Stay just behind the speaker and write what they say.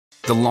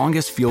The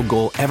longest field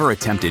goal ever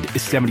attempted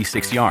is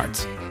 76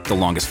 yards. The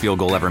longest field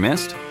goal ever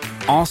missed?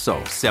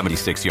 Also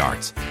 76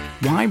 yards.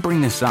 Why bring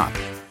this up?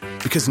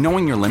 Because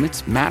knowing your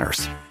limits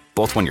matters,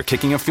 both when you're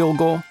kicking a field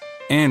goal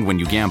and when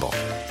you gamble.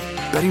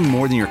 Betting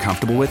more than you're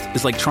comfortable with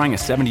is like trying a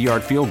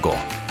 70-yard field goal.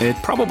 It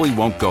probably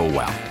won't go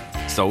well.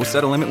 So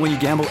set a limit when you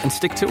gamble and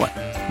stick to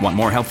it. Want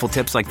more helpful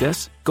tips like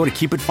this? Go to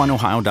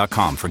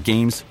keepitfunohio.com for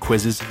games,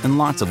 quizzes, and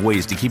lots of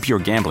ways to keep your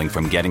gambling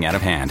from getting out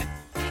of hand.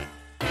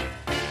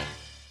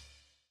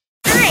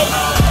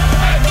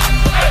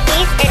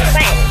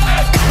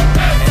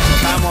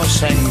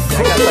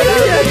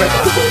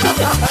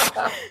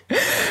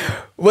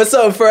 What's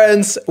up,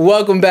 friends?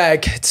 Welcome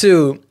back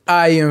to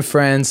I and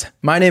Friends.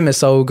 My name is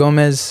Saul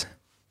Gomez.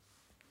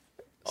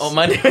 Oh,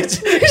 my name is...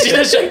 She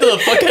just shook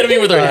the fuck out of me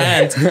with her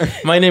hands.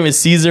 My name is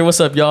Caesar. What's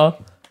up, y'all?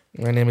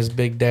 My name is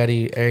Big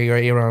Daddy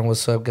Aaron.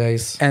 What's up,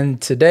 guys?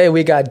 And today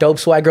we got Dope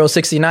Swag Girl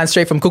 69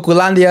 straight from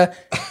Cuculandia.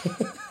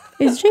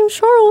 It's James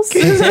Charles.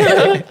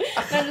 No,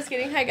 I'm just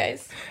kidding. Hi,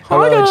 guys.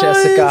 Hello, guys.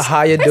 Jessica.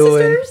 How you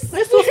doing?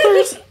 My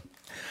sisters.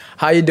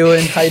 How you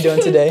doing? How you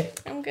doing today?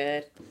 I'm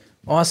good.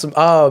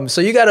 Awesome. So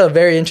you got a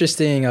very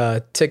interesting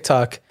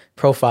TikTok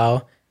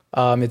profile.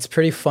 It's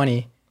pretty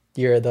funny.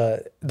 You're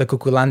the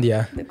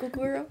Cuculandia. The cuckoo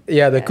girl?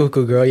 Yeah, the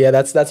cuckoo girl. Yeah,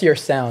 that's your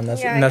sound.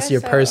 That's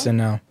your person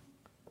now.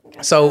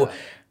 So,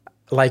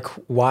 like,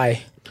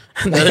 why?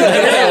 What's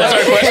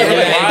our question?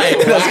 Why?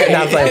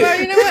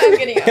 You know what? I'm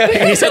getting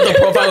it. He said the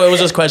profile, it was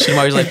just question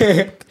mark. He's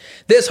like...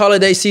 This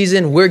holiday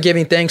season, we're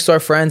giving thanks to our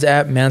friends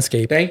at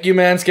Manscaped. Thank you,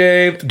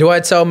 Manscaped. Do I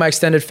tell my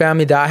extended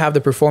family that I have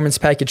the Performance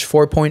Package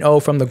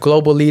 4.0 from the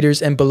global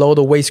leaders in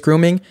below-the-waist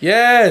grooming?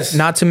 Yes.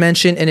 Not to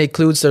mention, it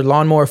includes their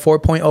Lawnmower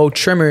 4.0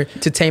 trimmer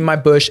to tame my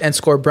bush and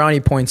score brownie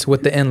points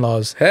with the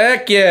in-laws.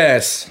 Heck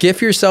yes. Gift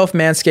yourself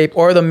Manscaped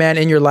or the man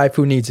in your life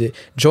who needs it.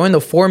 Join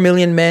the 4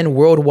 million men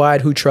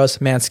worldwide who trust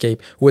Manscaped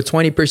with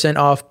 20%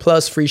 off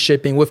plus free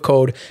shipping with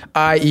code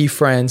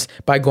IEFRIENDS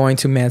by going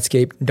to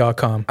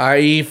manscaped.com.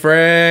 IE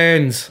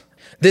Friends.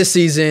 This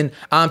season,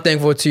 I'm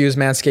thankful to use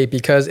Manscaped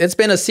because it's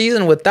been a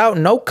season without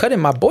no cutting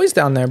my boys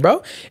down there,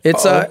 bro.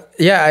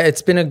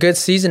 It's been a good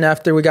season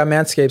after we got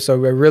Manscaped, so I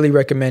really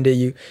recommend it.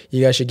 You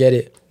guys should get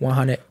it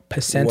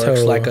 100%.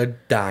 Works like a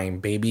dime,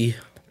 baby.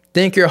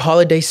 Think your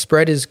holiday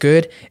spread is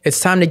good? It's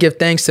time to give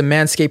thanks to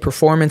Manscaped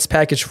Performance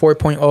Package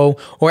 4.0,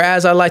 or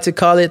as I like to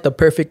call it, the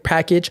perfect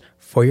package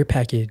for your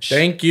package.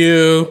 Thank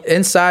you.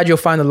 Inside, you'll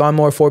find the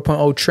Lawnmower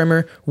 4.0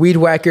 trimmer, weed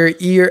whacker,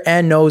 ear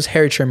and nose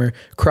hair trimmer,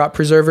 crop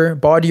preserver,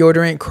 ball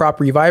deodorant, crop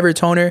reviver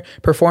toner,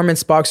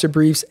 performance boxer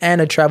briefs, and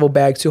a travel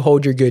bag to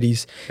hold your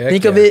goodies.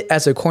 Think of it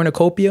as a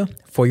cornucopia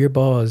for your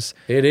balls.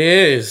 It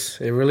is.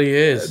 It really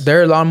is.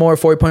 Their Lawnmower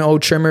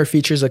 4.0 trimmer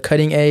features a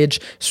cutting-edge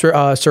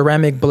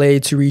ceramic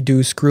blade to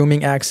reduce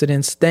grooming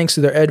accidents thanks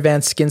to their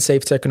advanced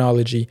skin-safe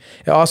technology.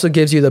 It also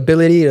gives you the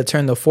ability to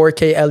turn the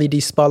 4K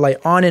LED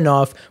spotlight on and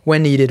off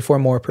when needed for a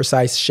more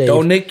precise shave.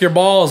 Don't nick your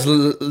balls,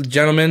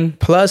 gentlemen.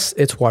 Plus,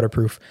 it's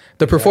waterproof.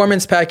 The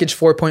Performance Package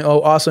 4.0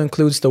 also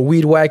includes the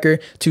Weed Whacker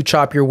to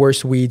chop your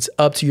worst weeds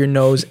up to your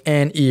nose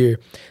and ear.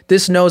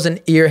 This nose and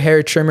ear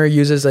hair trimmer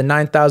uses a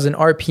 9,000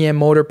 RPM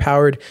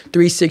motor-powered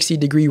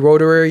 360-degree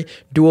rotary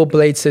dual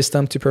blade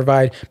system to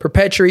provide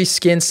perpetually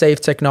skin-safe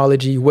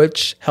technology,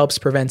 which helps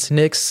prevent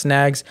nicks,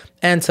 snags,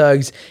 and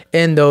tugs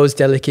in those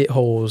delicate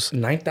holes.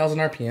 9,000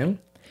 RPM?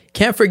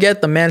 Can't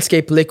forget the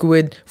Manscaped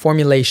liquid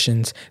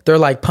formulations. They're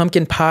like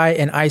pumpkin pie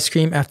and ice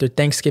cream after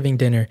Thanksgiving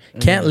dinner.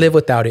 Can't live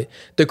without it.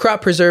 The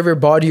crop preserver,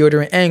 ball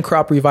deodorant, and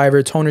crop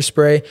reviver toner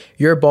spray.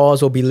 Your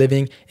balls will be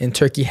living in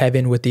turkey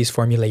heaven with these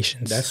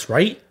formulations. That's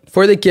right.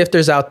 For the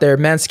gifters out there,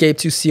 Manscaped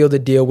to seal the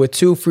deal with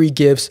 2 free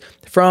gifts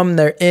from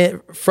their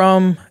package.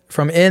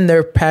 For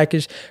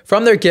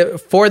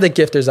the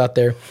gifters out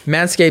there,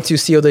 Manscaped to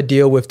seal the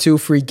deal with 2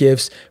 free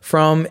gifts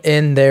from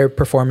in their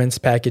Performance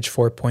Package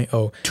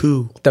 4.0.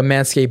 2. The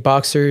Manscaped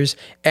Boxers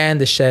and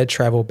the Shed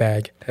Travel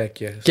Bag.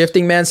 Heck yes.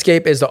 Gifting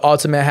Manscaped is the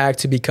ultimate hack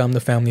to become the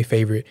family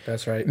favorite.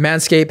 That's right.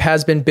 Manscaped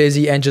has been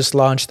busy and just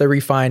launched the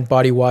refined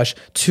body wash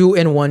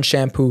 2-in-1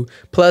 shampoo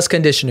plus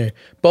conditioner.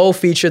 Both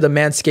feature the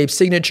Manscaped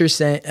signature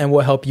scent and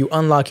will help you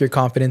unlock your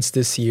confidence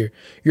this year.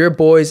 Your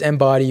boys and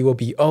body will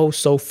be oh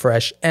so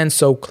fresh and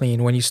so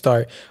clean when you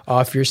start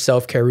off your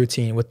self-care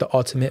routine with the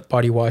ultimate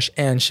body wash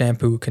and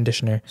shampoo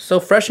conditioner. So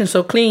fresh and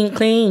so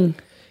clean.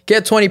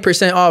 Get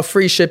 20% off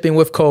free shipping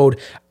with code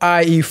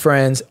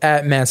IEFRIENDS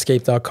at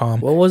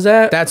manscaped.com. What was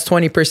that? That's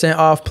 20%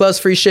 off plus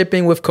free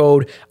shipping with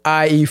code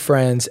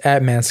IEFRIENDS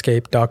at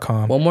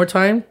manscaped.com. One more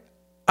time?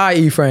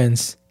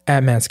 IEFRIENDS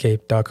at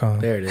manscaped.com.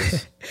 There it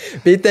is.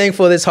 Be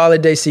thankful this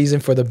holiday season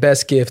for the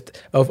best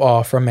gift of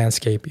all from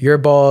Manscaped. Your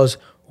balls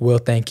will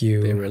thank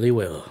you. They really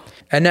will.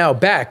 And now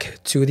back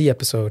to the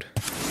episode.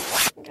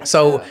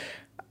 So,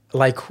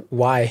 like,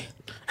 why?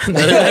 What's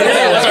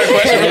our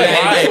question?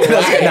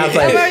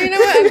 Why? You know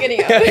what? I'm getting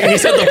it. He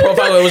said the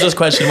profile, it was just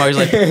question mark. He's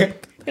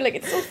like... You're like,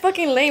 it's so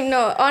fucking lame.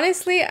 No,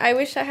 honestly, I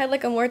wish I had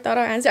like a more thought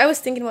out answer. I was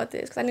thinking about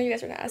this because I knew you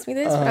guys were gonna ask me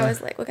this, but I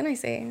was like, what can I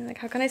say? Like,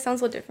 how can I sound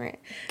so different?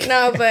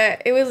 No,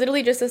 but it was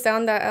literally just a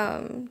sound that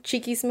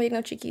Chiquis made.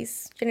 No,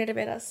 Chiquis, Jenny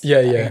Rivera's.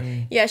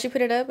 Yeah, she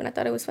put it up, and I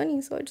thought it was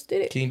funny, so I just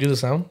did it. Can you do the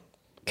sound?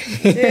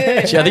 Dude,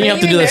 I think you have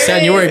to do the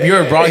sound. You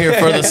were brought here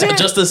for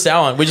just the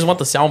sound. We just want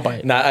the sound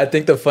bite. Nah, I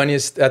think the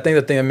thing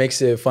that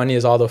makes it funny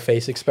is all the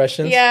face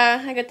expressions.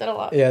 Yeah, I get that a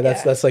lot. Yeah,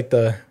 that's like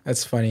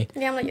that's funny.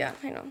 Yeah, I'm like, yeah,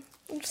 I know.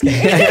 I'm just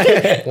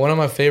kidding. One of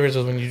my favorites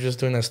was when you were just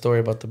doing that story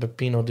about the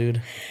Pepino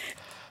dude.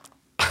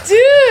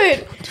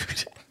 Dude,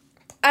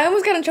 I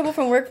almost got in trouble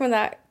from work from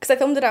that because I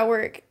filmed it at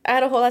work. I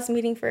had a whole ass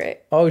meeting for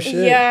it. Oh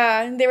shit.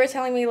 Yeah, they were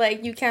telling me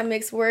like you can't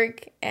mix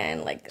work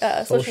and like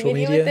social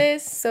media with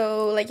this,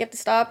 so like you have to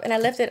stop. And I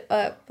left it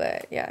up,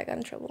 but yeah, I got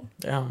in trouble.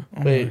 Damn.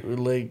 Wait,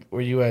 like,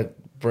 were you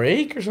at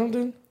break or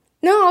something?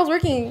 No, I was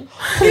working.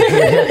 She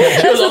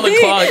was on the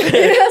clock.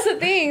 That's the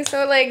thing.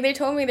 So like they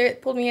told me, they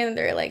pulled me in and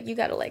they're like, you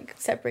gotta like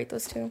separate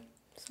those two.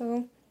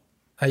 So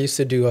I used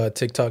to do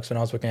TikToks when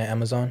I was working at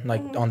Amazon,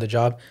 like on the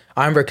job.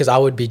 I remember because I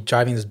would be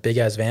driving this big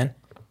ass van,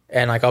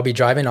 and like I'll be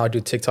driving, I'll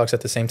do TikToks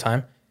at the same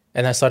time,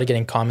 and I started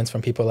getting comments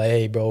from people like,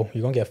 "Hey, bro,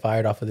 you're gonna get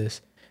fired off of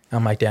this." And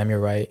I'm like, "Damn, you're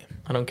right."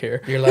 I don't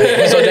care. You're like,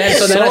 So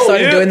then I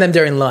started doing them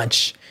during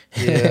lunch.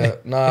 yeah,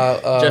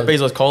 nah. Jeff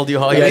Bezos called you.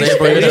 How yeah, you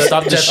bro? You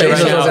stop Jeff this shit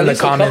Bezos right was now. in the At least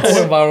a couple comments.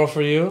 went viral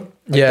for you.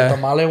 Like Yeah. the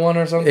tamale one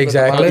or something.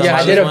 Exactly. The Yeah, I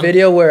tamale did a one.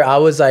 video where I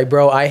was like,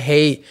 "Bro, I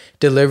hate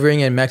delivering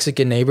in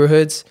Mexican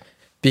neighborhoods."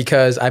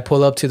 Because I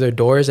pull up to their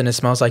doors and it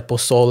smells like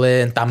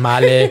pozole and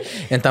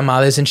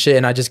tamales and shit,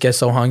 and I just get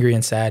so hungry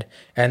and sad.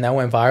 And that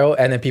went viral,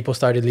 and then people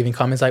started leaving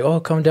comments like, "Oh,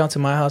 come down to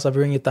my house, I'll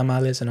bring you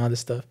tamales and all this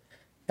stuff."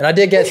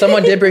 And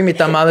someone did bring me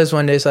tamales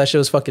one day, so that shit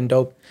was fucking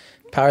dope.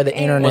 Power of the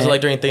internet. Was it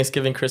like during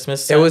Thanksgiving,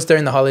 Christmas? It was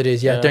during the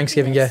holidays, yeah. Yeah.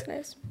 Thanksgiving, yeah.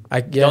 nice.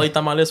 Y'all eat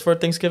tamales for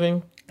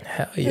Thanksgiving?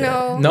 Hell yeah.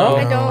 No, No?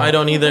 I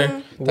don't.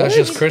 either. That's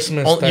just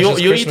Christmas. Oh, That's you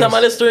just eat Christmas.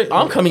 tamales during?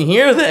 I'm coming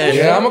here then.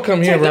 Yeah, I'm gonna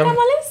come here, bro.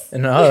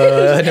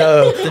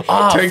 No.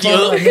 Turkey.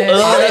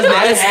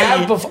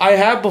 I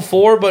have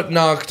before, but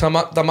no,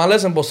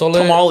 tamales and pozole.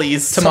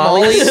 Tamales.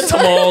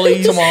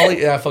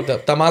 Tamale. Yeah, I fucked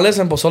up. Tamales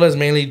and pozole is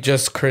mainly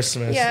just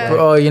Christmas. Yeah. Like,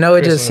 Bro, you know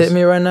what just Christmas. hit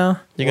me right now?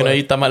 You're gonna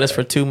eat tamales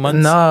for 2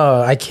 months?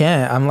 No, I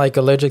can't. I'm like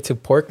allergic to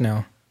pork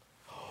now.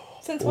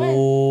 Since when?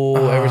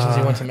 Oh, ever since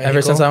you went to Mexico?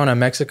 Ever since I went to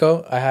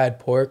Mexico, I had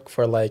pork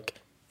for like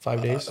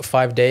 5 days.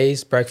 5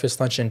 days, breakfast,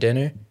 lunch, and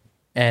dinner.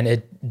 And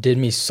it did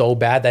me so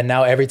bad that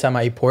now every time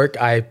I eat pork,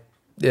 I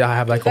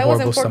have like a That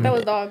horrible wasn't pork. That stomach.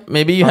 was dog.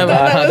 Maybe you have.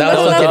 That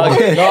was dog.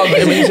 No,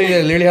 but when you say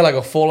they literally had like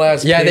a full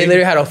ass. Yeah, they pig.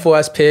 literally had a full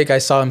ass pig. I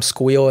saw him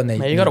squeal and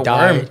Man, he you got a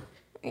died. worm.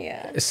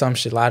 Yeah. It's some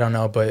shit. I don't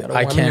know, but Got a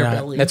I worm in your cannot.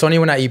 belly. It's only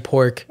when I eat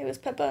pork. It was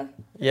Peppa.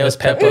 Yeah, it was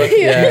Peppa. Peppa.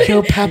 Yeah.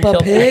 Kill Peppa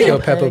I Pig.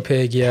 killed Peppa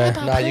Pig. Yeah.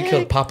 Nah, you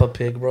killed Papa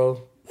Pig,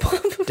 bro.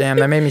 Damn,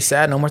 that made me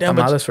sad. No more Damn,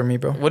 but- tamales for me,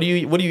 bro. What do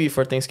you eat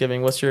for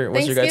Thanksgiving? What's your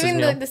guys' Thanksgiving,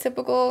 meal? the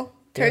typical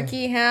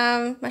turkey,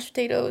 ham, mashed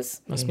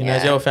potatoes. Must be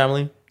nice. You have a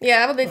family? Yeah,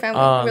 I have a big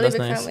family. Oh, really that's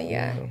big nice. family,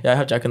 yeah. Yeah, I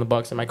have Jack in the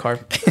Box in my car.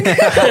 I'm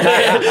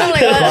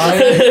like,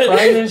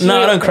 what?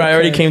 No, I don't cry. I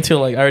already came to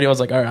like. I already was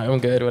like, all right, I'm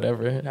good.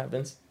 Whatever it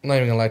happens. I'm not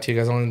even gonna lie to you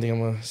guys. I don't think I'm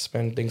gonna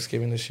spend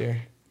Thanksgiving this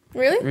year.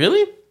 Really?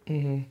 Really?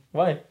 Mm-hmm.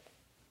 Why?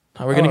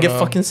 Oh, we're gonna get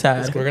fucking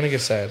sad. We're gonna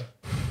get sad.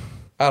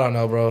 I don't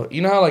know, bro.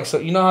 You know how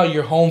you know how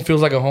your home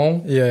feels like a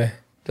home? Yeah.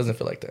 Doesn't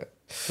feel like that.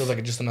 Feels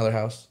like just another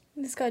house.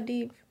 This got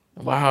deep.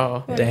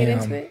 Wow. Want to get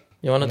into Damn. it?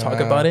 You want to talk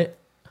Nah. about it?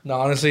 No,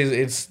 honestly,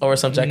 it's Or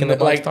some Jack in the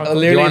Box like talk?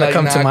 literally. Do you wanna like,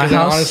 come to my 'cause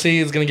house? Honestly,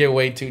 it's gonna get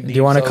way too deep. Do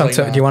you want to so come like,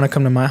 to? nah. Do you want to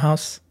come to my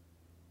house?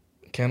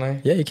 Can I?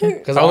 Yeah, you can.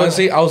 Because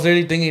honestly, I was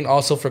literally thinking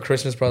also for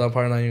Christmas, bro. I'm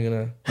probably not even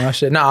gonna. Oh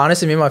shit. No,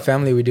 honestly, me and my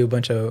family, we do a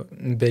bunch of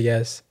big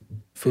ass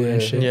food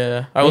and Yeah. shit.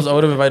 Yeah, I would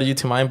have invited you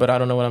to mine, but I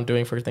don't know what I'm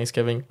doing for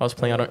Thanksgiving. I was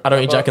playing. I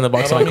don't eat Jack in the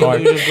Box in my car.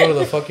 You just go to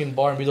the fucking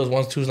bar and be those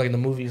ones twos like in the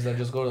movies. Then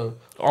just go to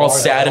All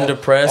bars, sad and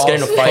depressed,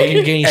 getting a fucking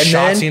fight. getting And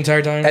shots then- the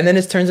entire time. And then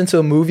it turns into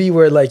a movie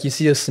where like you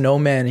see a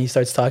snowman and he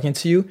starts talking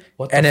to you,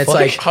 What the and it's fuck?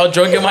 like, How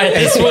drunk am I at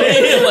this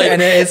way? Like, and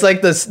then it's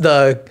like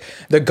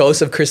the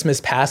ghost of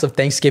Christmas past, of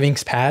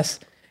Thanksgiving's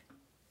past,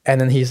 and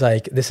then he's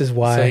like, this is so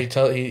why. he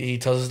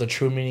tells us the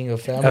true meaning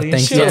of family. and Thanksgiving.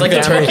 shit. So it's like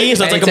a Family. turkey?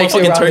 So it's And like he a takes you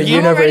motherfucking around the turkey?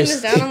 I'm writing universe.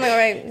 this down. I'm like, all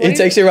right. He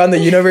takes you around the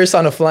universe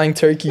on a flying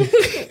turkey. Are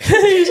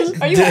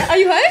you high? Are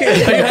you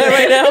high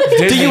right now?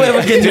 Do you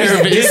ever get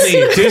nervous?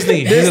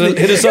 Disney.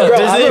 Hit us up. Bro,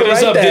 Disney. I would Hit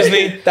us write up, that.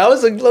 Disney. That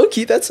was a low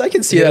key. I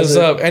can see Hit that. us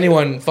up.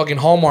 Anyone, fucking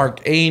Hallmark,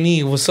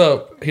 A&E, what's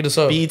up? Hit us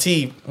up. BET,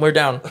 we're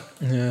down.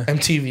 Yeah.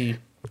 MTV,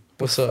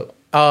 what's up?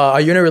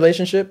 Are you in a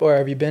relationship, or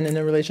have you been in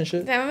a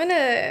relationship? Damn, I'm in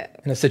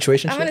a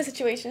situation?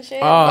 situation shit.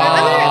 But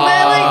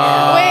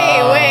I'm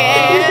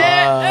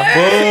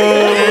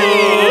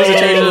wait.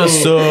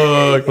 Situations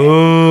suck.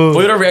 We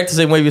would have reacted the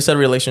same way you said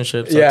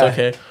relationship, so Yeah. it's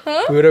okay.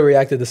 We would have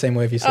reacted the same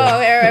way if you said. Oh,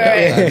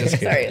 right. Nah, just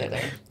Sorry.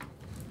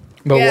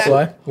 But yeah.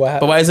 why?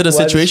 But why is it a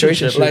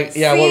situationship? Like,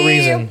 yeah, what See,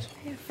 reason?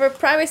 For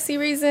privacy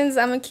reasons,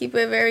 I'm gonna keep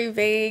it very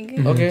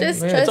vague. Okay,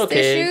 Just yeah, trust it's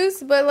okay.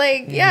 issues, but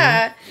like,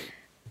 yeah,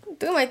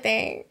 do my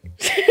thing.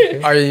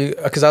 Are you?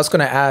 Because I was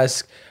gonna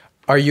ask,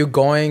 are you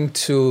going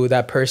to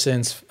that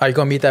person's? Are you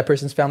going to meet that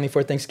person's family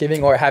for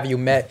Thanksgiving, or have you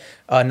met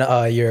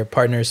your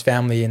partner's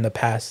family in the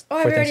past? Oh,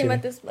 I've already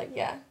met this. Like,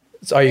 yeah.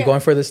 So are you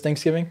going for this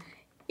Thanksgiving?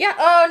 Yeah.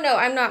 Oh no,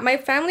 I'm not. My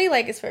family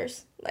like is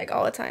first, like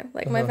all the time.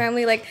 Like my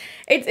family, like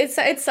it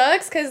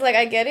sucks because like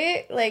I get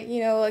it, like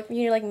you know, like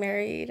you're like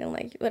married and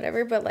like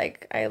whatever, but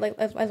like I like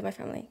as my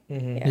family.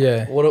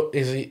 Yeah. What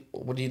is he?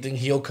 What do you think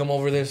he'll come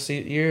over this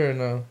year or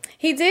no?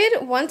 He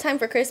did one time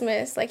for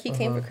Christmas. Like he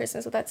came for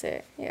Christmas, so that's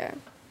it. Yeah.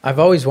 I've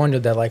always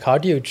wondered that, like, how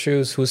do you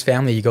choose whose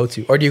family you go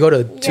to, or do you go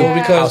to two Yeah.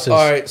 Because houses?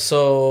 all right,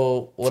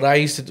 so what I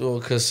used to do,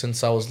 because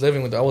since I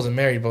wasn't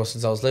married, but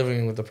since I was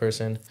living with the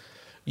person,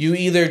 you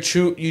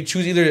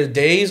choose either the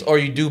days or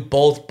you do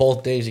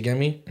both days. You get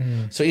me?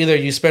 So either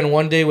you spend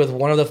one day with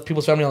one of the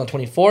people's family on the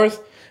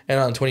 24th, and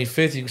on the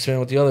 25th you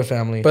spend with the other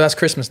family. But that's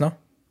Christmas, no?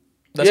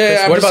 That's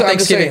Christmas. What about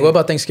Thanksgiving? What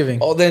about Thanksgiving?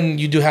 Oh, then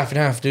you do half and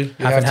half, dude.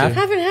 You Half and half?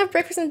 Have and have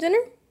breakfast and dinner.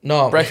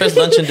 No, Breakfast,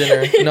 lunch, and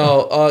dinner.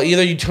 no.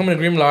 Either you come in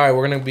agreement, like, all right,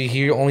 we're gonna be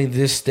here only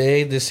this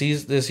day, this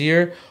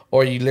year,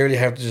 or you literally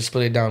have to just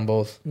split it down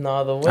both.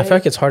 No, the way I feel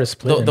like it's hard to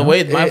split. the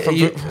way my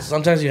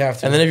Sometimes you have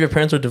to. and then if your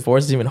parents are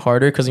divorced, it's even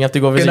harder because you have to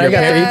go visit now your you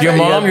got parents, three- your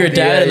mom, yeah, your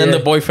dad, and then yeah.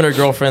 the boyfriend or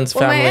girlfriend's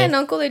Well, my family. aunt and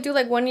uncle, they do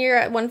like 1 year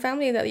at one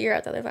family, the other year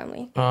at the other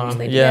family.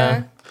 Usually,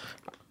 yeah.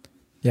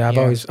 Yeah,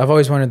 I've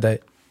always wanted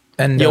that.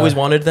 And You always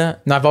wanted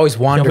that? No, I've always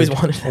wanted. always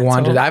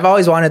wanted that, I've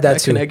always wanted that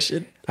too.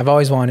 connection. I've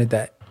always wanted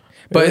that.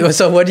 But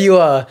so what do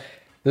you?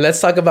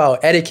 Let's talk about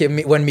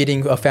etiquette when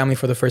meeting a family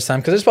for the first time,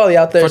 because there's probably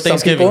out there For some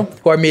Thanksgiving. people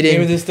who are meeting.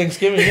 Maybe this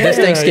Thanksgiving. This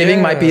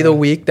Thanksgiving might be the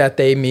week that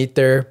they meet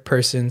their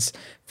person's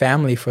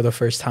family for the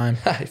first time.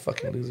 I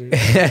fucking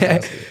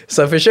loser.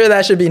 So for sure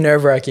that should be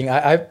nerve wracking.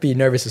 I'd be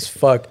nervous as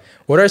fuck.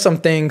 What are some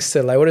things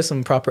to like? What is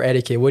some proper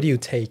etiquette? What do you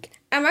take?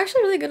 I'm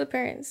actually really good with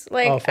parents.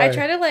 Like Oh, I fire.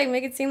 try to like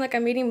make it seem like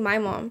I'm meeting my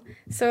mom.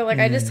 So like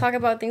I just talk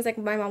about things like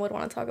my mom would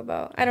want to talk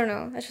about. I don't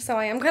know. That's just how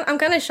I am. I'm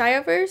kind of shy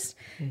at 1st,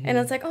 and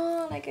it's like,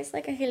 oh, like it's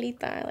like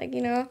Angelita, like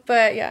you know.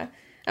 But yeah,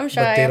 I'm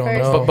shy But they at don't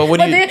first. know. But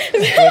what do you?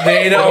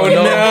 They don't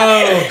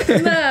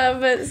know. Nah,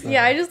 but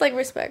yeah, I just like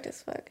respect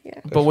as fuck. Yeah.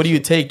 But what do you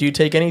take? Do you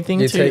take anything?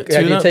 Do you to take? to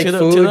Do you them- take to them-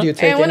 food? to Do them? you I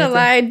take? want to anything?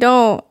 lie. I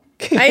don't.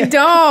 I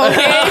don't.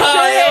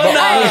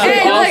 Okay?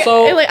 Hey, like,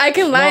 also- hey, like I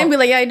can lie and be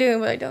like, yeah, I do,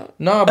 but I don't.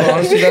 No, but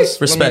honestly, that's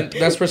Respect.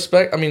 That's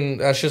respect. I mean,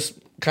 that's just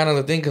kind of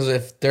the thing, because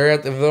if they're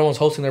the ones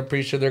hosting, they're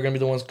pretty sure they're gonna be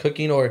the ones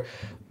cooking, or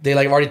they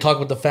like already talked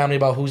with the family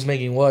about who's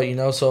making what, you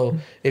know. So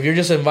if you're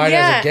just invited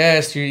as Yeah. a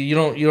guest, you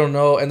don't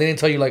know, and they didn't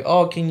tell you like,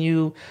 oh, can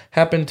you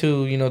happen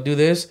to do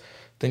this?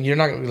 Then you're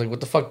not gonna be like, what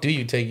the fuck do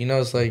you take? You know,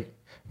 it's like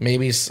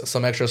maybe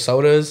some extra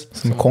sodas,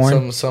 Some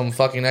corn. some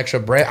fucking extra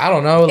bread. I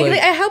don't know. Like,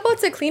 Like, I help out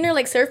to cleaner,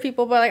 like serve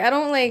people, but like I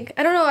don't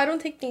know. I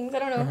don't take things. I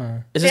don't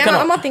know. It's just Yeah, kind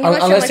I'm of. not thinking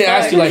about shit. unless I'm they like,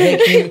 ask fuck. you like,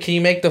 hey, can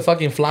you make the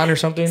fucking flan or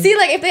something? See,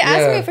 like if they ask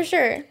Yeah. me for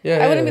sure, Yeah,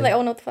 I wouldn't yeah. be like,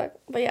 oh no, what the fuck.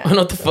 But yeah, I don't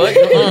know what the fuck.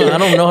 I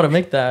don't know how to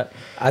make that.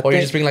 I Or you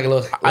think- just bring like a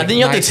little. I think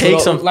you have to nice take little-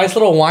 some- nice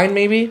little wine,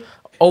 maybe.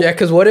 Yeah,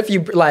 because what if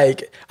you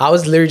like? I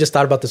was literally just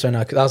thought about this right now,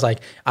 because I was like,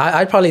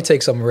 I'd probably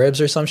take some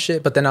ribs or some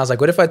shit. But then I was like,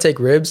 what if I take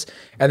ribs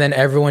and then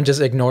everyone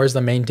just ignores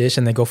the main dish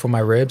and they go for my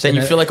ribs? Then and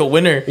you feel like a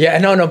winner. yeah,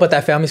 no, but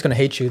that family's gonna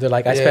hate you. They're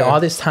like, I spent all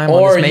this time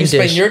or on this main you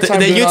spend dish. your time.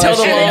 Then doing you all tell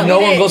that them shit, all. and no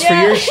one goes for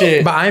your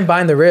shit. But I'm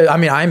buying the ribs. I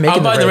mean, I'm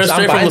making buying the the ribs. ribs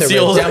I'm straight buying from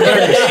the Lucille's. ribs. I'm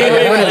buying the shit. I'm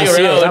buying the Like Lucille's.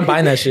 around. I'm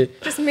buying that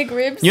shit. just make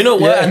ribs. You know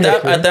what?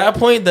 Yeah, at that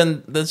point,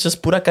 then that's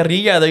just pura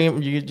carrilla.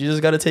 Then you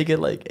just gotta take it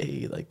like,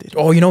 hey, like this.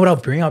 Oh, you know what I'll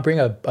bring? I'll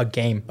bring a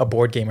game, a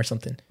board game or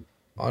something.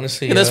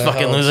 Honestly, This yeah,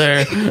 fucking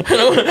that helps. loser.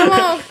 Come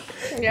on.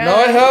 Yeah. No,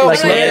 it helps.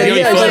 Like, man. yeah,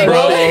 Yeah, yeah, like, bro.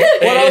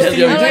 what else do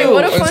you I'm do? like,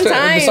 what a fun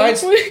time.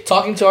 Besides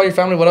talking to all your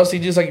family, what else do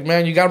you do? It's like,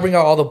 man, you gotta bring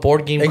out all the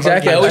board game.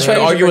 Exactly. I I always try to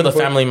Usually argue with a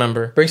bring- family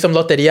member. Bring some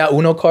Loteria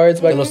Uno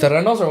cards. Like los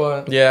terrenos or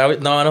what? Yeah,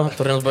 no, I don't have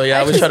terrenos, but yeah,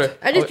 I always try to.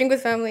 I just drink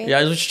with family. Yeah,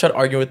 I just try to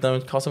argue with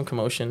them, cause some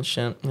commotion,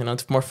 shit. You know,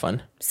 it's more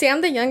fun. See,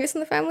 I'm the youngest in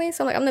the family,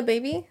 so I'm like I'm the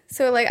baby.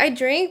 So like I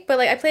drink, but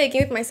like I play a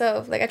game with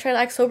myself. Like I try to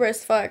act sober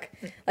as fuck.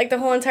 Like the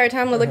whole entire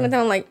time, I'm looking at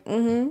them, I'm like,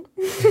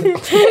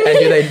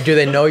 And do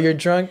they know you're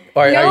drunk,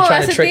 or are you no, trying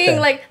that's to the trick thing.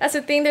 them? Like that's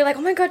the thing. They're like,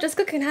 oh my god,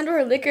 Jessica can handle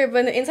her liquor, but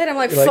on the inside, I'm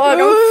like, You're fuck, like,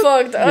 I'm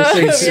fucked up.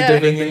 saying shit Yeah.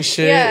 different. And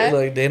shit, Yeah.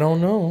 like they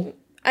don't know.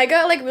 I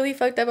got like really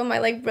fucked up on my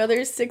like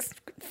brother's 6th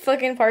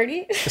fucking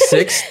party.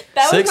 6?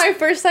 That Six? was my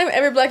first time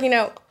ever blacking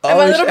out at Oh,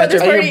 my little at your-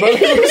 brother's at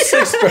party. your brother's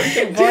 6th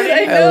birthday Dude, party. I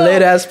A know.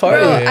 lit ass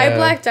party. Bro, I Yeah.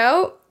 blacked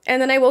out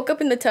and then I woke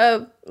up in the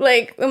tub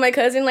like with my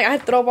cousin. Like I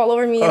had throw up all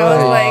over me, and I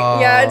was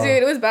like, "Yeah,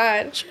 dude, it was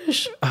bad. It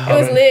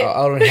was lit."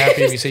 I would have been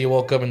happy if you said you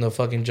woke up in the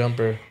fucking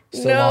jumper.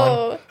 Still on.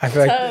 No, I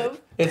feel like tub.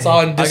 It's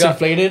on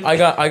disinflated. I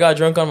got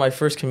drunk on my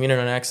first communion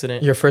on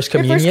accident. your first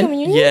Your communion. first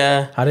communion?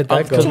 Yeah. How did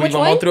that go? Because Which my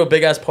wine? mom threw a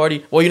big ass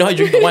party. Well, you know how you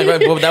drink the wine,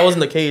 right? But that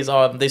wasn't the case.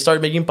 They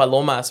started making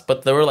palomas,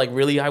 but they were like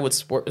really high with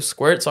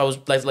squirt. So I was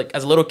like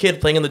as a little kid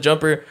playing in the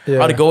jumper, I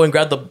had to go and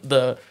grab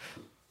the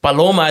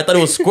paloma. I thought it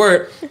was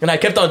squirt, and I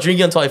kept on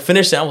drinking until I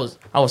finished it. I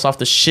was off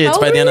the shits How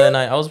by old the end were of the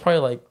you? night. I was probably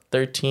like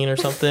 13 or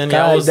something. God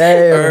Yeah, I was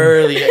damn.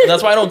 early.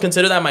 That's why I don't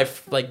consider that my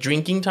like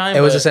drinking time.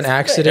 It was but just an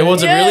accident. It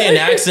wasn't Yeah. really an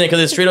accident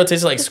because it straight up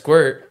tasted like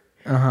squirt,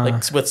 Uh-huh. like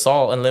with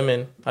salt and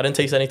lemon. I didn't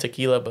taste any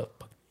tequila, but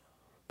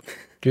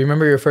Do you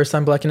remember your first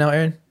time blacking out,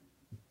 Aaron?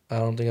 I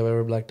don't think I've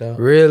ever blacked out.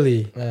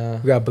 Really? Yeah.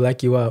 We gotta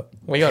black you out.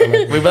 We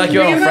black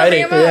you out on Friday.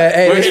 Yeah,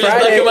 hey, We're it's gonna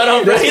Friday. black you out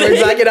on We're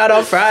Friday. blacking out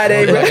on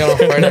Friday. Black out on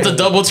Friday. That's a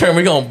double term.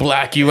 We're gonna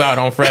black you out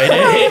on Friday.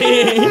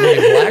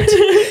 Blacked?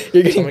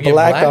 You're getting get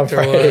blacked on blacked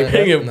or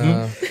Friday. what?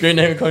 Nah. You're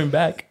never coming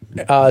back.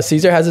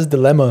 Caesar has his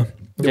dilemma.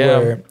 Yeah.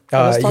 Where,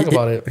 Let's talk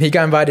about it. He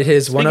got invited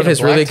one of Speaking his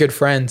of really blacked. good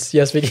friends.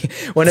 Yeah,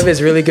 one of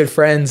his really good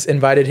friends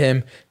invited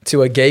him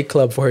to a gay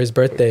club for his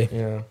birthday.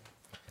 Yeah.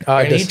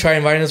 And he tried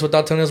inviting us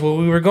without telling us where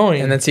we were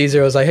going. And then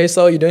Caesar was like, "Hey,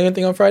 so you doing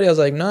anything on Friday?" I was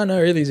like, "No, not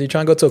really. Is you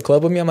trying to go to a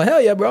club with me?" I'm like, "Hell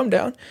yeah, bro, I'm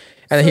down."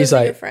 And then So he's is it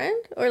your like,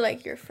 friend or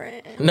like your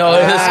friend? No,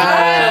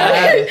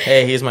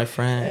 hey, he's my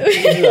friend.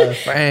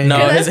 "Friend."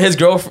 No, his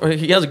girlfriend.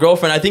 He has a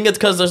girlfriend. I think it's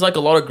because there's like a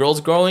lot of girls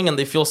growing and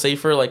they feel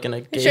safer like in a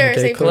gay Sure,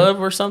 safer.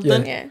 club or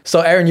something. Yeah. So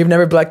Aaron, you've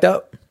never blacked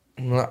out?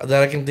 Not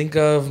that I can think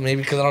of,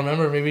 maybe because I don't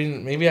remember.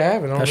 Maybe I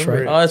have. I don't That's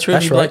remember. right. Oh, that's true.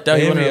 That's You blacked out.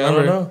 You Maybe, wouldn't I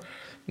don't remember. know.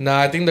 Nah,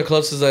 I think the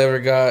closest I ever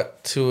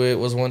got to it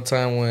was one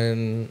time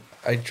when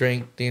I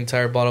drank the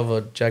entire bottle of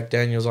a Jack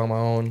Daniels on my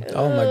own,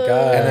 Oh my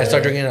god! and I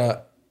started drinking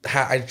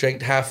I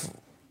drank half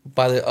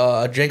by the.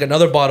 I drank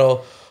another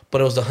bottle,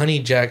 but it was the honey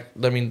Jack.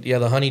 I mean, yeah,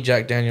 the honey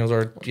Jack Daniels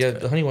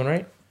the honey one,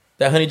 right?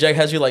 That honey Jack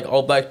has you like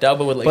all blacked out,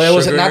 but with like. But it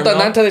was sugar in not your the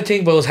mouth. not the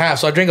thing, but it was half.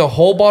 So I drank a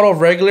whole bottle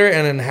of regular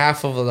and then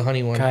half of the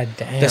honey one. God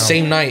damn. The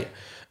same night,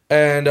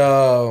 and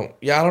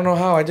yeah, I don't know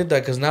how I did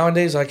that because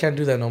nowadays I can't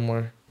do that no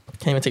more.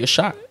 Can't even take a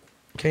shot.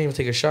 Can't even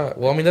take a shot.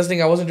 Well, I mean, that's the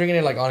thing. I wasn't drinking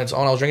it like on its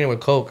own. I was drinking it with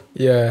Coke.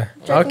 Yeah.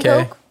 Jack and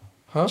Okay. Coke?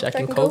 Huh? Jack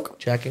and and Coke Coke?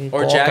 Jack and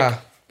or Coca.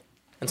 Jack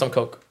and some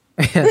Coke.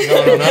 No, not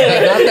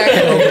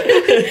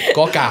that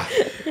Coke. Coca.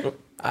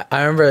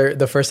 I remember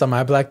the first time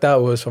I blacked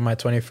out was for my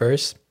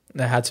 21st.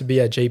 It had to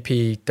be at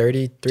JP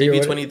 33. JP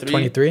or 23?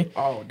 23.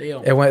 Oh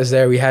damn. It was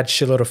there. We had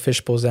shitload of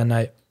fish bowls that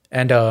night,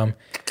 and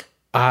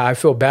I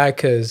feel bad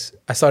because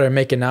I started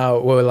making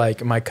out with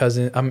like my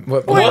cousin. I'm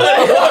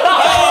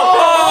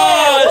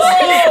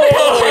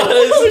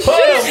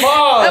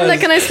like,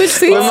 can I switch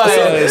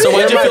seats? So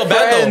why'd you feel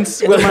bad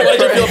though? Why'd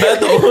you feel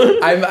bad though?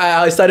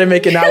 I started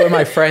making out with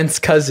my friend's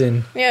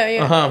cousin, Yeah,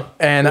 yeah. Huh.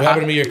 and What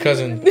happened to be your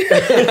cousin?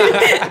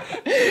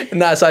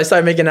 so I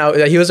started making out.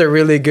 He was a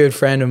really good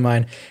friend of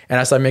mine, and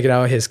I started making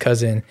out with his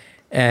cousin.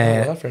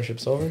 And that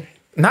friendship's over.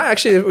 not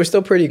actually, we're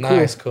still pretty cool.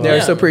 Nice, cool. Yeah, we're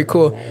Yeah. still pretty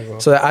cool.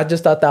 So I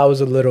just thought that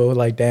was a little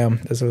like, damn,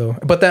 that's a little.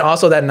 But then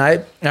also that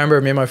night, I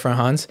remember me and my friend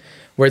Hans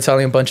were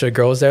telling a bunch of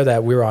girls there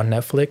that we were on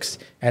Netflix,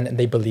 and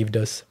they believed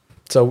us.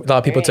 So a lot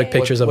of people took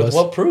pictures of With us.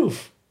 what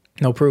proof?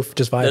 No proof,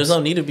 just vibes. There's no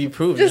need to be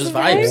proved. Just Just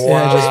vibes. vibes?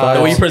 Yeah, just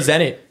The way you vibes.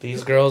 present it.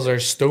 These girls are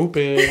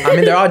stupid. I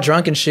mean, they're all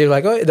drunk and shit.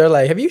 Like, oh, they're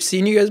like, have you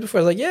seen you guys before?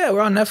 I was like, yeah, we're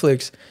on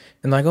Netflix.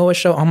 And like, oh, what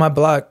show? On My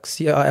Block.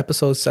 See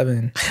episode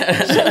 7.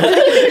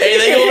 Hey,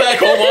 they go back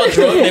home all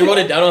drunk. They wrote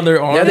it down on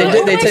their arm. Yeah, they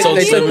did. They, Oh my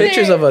they took God.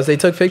 pictures of us. They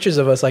took pictures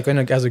of us like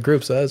as a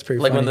group. So that was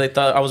pretty Like funny. when they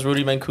thought I was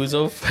Rudy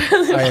Mancuso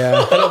Oh,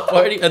 yeah. at a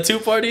party, at 2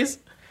 parties.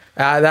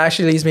 That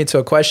actually leads me to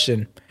a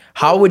question.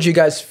 How would you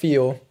guys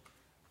feel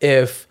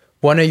if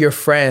one of your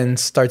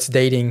friends starts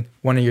dating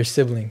one of your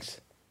siblings?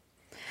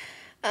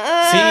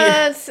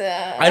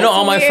 I know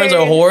all my friends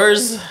are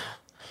whores,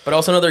 but I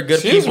also know they're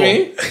good Excuse people.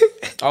 me.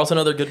 I also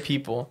know they're good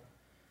people,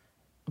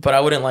 but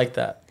I wouldn't like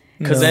that.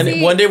 Because No. then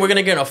See- one day we're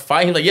gonna get in a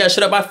fight. He's like, "Yeah,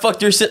 shut up! I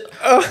fucked your shit."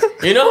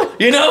 You know.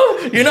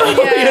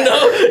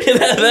 Yeah.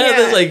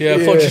 That's like, Yeah,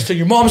 fuck, just take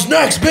your mom's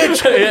next,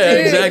 bitch. yeah,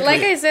 Dude, exactly.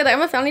 like I said,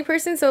 I'm a family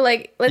person, so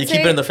like, let's You say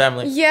keep it in the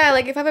family. Yeah,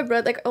 like if I have a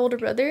brother, like older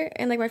brother,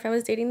 and like my friend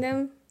was dating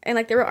them, and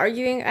like they were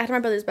arguing, I had my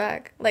brother's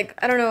back. Like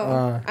I don't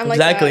know, I'm like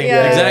Exactly, that.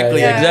 Yeah,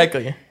 exactly, yeah.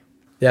 exactly.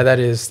 Yeah, that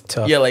is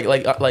tough. Yeah, like,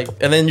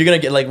 and then you're gonna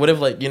get like, what if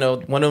like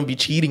one of them be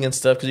cheating and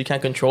stuff because you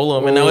can't control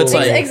them, and now it's Ooh.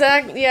 like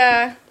Exactly.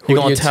 Yeah. Who you're do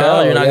gonna you tell,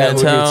 tell? you're not Yeah, gonna who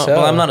do you tell. tell?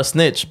 Well, I'm not a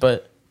snitch,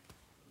 but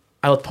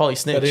I would probably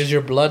snitch. That is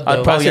your blood, though.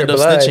 I'd probably That's end up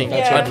your blood. snitching.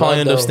 That's I'd your probably blood,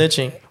 end up though.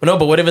 snitching. No,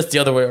 but what if it's the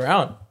other way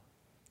around?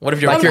 What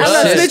if you're I'm your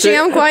not sister- snitching.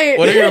 I'm quiet.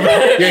 What if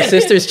you're Your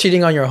sister's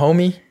cheating on your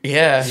homie?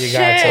 yeah? You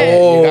got Shit. to.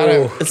 Oh.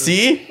 You gotta.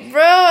 See,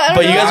 Bro, I don't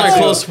but you guys know. are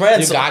close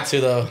friends. You got to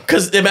though.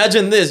 Because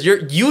imagine this: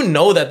 you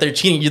know that they're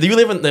cheating. You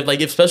live in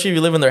like, especially if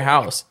you live in their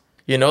house.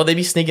 You know, they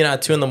be sneaking out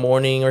at 2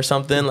 a.m. or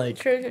something. Like,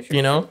 True.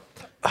 you know,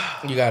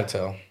 You gotta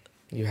tell.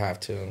 You have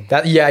to.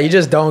 That yeah, you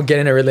just don't get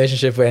in a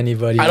relationship with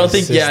anybody. I don't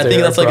think. Yeah, I Sister think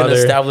or that's like an brother.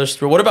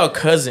 established rule. What about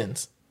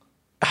cousins?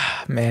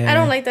 Man. I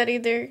don't like that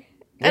either.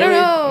 I don't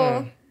Really?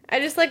 know. I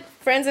just like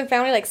friends and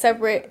family like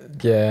separate.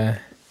 Yeah.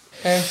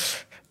 Eh,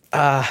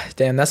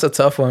 Damn, that's a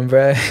tough one,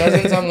 bruh.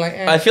 cousins, I'm like,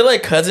 I feel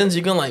like cousins,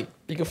 you can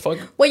fuck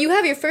Well, you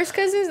have your first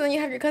cousins, and then you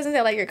have your cousins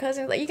that like your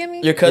cousins. Like you get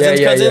me? your cousins.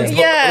 Yeah, yeah, cousins. yeah.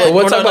 Yeah. Like,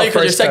 We'll we're talk not about your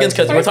first second cousins.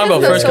 cousins. We're talking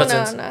about first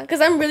cousins. No,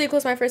 because I'm really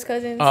close with my first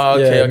cousins. Oh,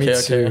 okay, Yeah, okay, me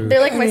okay. too. They're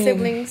like my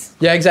siblings.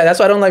 Yeah, exactly. That's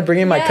why I don't like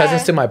bringing my Yeah.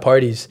 cousins to my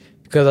parties.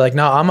 Because like,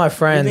 no, all my you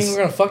friends. think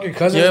we're gonna fuck your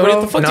cousins, Yeah, bro?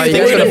 what the fuck No, do you you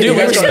think guys we're gonna gonna- do? you We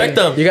guys respect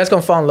them. You guys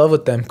gonna fall in love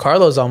with them.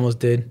 Carlos almost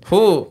did.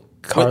 Who?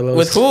 Carlos.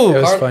 With who?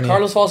 It was funny.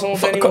 Carlos falls in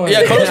love with anyone.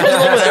 Yeah, Carlos fell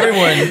in love with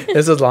everyone.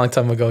 This was a long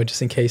time ago, just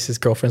in case his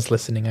girlfriend's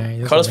listening. All right?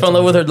 This was Carlos a fell in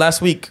long love with time her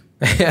last week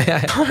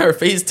ago. on her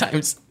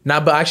FaceTimes. Nah,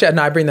 but actually,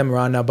 I bring them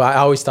around now. But I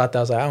always thought that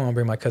I was like, I don't want to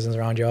bring my cousins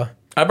around y'all.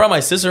 I brought my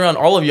sister around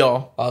all of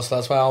y'all. Oh, so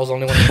that's why I was the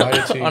only one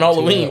invited to On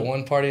Halloween. to that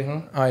one party,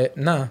 huh?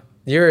 Nah,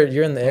 you're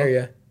in the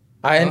area.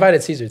 I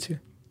invited Caesar too.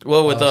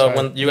 Well, with sorry.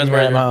 when you guys were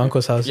at my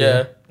uncle's house.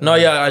 Yeah. No,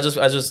 yeah. I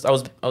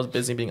was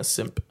busy being a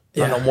simp.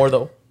 Yeah. No more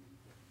though.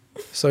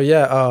 So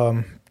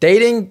yeah,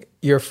 dating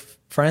your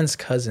friends'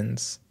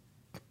 cousins.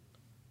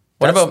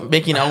 What about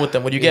making out with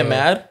them? Would you get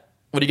mad?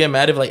 Would you get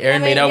mad if like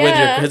Aaron made out with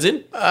your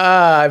cousin? Bro,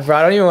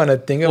 I don't even want to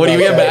think about. Would you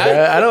get that, mad?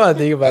 bro. I don't want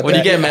to think about. Would that.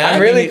 you get mad?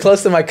 I'm really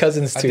close to my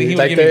cousins too. I think he would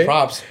like give me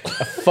props.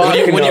 Would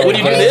you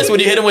do this?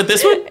 Would you hit him with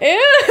this one?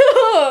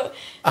 Ew.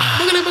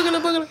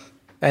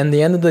 And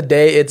the end of the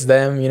day, it's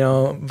them, you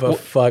know. But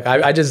fuck,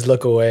 I just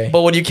look away.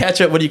 But would you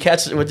catch it? Would you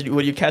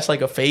catch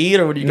like a fade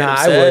or would you? Get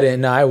upset? I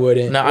wouldn't. I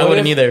wouldn't. I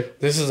wouldn't either.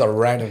 This is a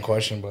random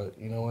question, but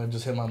you know what? It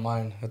just hit my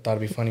mind. I thought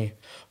it'd be funny.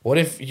 What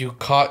if you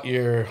caught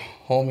your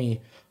homie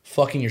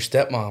fucking your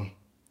stepmom?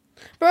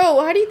 Bro,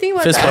 how do you think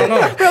about Fist that?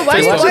 bump. Bro,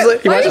 why He are watches you a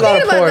lot thinking of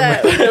about porn,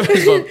 that?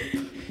 Fist bump.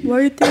 Why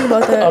are you thinking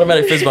about that?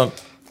 Automatic fist bump.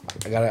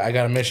 I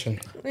got a mission.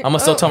 I'm gonna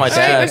still tell my All right,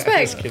 dad.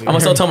 respect. I'm gonna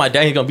still tell my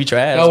dad he's gonna beat your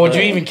ass. No, would but-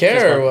 you even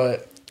care or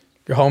what?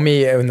 Your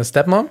homie and the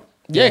stepmom.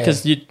 Yeah,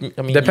 because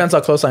I mean, Depends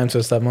how close I am to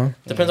a stepmom.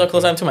 Depends how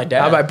close I am to my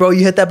dad. I'm like, bro,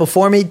 you hit that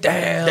before me.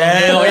 Damn.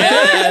 Hell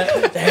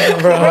yeah. Damn,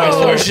 bro. I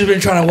swear she's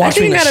been trying to I watch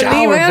me think in I the gotta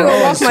leave. shower, I gotta bro.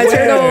 go walk my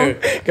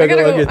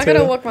turtle. I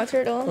gotta walk my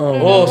turtle. I don't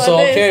know Oh, about so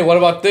this. okay. What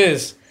about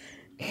this?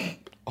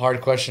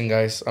 Hard question,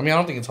 guys. I mean, I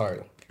don't think it's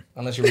hard.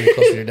 Unless you're really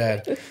close to your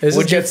dad. This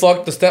Would is you just-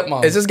 fuck the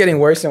stepmom? It's just getting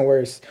worse and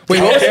worse. Wait,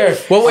 I don't care.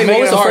 what I'm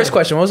making was it the hard. first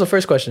question? What was the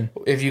first question?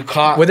 If you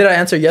caught... What did I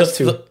answer yes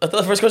to? I thought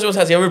the first question was,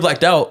 has he ever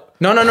blacked out?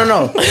 No.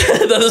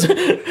 That was-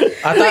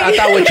 I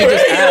thought what you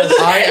just asked.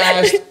 I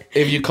asked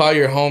if you caught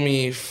your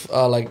homie,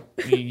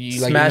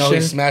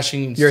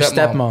 smashing Your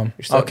stepmom.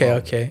 stepmom.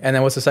 Okay. And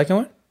then what's the second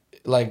one?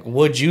 Like,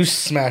 would you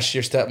smash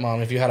your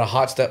stepmom if you had a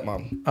hot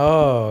stepmom?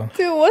 Oh.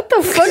 Dude, what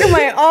the fuck am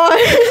I on?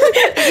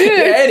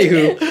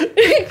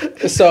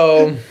 Anywho.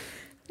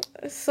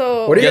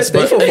 So, what are you guys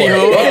thankful for? Please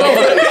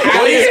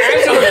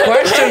answer the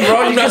question,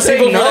 bro. You can say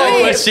thankful for that no.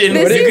 question.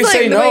 This What if you seems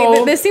say like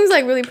no? this seems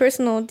like really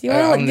personal. Do you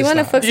want I'm do you just want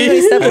to not. fuck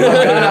somebody's stepmom?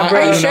 I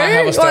Are you do not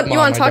have a sure? stepmom. You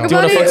want to talk I don't. Do you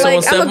about wanna it? fuck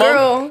Like, someone's I'm a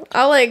stepmom? girl.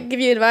 I'll like give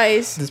you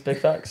advice. This big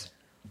facts.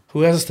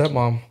 Who has a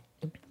stepmom?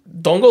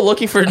 Don't go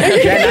looking for. Now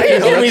he's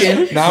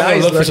looking. Now I'm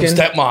he's gonna look for some looking.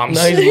 stepmoms.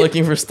 Now he's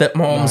looking for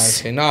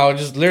stepmoms. Okay, no, it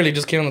just literally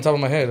just came on the top of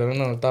my head. I don't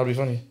know. Thought it'd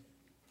be funny.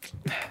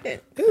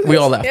 We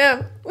all laughed.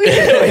 Yeah.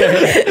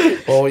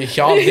 Well,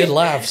 y'all did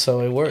laugh,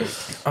 so it worked.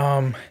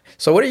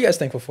 So what are you guys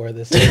thankful for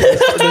this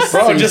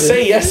Bro, just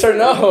say yes or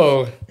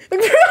no.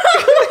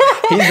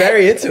 He's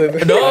very into it.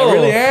 Bro. No, I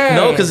really am.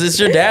 no, because it's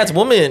your dad's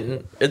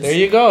woman. It's, There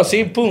you go.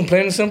 See, boom,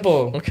 plain and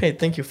simple. okay,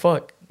 thank you.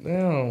 Fuck.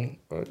 Damn.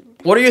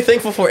 What are you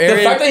thankful for, The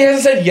Aaron? fact that he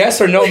hasn't said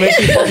yes or no makes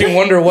me fucking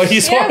wonder what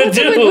he's Yeah. want to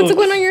What's do.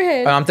 going on in your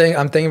head? I'm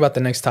thinking about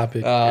the next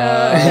topic.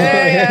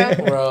 Yeah.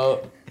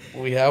 Bro,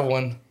 we have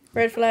one.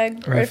 Red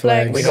flag. Red Red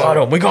flag. flag. we got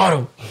him. We got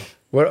him.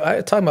 What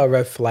I talking about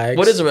red flags?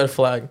 What is a red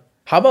flag?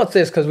 How about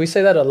this? Because we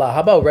say that a lot.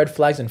 How about red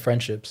flags in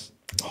friendships?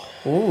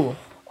 Ooh.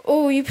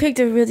 Oh, you picked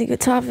a really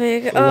good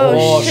topic. Oh,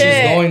 Oh, she's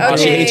shit. going to- Oh,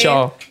 she Okay. hates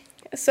y'all.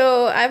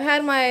 So I've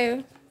had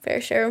my fair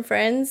share of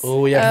friends.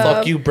 Oh, yeah.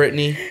 Fuck you,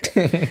 Brittany.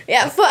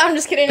 Yeah, I'm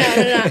just kidding.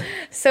 No.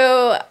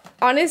 So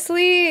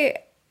honestly,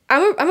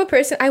 I'm a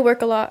person. I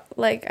work a lot.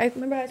 Like I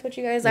remember I told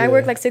you guys, I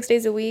work like 6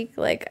 days a week.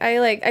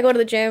 I go to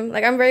the gym.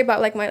 Like I'm very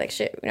about like my like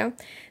shit, you know.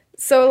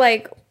 So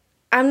like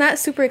I'm not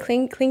super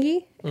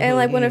clingy, and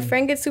like when a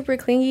friend gets super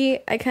clingy,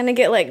 I kind of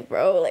get like,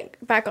 bro, like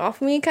back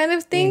off me kind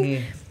of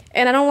thing.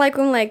 And I don't like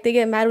when like they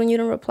get mad when you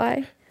don't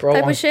reply, Bro,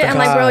 type on of shit. I'm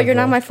like, God, bro, you're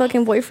bro. not my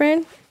fucking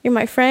boyfriend. You're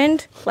my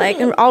friend. Like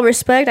in all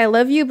respect, I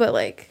love you, but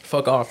like.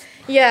 Fuck off.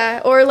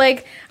 Yeah, or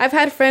like I've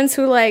had friends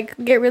who like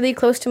get really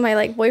close to my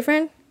like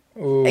boyfriend.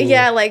 Ooh.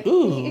 Yeah, like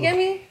you get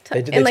me? They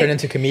And, like, turn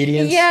into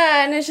comedians.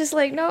 Yeah, and it's just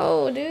like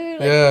no, dude.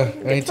 Like, Yeah.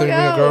 get the Anytime you fuck bring a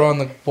out. girl on,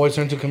 the boys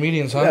turn to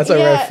comedians, huh? That's a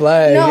red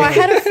flag. No, I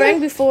had a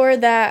friend before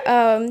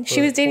that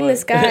she was dating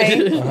this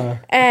guy,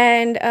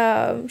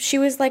 and she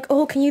was like,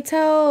 "Oh, can you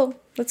tell?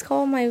 Let's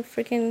call my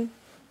freaking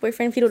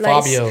boyfriend Fido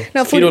Lice." Fabio.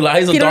 No, Fido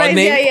Lice, a dog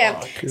name? Yeah.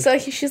 So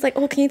she's like,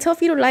 "Oh, can you tell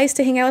Fido Lice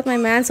to hang out with my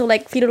man so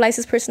like Fido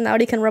Lice's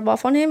personality can rub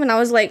off on him?" And I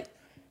was like,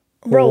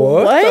 "Bro,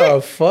 what?"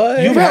 the fuck?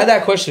 You've had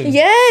that question.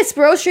 Yes,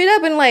 bro, straight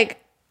up. And like,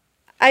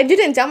 I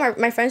didn't doubt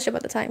my friendship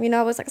at the time. You know,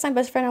 I was like, it's my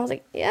best friend. I was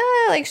like, yeah,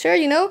 like, sure,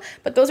 you know.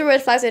 But those are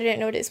red flags I didn't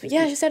notice. But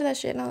yeah, she said that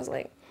shit. And I was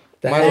like,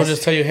 Might as well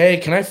just tell you, hey,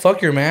 can I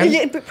fuck your man?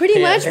 yeah,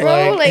 pretty much,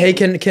 bro. Like, Hey,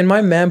 can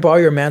my man borrow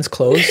your man's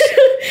clothes?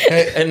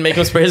 And make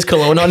him spray his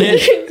cologne on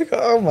it.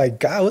 Oh my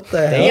god, what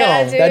the hell?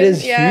 Yeah, dude, that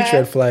is yeah. huge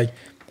red flag.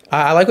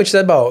 I like what you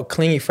said about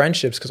clingy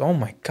friendships because oh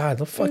my god,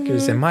 the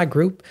fuckers in my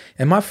group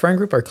and my friend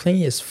group are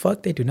clingy as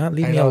fuck. They do not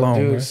leave I me know, alone.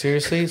 dude. bro.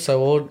 Seriously,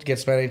 Saul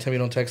gets mad anytime you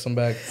don't text him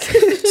back.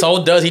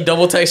 Saul does. He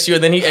double texts you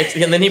and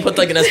then he puts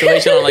like an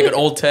exclamation on like an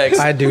old text.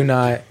 I do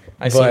not.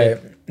 I seen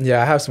it.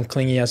 Yeah, I have some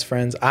clingy ass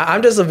friends.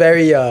 I'm just a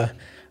very I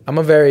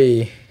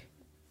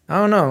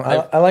don't know.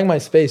 I like my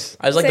space.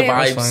 I just like the Same.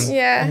 vibes. fine.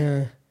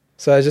 yeah.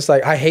 So it's just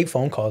like I hate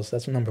phone calls.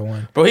 That's number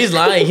one. Bro, he's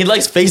lying. He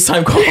likes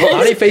FaceTime calls.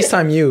 How do they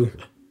FaceTime you?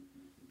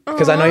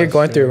 because I know you're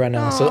going through it right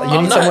now. So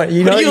you need not. someone.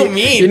 You What know, do you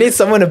mean? You need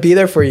someone to be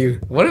there for you.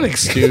 What an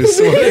excuse.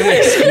 What an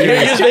excuse. You're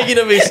just making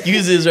up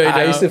excuses right now.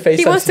 I used to face.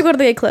 He wants to go to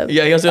the club.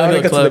 Yeah, he wants to go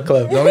to the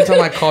club. The only time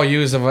I call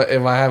you is if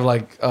I have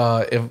like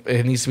if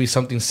it needs to be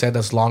something said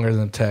that's longer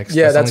than text.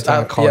 Yeah, the only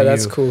time I call you.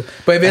 that's cool.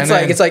 But if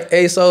And it's like,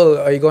 hey,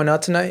 so are you going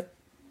out tonight?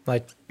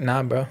 Like,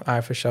 nah, bro. All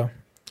right, for sure.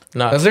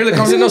 Nah. That's literally the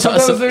conversation. No,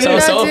 sometimes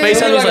So dude.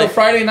 FaceTime was like a like,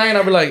 Friday night, and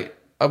I'll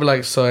be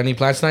like, so any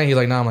plans tonight? He's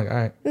like, nah. I'm like, all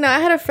right. No, I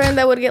had a friend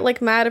that would get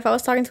like mad if I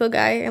was talking to a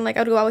guy and like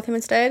I would go out with him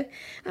instead.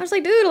 I was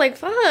like, dude, like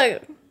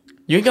fuck.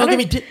 you ain't gonna give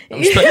me dick.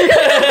 I'm just Like,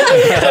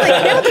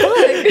 yeah, what the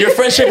fuck? Your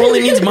friendship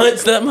only means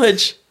months that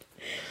much.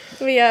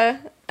 But yeah,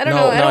 I don't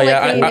know. I don't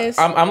like clinginess.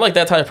 I'm like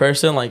that type of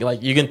person.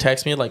 Like you can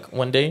text me like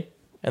one day,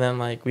 and then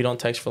like we don't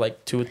text for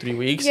like 2 or 3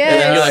 weeks, and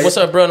then you're like, "What's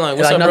up, bro?" And I'm like,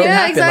 "What's Like up, nothing bro?" Yeah,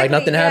 happened. Like exactly.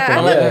 nothing Yeah.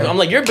 happened. I'm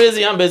like, you're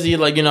busy. I'm busy.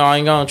 Like, you know, I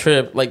ain't going on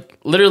trip. Like,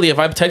 literally, if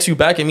I text you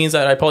back, it means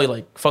that I probably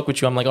like fuck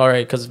with you. I'm like, all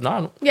right, because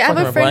not. Yeah, I have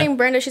a friend named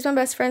Brenda. She's my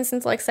best friend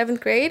since like 7th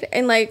grade,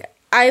 and like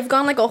I've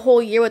gone like a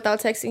whole year without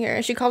texting her.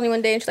 And she called me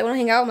one day and she's like, "Want to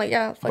hang out?" I'm like,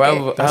 "Yeah, fuck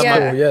it." That's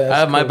Yeah. cool. Yeah, I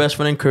have my cool. best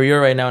friend in Korea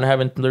right now, and I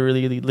haven't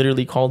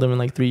literally called him in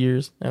like 3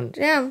 years. And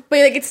Yeah, but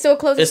like it's still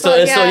close. it's as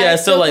still, fuck.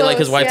 it's still like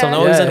his wife told him,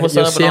 "Oh, he's like, what's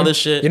you'll up," see and all him. this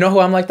shit. You know who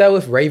I'm like that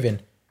with? Raven.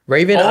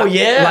 Raven. Oh,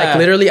 yeah. Like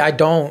literally, I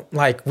don't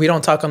like. We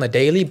don't talk on the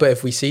daily, but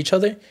if we see each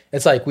other,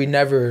 it's like we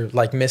never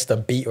like missed a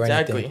beat or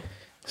Exactly. anything.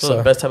 So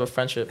the best type of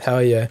friendship.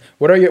 Hell yeah.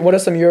 What are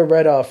some of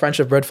your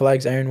friendship red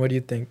flags, Aaron? What do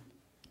you think?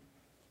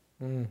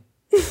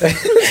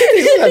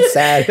 That's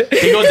sad.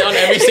 He goes down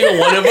every single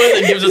one of us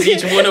and gives us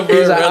each one of our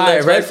He's like, all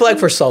right, red flag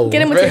for soul.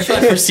 Get him a Red tissue.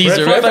 flag for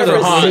Caesar. Red flag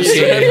for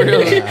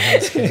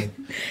Hans.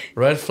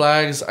 Red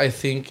flags, I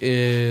think,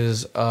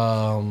 is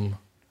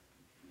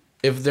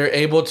if they're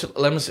able to.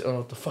 Let me see. Oh,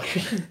 what the fuck?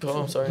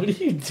 Oh, I'm sorry. What are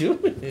you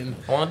doing?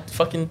 I want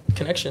fucking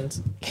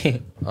connections.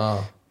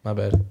 Oh, my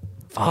bad.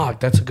 Fuck,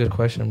 that's a good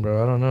question,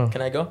 bro. I don't know.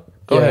 Can I go?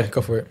 Go Yeah. ahead,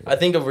 go for it. I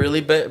think a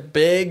really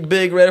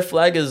big red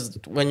flag is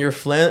when your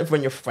friends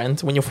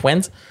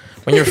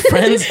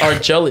are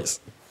jealous.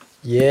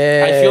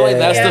 Yeah. I feel like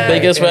that's the Yeah.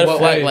 biggest In red what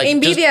flag. way? Like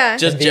Envidia.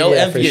 just Envidia,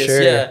 for envious.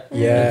 sure. Yeah.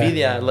 Yeah.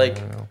 Envidia.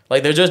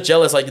 Like they're just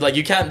jealous. Like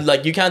you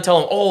can't tell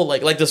them, oh,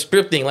 like the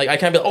script thing. Like I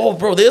can't be, oh,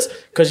 bro, this,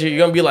 because you're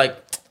gonna be like,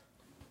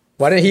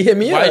 Why didn't he hit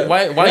me up?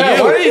 why Yeah,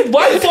 you?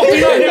 why the fuck you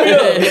not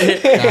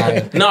hit me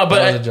up? No, That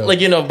was a but joke. like,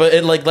 you know, but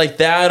it like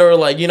that, or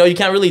like, you know, you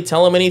can't really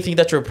tell them anything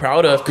that you're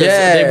proud of, because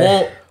Yeah.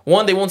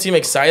 they won't seem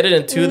excited,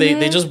 and two,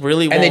 they just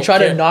really won't And they try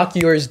to care knock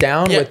yours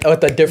down Yeah.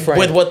 with a different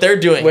with what they're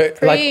doing.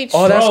 with, like, Preach.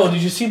 oh, that's Bro,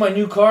 did you see my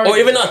new car? Or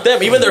even not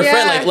them, even their Yeah.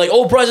 friend, like,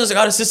 oh, bro, I just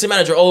got assistant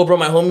manager. Oh, bro,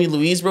 my homie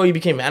Luis, bro, he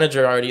became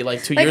manager already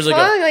like 2 Like, years fuck,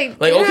 ago.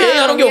 like, Okay,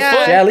 I don't give yeah. a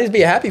fuck. yeah, at least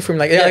be happy for him.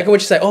 Like, Yeah. like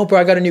what you say. Oh, bro,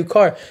 I got a new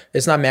car.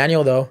 It's not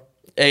manual though.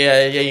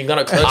 Yeah, you got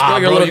a clutch, bro. Ah, You're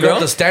a bro, little you girl.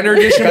 got the standard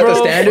edition, Got the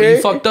bro. standard? You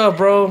fucked up,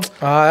 bro. That's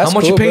How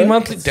much you cool, paying bro.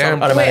 monthly?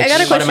 Damn. Automatic. Wait, I got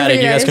a question Automatic.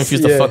 for You you guys guys.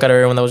 confused Yeah. the fuck out of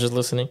everyone that was just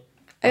listening.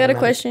 I got a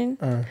question.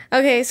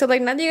 Okay, so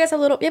like now that you guys have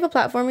you have a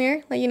platform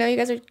here, like you know you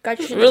guys got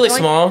your shit Really going,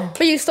 small.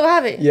 but you still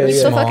have it. Yeah, you yeah.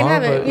 still Small, fucking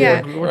have but it.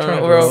 Yeah. We're trying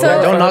to We're- grow.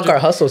 So- Don't knock our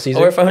hustle, Caesar.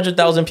 Or if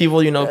 100,000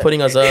 people, you know,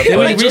 putting us up. Did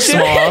we Like, reach just it?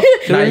 small.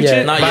 not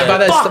yet. Not by,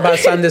 yet. by, by the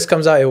time this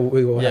comes out,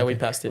 we will. Yeah, have we it.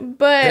 passed it.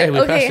 But Yeah, we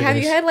okay, passed it, have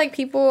you guys. had like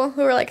people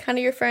who are like kind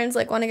of your friends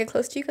like want to get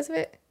close to you because of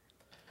it?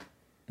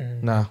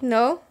 Nah.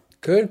 No.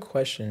 Good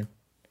question.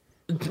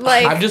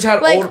 Like I've just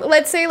had like old-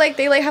 let's say like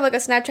they like have like a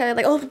Snapchat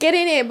like, oh, get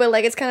in it, but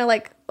like it's kind of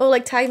like, oh,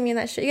 like tag me in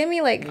that shit. You get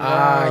me? Like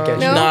I get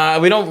you. No? Nah,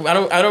 we don't.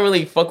 I don't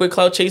really fuck with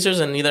cloud chasers,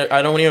 and neither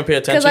I don't even pay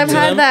attention because I've to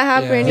had them. that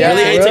happen. Yeah.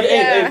 Yeah. Really?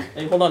 Yeah.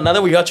 Hey, hold on. Now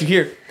that we got you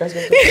here, guys.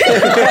 I'm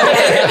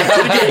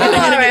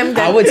alright, I'm I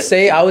good.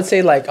 would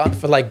say like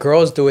for like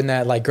girls doing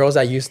that, like girls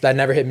that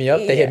never hit me up,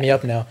 they hit me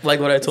up now. Like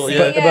what I told you.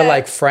 But Yeah. but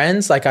like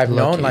friends, like I've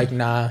known, Lucky. like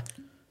nah,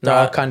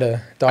 Nah. kind of.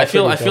 I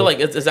feel like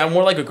is that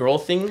more like a girl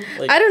thing?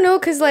 Like, I don't know,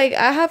 cause like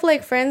I have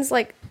like friends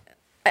like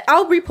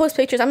I'll repost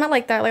pictures. I'm not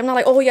like that. Like I'm not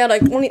like, oh yeah,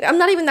 like only. I'm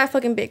not even that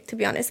fucking big, to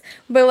be honest.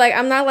 But like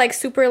I'm not like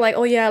super like,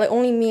 oh yeah, like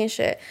only me and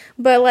shit.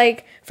 But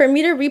like for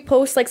me to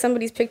repost like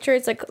somebody's picture,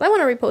 it's like I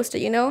want to repost it,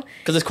 you know?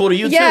 because it's cool to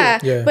you Yeah.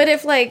 too. Yeah. But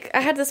if like I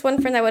had this one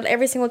friend that would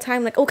every single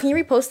time like, oh, can you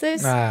repost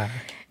this? Nah.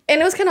 And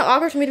it was kind of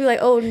awkward for me to be like,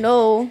 oh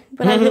no,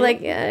 but I'd be like,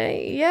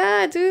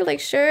 yeah, dude, like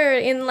sure.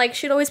 And like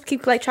she'd always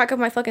keep like track of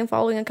my fucking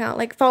following account,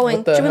 like following.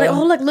 What the She'd be like,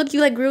 hell? oh look,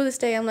 you like grew this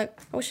day. I'm like,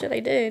 oh shit, I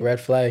did. Red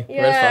flag.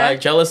 Yeah. Red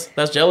flag, jealous.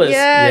 That's jealous.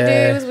 Yeah, Yeah.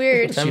 dude, it was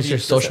weird. That's She's your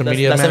envy. social That's-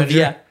 media that's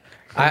manager? envy.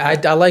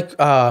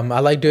 I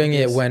like doing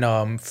it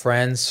when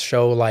friends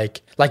show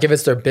like if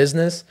it's their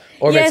business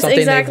or if Yes, it's something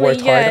exactly. they've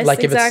worked hard. Yes, Like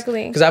if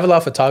exactly. it's because I have a lot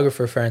of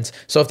photographer friends,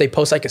 so if they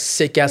post like a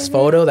sick ass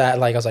photo that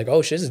like I was like,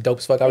 oh shit, this is dope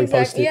as fuck, I'll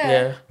repost Exactly, it. yeah.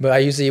 Yeah. But I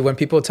usually when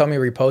people tell me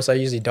repost, I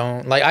usually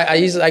don't. Like I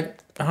usually like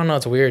I don't know,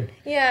 it's weird.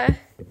 Yeah.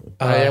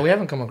 Yeah, we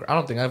haven't come across. I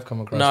don't think I've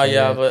come across. No, it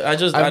yeah, yet. but I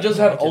just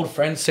had old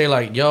friends say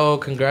like, "Yo,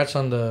 congrats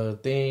on the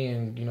thing,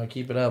 and you know,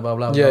 keep it up." Blah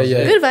blah. Yeah, blah.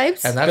 yeah. Good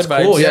vibes. And that's Good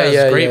vibes. cool. Yeah,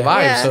 Yeah, it's great yeah.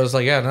 vibes. Yeah. So it's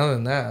like, yeah, other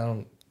than that, I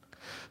don't.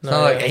 It's No,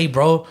 not like, yeah. hey,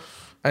 bro.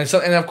 And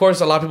of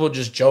course, a lot of people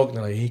just joke. And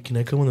they're like, hey, can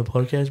I come on the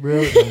podcast, bro?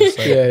 And I'm just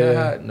like, Yeah,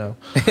 yeah. No.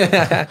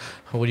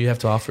 What do you have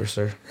to offer,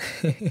 sir?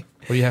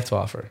 What do you have to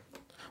offer?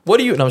 What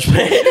do you? No, I'm just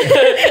playing.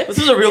 This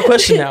is a real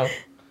question now.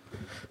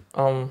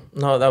 No,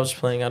 that was just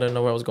playing. I didn't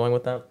know where I was going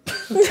with that.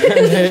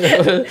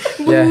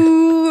 Yeah.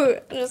 Boo.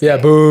 Just Yeah,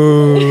 kidding.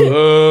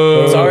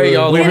 boo. Sorry,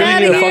 y'all. We Get really outta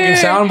need a here.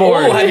 fucking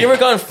soundboard. Oh, have you ever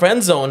gotten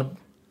friend zoned?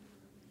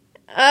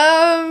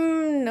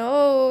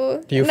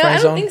 No. Do you no, friend I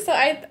don't zone? think so.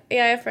 I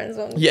have friend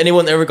zone. Yeah,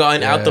 anyone ever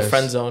gotten out the Yes.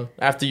 friend zone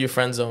after you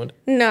friend zoned?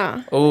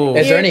 No. Oh,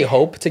 Is there any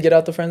hope to get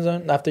out the friend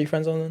zone after you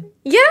friend zone? Then?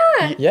 Yeah.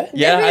 Yeah.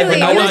 yeah, I've Definitely. been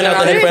gotten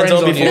out the friend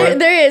zone Friend zone before.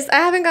 There is. I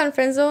haven't gotten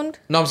friend zoned.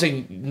 No, I'm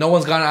saying no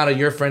one's gotten out of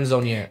your friend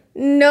zone yet.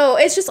 No,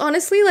 it's just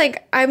honestly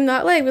like I'm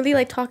not like really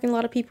like talking to a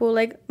lot of people.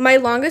 Like my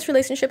longest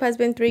relationship has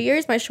been 3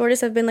 years. My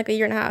shortest have been like a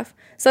year and a half.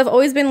 So I've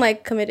always been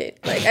like committed.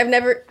 Like I've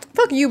never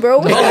fuck you,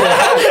 bro. Fuck you,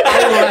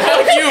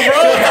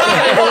 bro.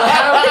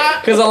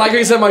 Because I like how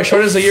you said my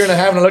shortest a year and a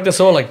half, and I looked at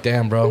Soul like,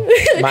 damn, bro.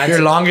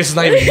 Your longest is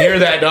not even near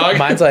that, dog.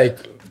 Mine's like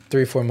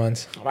 3-4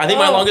 months. I think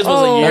my longest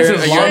was Oh, a year.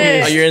 that's his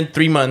longest. A year and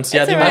 3 months.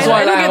 Yeah, I think That's That's my- why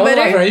I It'll laughed. get I wasn't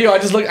better. laughing at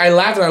you. I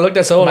laughed and I looked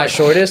at Soul My like,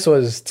 shortest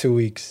was 2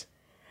 weeks.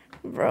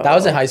 Bro. That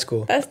was in high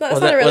school. That's not,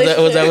 Was that's not a that,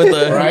 was relationship. that was that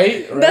with the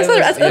right? That's not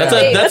that's, That's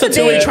date. a That's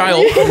 2-week date.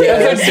 trial. Yeah,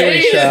 that's 2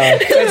 weeks.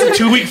 It's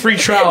a 2-week free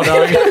trial,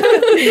 dog.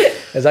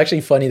 It's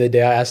actually funny the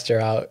day I asked her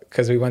out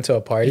because we went to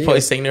a party. You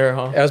probably sang to her,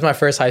 huh? It was my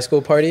first high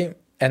school party,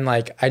 and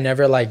like I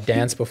never like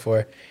danced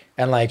before,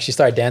 and like she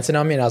started dancing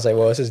on me, and I was like,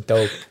 "Whoa, this is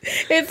dope."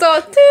 It's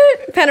all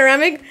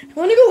panoramic.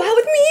 Want to go out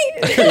with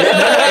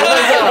me?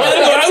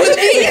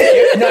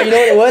 No, you know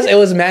what it was? It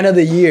was Man of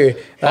the Year.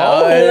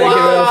 Oh, Give it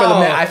up for the wow.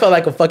 man. I felt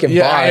like a fucking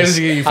Yeah, I boss. just-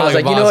 you I felt was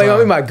like like, a you know boss, what? You want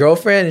to huh? be my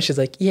girlfriend? And she's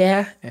like,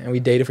 yeah. And we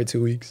dated for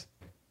 2 weeks.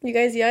 You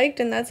guys yiked,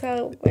 and that's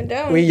how it went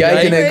down. We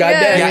yiked and then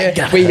goddamn, Yeah.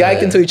 yeah. We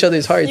yiked into each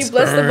other's hearts. You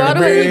bless the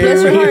bottle and you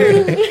bless your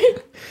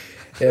heart.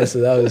 Yeah, so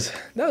that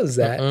was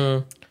that.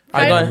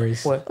 I got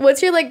Memories. what?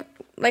 What's your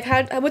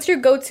what's your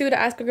go-to to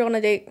ask a girl on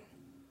a date?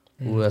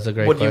 Ooh, that's a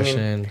great What do you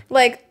question.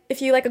 Like,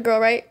 if you like a girl,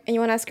 right, and you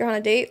want to ask her on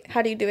a date,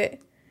 how do you do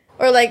it?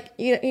 Or like,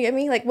 you get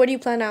me? Like, what do you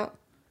plan out?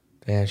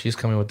 Damn, she's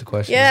coming with the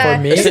question. Yeah.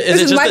 For me? Is it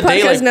This is just my a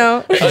day, podcast like-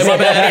 now. Oh, my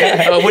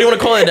bad. What do you want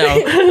to call it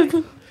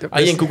now?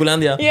 Ahí en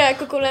Cuculandia. Yeah,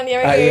 Kukulandia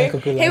Ah, right yeah, here.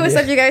 Kukulandia. Hey, what's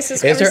up, you guys?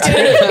 Is there-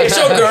 It's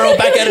your girl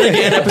back at it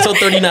again, episode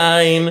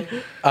 39.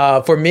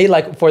 For me,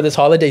 like for this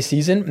holiday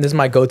season, this is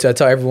my go-to. I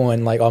tell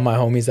everyone, like all my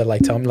homies that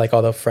like tell me, like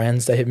all the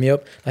friends that hit me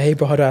up, like, hey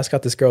bro, how do I ask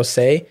out this girl?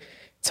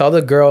 Tell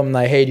the girl, I'm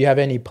like, hey, do you have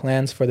any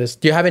plans for this?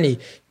 Do you have any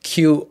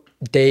cute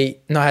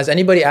date? No, has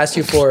anybody asked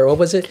you for, what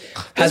was it?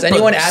 Has This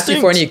anyone brother asked you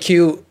for stinks. any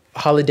cute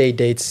holiday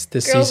dates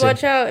this Girls, season?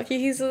 watch out. If he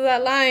uses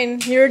that line,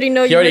 you already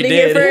know you already heard it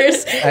here did.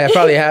 first. I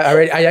probably have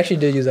already. I actually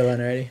did use that one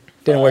already.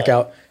 Didn't work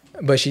out,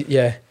 but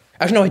yeah.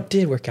 Actually, no, it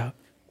did work out.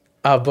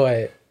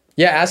 But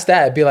yeah, ask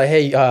that. Be like,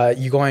 hey,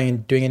 you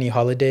doing any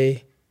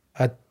holiday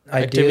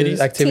activities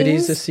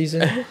Teams? this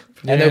season? And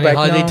And they're like,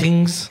 holiday no.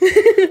 things.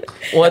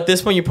 Well, at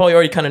this point, you probably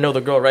already kind of know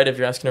the girl, right? If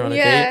you're asking her on a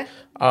Yeah. date.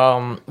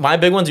 My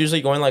big one's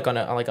usually going like on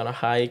a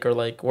hike or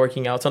like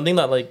working out, something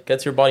that like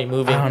gets your body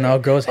moving. I don't know.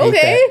 Girls hate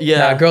Okay. that. Yeah.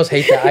 Nah, girls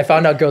hate that. I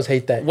found out girls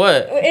hate that.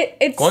 What?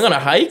 It's Going on a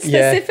hike?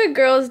 Yeah. specific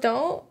girls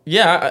don't.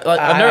 Yeah,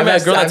 I've never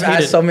met a girl that's I've asked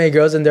hated. so many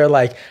girls, and they're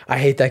like, I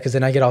hate that because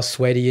then I get all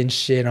sweaty and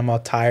shit, and I'm all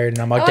tired, and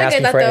I'm all Oh, I get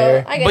gasping that for though.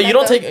 air. I get But that you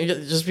don't though.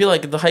 just be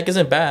like the hike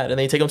isn't bad, and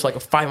then you take them to like a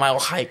 5-mile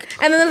hike.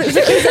 And then Don't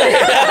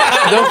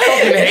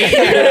fucking hate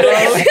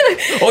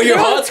it, bro. Oh, you're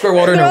hot, squirt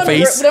water in her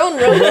face. Don't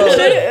roll that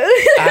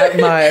shit.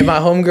 My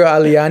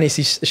homegirl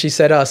Aliani, she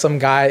said some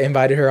guy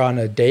invited her on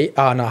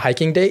a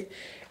hiking date,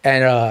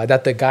 and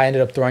that the guy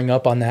ended up throwing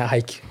up on that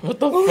hike. What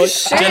the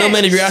fuck,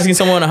 gentlemen? If you're asking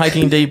someone on a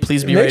hiking date,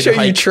 please be Make ready sure to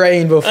you hike.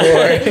 train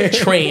before.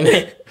 Train.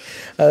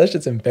 That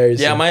shit's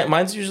embarrassing. Yeah,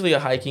 mine's usually a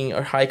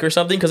hike or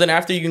something. Because then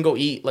after you can go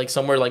eat like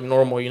somewhere like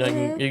normal. You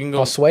know, you can go.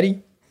 all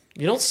sweaty.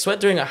 You don't sweat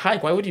during a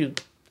hike. Why would you?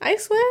 I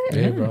sweat.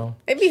 Yeah, bro.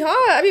 It'd be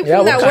hot. I'd be Yeah, putting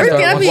what that kind work of-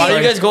 in. I'd be Why do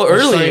you guys go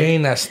early?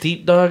 Ain't that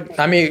steep, dog?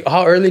 I mean,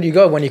 how early do you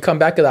go? When you come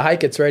back to the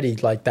hike, it's already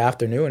like the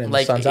afternoon and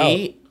Like the sun's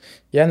 8? out.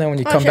 Yeah, and then when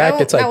you Oh, come shit, I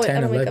back, it's don't- like I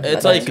 10, don't wake 11. up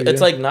It's that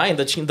like Yeah.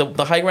 9.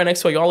 The hike right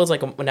next to y'all is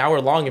like an hour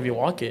long if you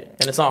walk it,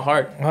 and it's not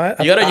hard. What?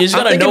 You just I'm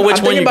gotta thinking- know which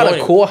I'm one thinking you're about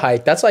going. a cool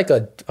hike. That's like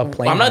a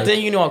plane. I'm not hike.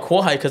 thinking you know a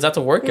cool hike because that's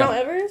a workout. Mount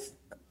Everest.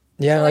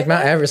 Yeah, like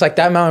Mount Everest, like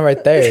that mountain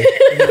right there.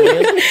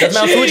 That's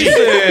Mount Fuji.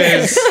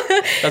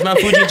 That's Mount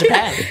Fuji in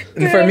Japan.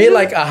 And for me,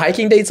 like a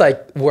hiking date's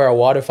like where a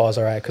waterfalls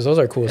are at, because those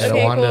are cool. as Yeah, fuck.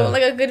 Okay, Wanda. cool.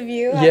 Like a good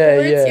view. Yeah,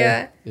 afterwards.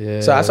 yeah. Yeah.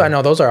 So that's why I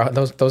know those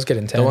get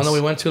intense. The one that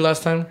we went to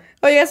last time?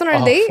 Oh, you guys went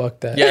on a Oh, date? fuck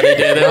that. Yeah, they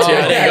did. That's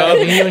yeah, there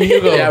you go. You and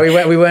Hugo.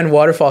 Yeah, we went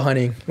waterfall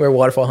hunting. We're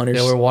waterfall hunters.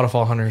 Yeah, we're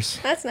waterfall hunters.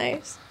 That's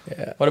nice.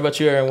 What about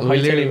you, Aaron? We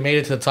literally made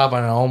it to the top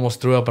and I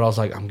almost threw up, but I was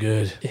like, I'm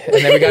good.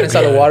 And then we got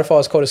inside the waterfall.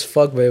 It's cold as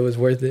fuck, but it was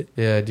worth it.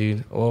 Yeah,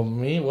 dude. Well,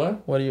 me,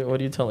 what? What do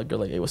you tell a girl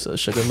like, hey, what's the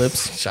sugar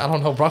lips? I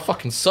don't know, bro. I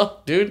fucking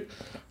suck, dude.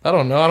 I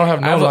don't know. I don't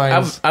have no I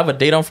lines. have a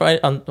date on Friday.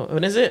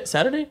 When is it?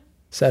 Saturday.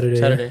 Saturday.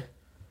 Saturday.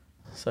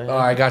 So yeah. All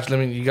right, got you.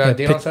 You got a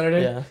date on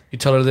Saturday? Yeah. You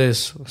tell her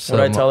this. What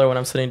do I tell her when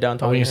I'm sitting down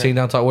talking? When you're to her? sitting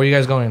down, talk. Where are you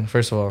guys going?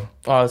 First of all,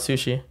 Oh,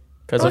 sushi.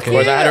 Because of Okay.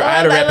 course I had to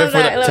I rep it love for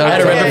that. the. I had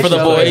to Tell rep her. it for the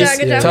Good job, boys. good job,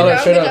 good tell her job,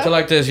 straight good up. job. Tell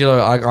like this. You know,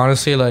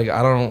 honestly, like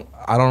I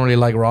don't really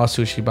like raw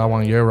sushi, but I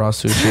want your raw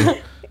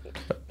sushi.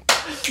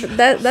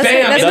 That's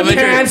Bam, the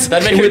parents.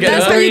 That makes her get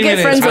That's how you get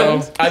friend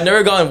zoned. I've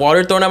never gotten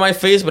water thrown at my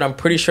face, but I'm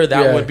pretty sure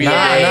that would be. Nah.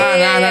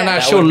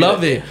 That She'll would be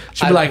love it.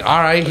 She'll be like, all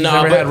right, he's No,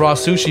 never but- had raw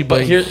sushi,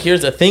 but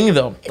Here's the thing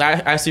though. I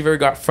actually very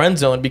got friend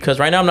zoned because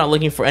right now I'm not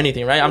looking for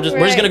anything. Right, we're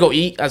just gonna go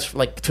eat. As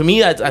like to me,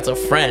 that's a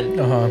friend.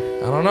 I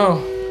don't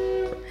know.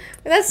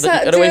 That's You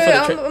gotta dude. wait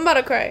for the I'm about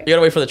to cry. You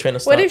gotta wait for the train to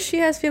stop. What if she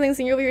has feelings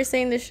and you're over here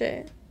saying this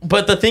shit?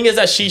 But the thing is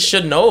that she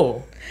should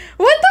know.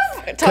 What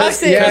the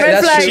toxic yeah, red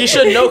that's flag? She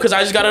should know because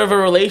I just got out of a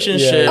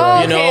relationship, Yeah.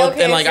 Oh, you know,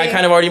 okay, and like I see.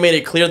 kind of already made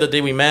it clear the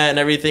day we met and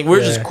everything. We're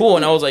just cool,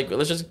 and I was like,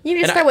 let's just. You need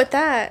to and start with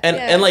that.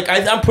 And like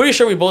I'm pretty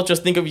sure we both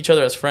just think of each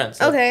other as friends.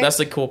 Like, Okay. that's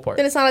the cool part.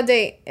 Then it's not a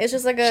date. It's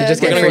just like a. She's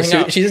just We're getting gonna free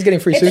hang out. She's just getting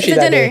free It's sushi a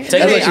that dinner. day.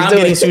 Technically, That's what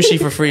I'm she's getting doing.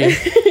 sushi for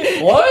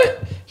free.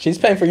 What? She's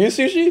paying for you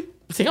sushi?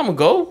 You think I'm gonna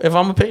go if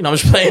I'm gonna pay? No, I'm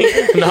just playing.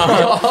 No,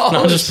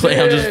 I'm just playing.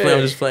 I'm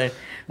just playing.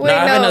 Wait,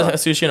 I haven't no. had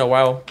sushi in a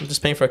while. I'm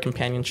just paying for a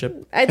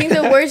companionship. I think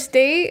the worst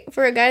date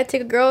for a guy to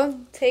take a girl,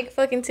 take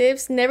fucking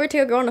tips. Never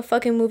take a girl on a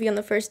fucking movie on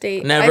the first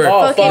date. Never. I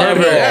Oh, fucking fuck. hate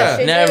Never. that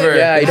shit, Never. dude.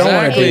 Yeah, you don't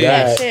want to Exactly. do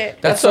That that.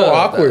 shit. That's so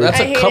awkward. That's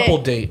I a hate couple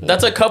it. date.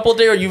 That's a couple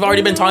day, or you've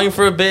already been talking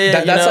for a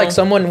bit. That's like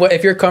someone,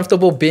 if you're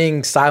comfortable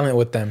being silent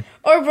with them.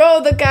 Or bro,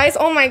 the guys.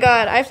 Oh my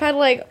god, I've had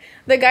like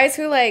the guys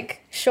who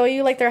like show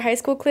you like their high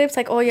school clips.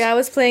 Like, oh yeah, I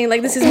was playing.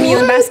 Like this is me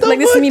in basketball. Like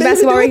this is me They were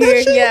basketball right doing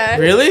here. that shit? Yeah.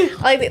 Really?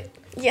 Like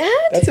yeah.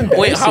 That's dude.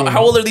 embarrassing. Wait,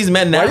 how old are these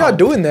men now? Why y'all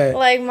doing that?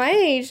 Like my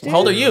age. Dude. How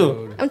old are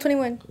you? I'm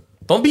 21.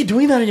 Don't be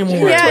doing that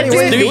anymore. Yeah, it's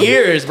dude. 3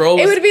 years, bro.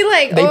 It would be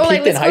like, They oh,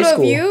 like peaked in let's high go to a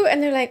school. view,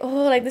 and they're like,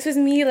 oh, like this was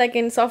me, like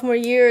in sophomore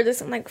year.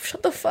 This, I'm like,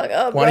 shut the fuck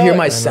up. Want to bro. hear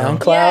my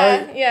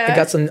SoundCloud? Yeah. I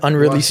got some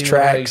unreleased I used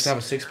tracks. to have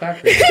a six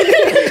pack.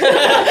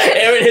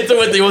 Aaron hits him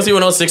with, you want to see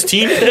when I was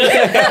 16?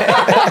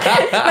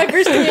 my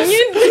first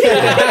communion?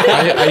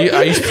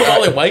 I used to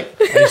All in white.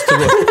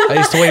 I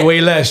used to weigh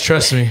way less.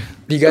 Trust me.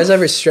 Do you guys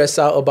ever stress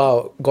out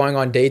about going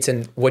on dates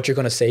and what you're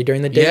gonna say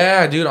during the date?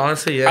 Yeah, dude.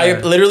 Honestly, yeah. I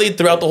literally,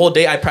 throughout the whole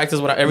day, I practice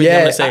everything I'm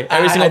going to say.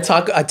 Every single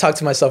I talk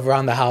to myself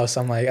around the house.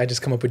 I'm like, I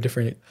just come up with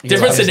different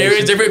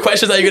scenarios, different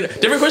questions different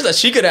questions that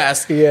she could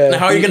ask. Yeah. And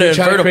how are you going to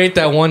try invert to them? create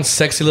that one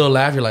sexy little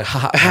laugh? You're like,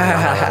 ha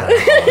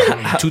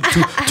ha. Too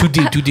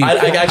deep. I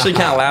actually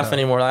can't laugh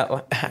anymore.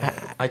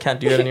 I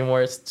can't do that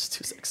anymore. It's just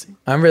too sexy.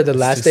 I remember the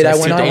last too date I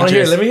sexy, went on.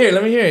 dangerous. Let me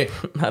hear it.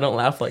 I don't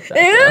laugh like that.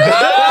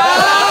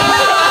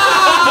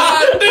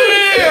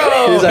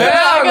 He's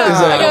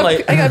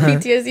like, I got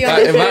PTSD on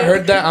this If I shit.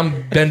 heard that,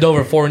 I'm bent over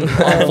on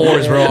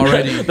fours, bro.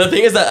 Already. The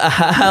thing is that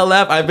I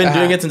laugh. I've been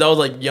doing it since I was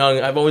like young.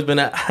 I've always been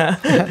at.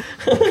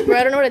 Bro,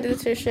 I don't know what I do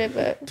with this shit,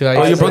 but Dude,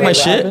 Oh, you broke my Like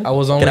shit? laughing? I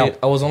was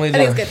only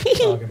I think it's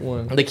good.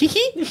 one. The kiki?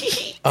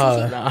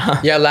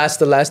 yeah,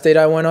 the last date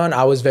I went on,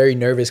 I was very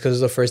nervous because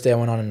it was the first day I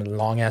went on in a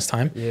long ass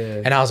time.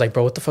 Yeah. And I was like,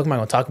 bro, what the fuck am I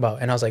gonna talk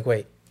about? And I was like,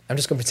 wait, I'm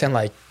just gonna pretend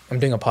like I'm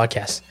doing a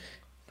podcast.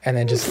 And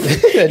then just,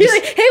 You're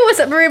like, hey, what's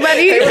up,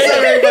 everybody?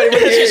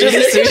 She's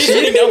just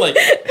sitting down like.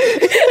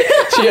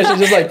 she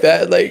just like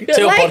that, like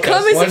Chill Like, podcast.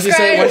 comment, Why'd you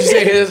say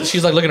subscribe. his?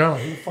 She's like looking around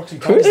like, who the fuck's he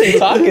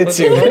talking who's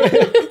he talking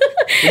to?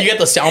 You get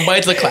the sound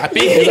bites, the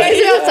clapping. You guys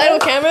sit outside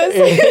with cameras?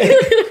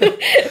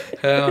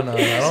 Hell no,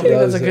 I don't think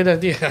that's a good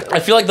idea.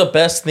 I feel like the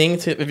best thing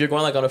if you're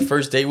going like on a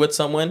first date with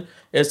someone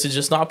is to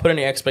just not put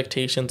any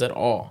expectations at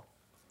all.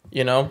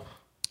 You know,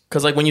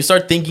 because like when you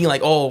start thinking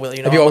like, oh, well,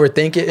 you know, If you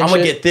overthink it, and I'm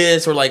gonna shit. get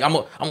this, or like I'm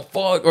a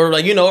fuck, or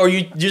like, you know, or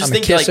you just I'm a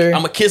think like kisser.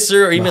 I'm a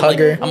kisser, or even like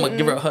hugger. I'm gonna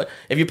give her a hug.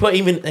 If you put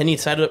even any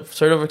sort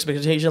of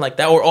expectation like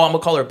that, or I'm gonna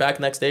call her back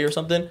next day or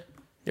something,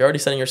 you're already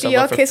setting Do yourself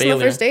y'all up for kiss on failure.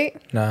 the first date?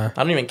 Nah.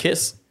 I don't even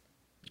kiss.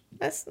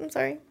 I'm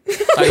sorry.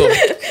 I go.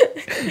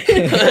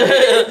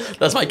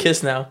 That's my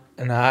kiss now.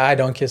 Nah, I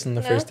don't kiss on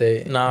the first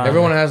date. Nah,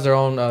 Everyone has their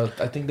own. I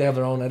think they have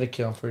their own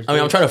etiquette on first. I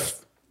mean, I'm trying to.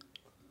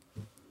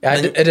 Yeah,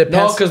 it depends.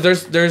 No, because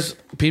there's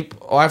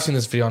people. Oh, I've seen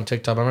this video on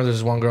TikTok. I remember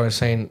there's one girl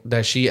saying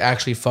that she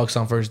actually fucks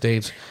on first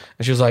dates,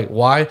 and she was like,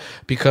 "Why?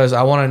 Because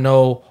I want to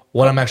know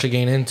what I'm actually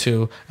getting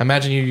into."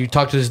 Imagine you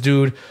talk to this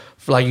dude.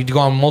 Like you go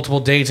on multiple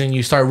dates and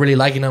you start really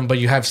liking him, but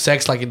you have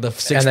sex like the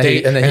sixth And then he-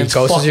 date, and then he it's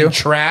ghosts fucking you?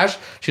 trash.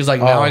 She's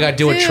like, now I gotta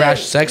deal with Dude,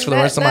 trash sex for the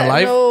rest of my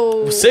life. No.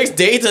 6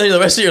 dates and the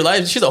rest of your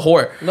life. She's a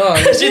whore. No,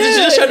 she's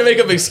just trying to make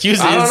up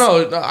excuses. I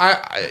don't know.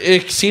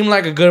 It seemed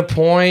like a good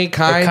point,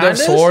 kind kinda of,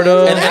 sort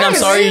of. And I'm Not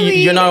sorry, really.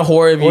 you're not a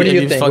whore if What do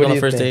you you think? fuck What on do the you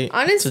first think? date.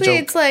 Honestly, joke.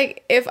 it's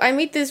like if I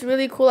meet this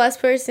really cool ass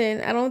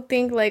person, I don't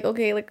think like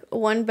okay, like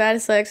one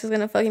bad sex is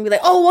gonna fucking be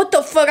like, oh, what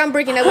the fuck, I'm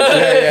breaking up with her.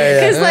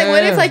 yeah. Because like,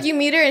 what if like you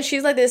meet her and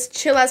she's like this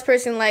chill ass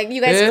person, like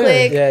you guys Yeah.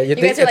 click, Yeah, you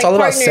think guys are, it's all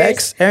about partners,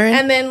 sex, Aaron?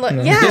 And then like,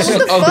 yeah, what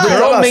the Oh, the fuck?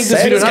 girl about made this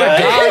sex, video, not a guys.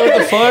 guy. What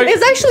the fuck?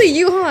 It's actually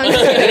you, huh?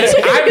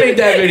 I made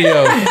that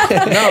video.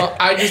 No,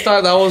 I just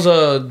thought that was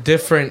a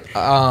different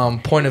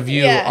point of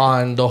view Yeah.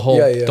 on the whole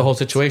Yeah. the whole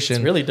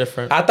situation. Really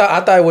different. I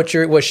thought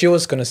what she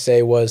was gonna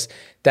say was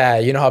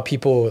that you know how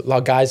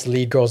like guys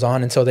lead girls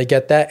on until they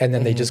get that and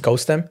then they just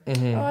ghost them. Oh,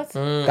 that's- That's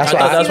I what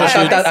thought that's what she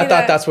was- I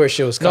thought that's where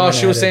she was coming. No,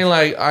 she was at it. saying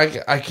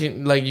like I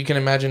can like you can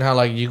imagine how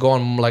like you go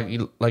on like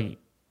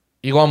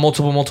you go on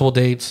multiple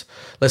dates.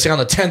 Let's say on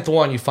the 10th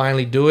one you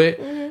finally do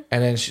it,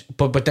 And then,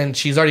 but then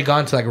she's already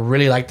gone to like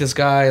really like this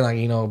guy, like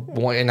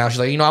and now she's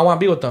like, I want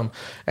to be with them.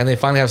 And they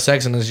finally have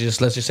sex, and it's just,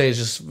 let's just say, it's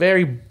just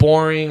very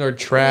boring or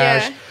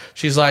trash. Yeah.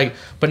 She's like,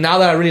 but now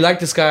that I really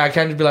like this guy, I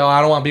can't just be like, I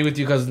don't want to be with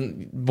you because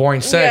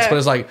boring sex. Yeah. But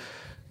it's like,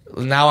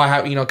 now I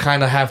have,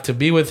 kind of have to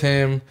be with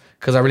him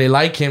because I really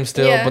like him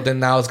still. Yeah. But then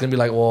now it's gonna be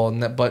like, well,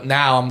 but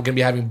now I'm gonna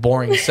be having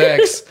boring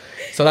sex.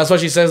 So that's why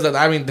she says that.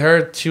 I mean,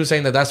 she was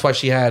saying that's why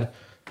she has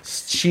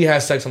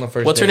sex on the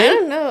first. What's her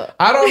date. name?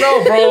 I don't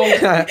know, bro.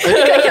 Can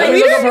I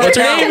meet her? What's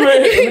her name?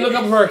 Let me look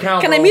up her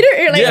account. Can bro. I meet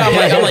her? Or like, Yeah, I'm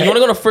like, you want to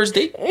go on a first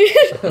date?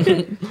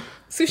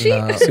 sushi?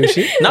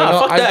 Sushi? Nah, No,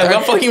 fuck that.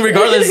 I'm fucking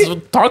regardless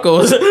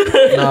tacos.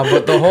 No,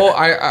 but the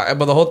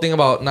whole thing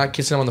about not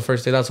kissing him on the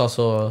first date, that's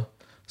also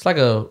it's like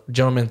a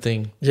gentleman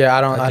thing. Yeah,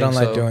 I don't think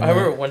like so. doing I that.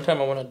 remember one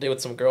time I went on a date with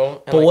some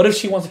girl. And But what if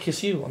she wants to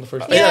kiss you on the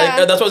first date?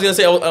 Yeah. that's what I was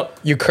gonna say.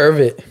 You curve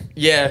it.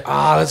 Yeah.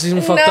 Ah, that's even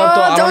No, fucked up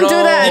though. I don't don't do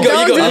know. that. You go,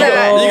 Don't you go, do you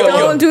that. go, you go, you go.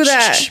 Don't do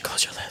that. Shh,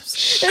 close your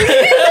lips.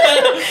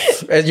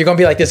 You're gonna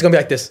be like this. It's gonna be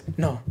like this.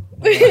 No.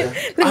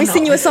 Let me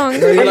sing you a song.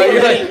 You're like,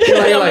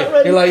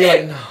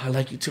 no, I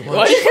like you too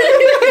much.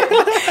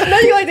 No,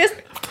 you like this.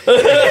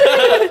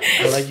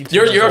 I like you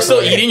too much. You're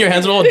still eating. Your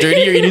hands are all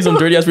dirty. You're eating some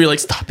dirty ass. You're like,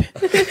 stop it.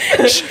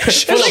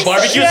 Full of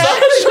barbecue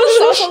sauce.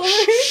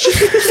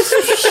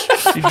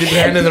 You dip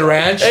your hand in the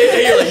ranch.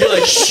 Hey, you're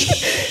like,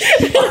 shh.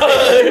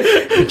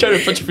 Trying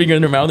to put your finger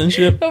in her mouth and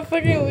shit. I'm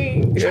fucking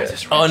weak.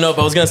 Oh no,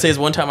 but I was gonna say is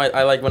one time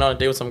I like went on a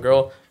date with some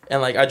girl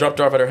and like I dropped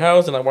her off at her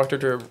house and I walked her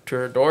to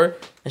her door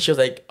and she was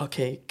like,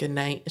 okay, good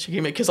night. And she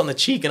gave me a kiss on the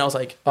cheek and I was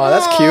like, Oh,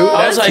 that's cute.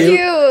 I was That's like, cute.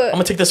 I'm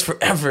gonna take this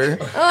forever.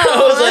 Oh,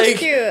 I was that's like,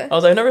 cute. I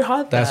was like, I never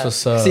had that. That's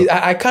what's up. See,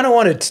 I kind of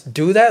want to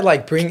do that.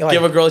 Like bring like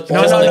Give a girl a kiss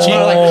no, on the cheek.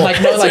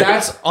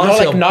 That's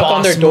honestly a knock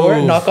on their boss door,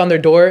 move. knock on their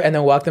door, and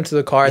then walk them to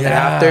the car. And then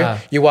Yeah.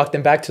 after you walk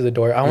them back to the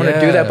door. I want to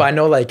do Yeah. that, but I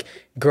know like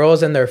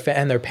girls and their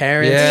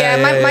parents. Yeah.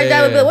 Yeah, my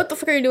dad would be like, what the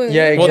fuck are you doing?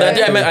 Yeah, Well, that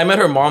day exactly. I met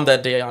her mom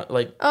that day.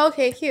 Like Oh,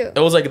 okay, cute. it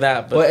was like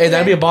that. But But hey,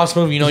 that'd be a boss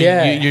move.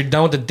 Yeah. You're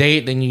done with the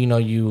date, then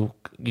you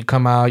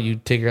come out, you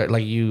take her,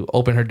 like you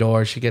open her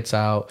door, she gets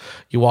out,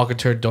 you walk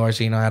into her door,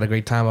 so I had a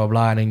great time, blah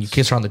blah, and then you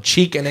kiss her on the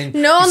cheek, and then No,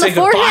 you on say the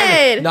goodbye.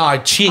 forehead. No,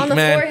 cheek, On the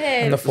man.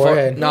 forehead. On the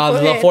forehead. No, the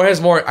forehead.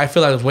 forehead's more. I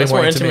feel like it's way That's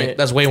more more intimate. intimate.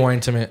 That's way more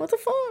intimate. What the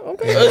fuck?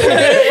 Okay.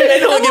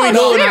 don't give me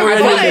no. shit, I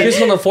Fine. think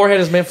kissing on the forehead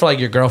is meant for like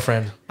your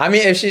girlfriend. I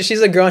mean, if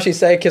she's a girl and she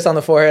said kiss on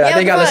the forehead, I Yeah,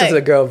 think I but listen to the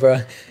like- girl, bro.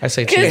 I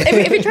say Because cheek.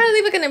 if you're trying to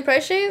leave like an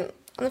impression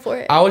on the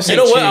forehead. I always say You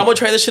know what? cheek. I'm gonna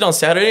try this shit on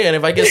Saturday, and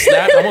if I get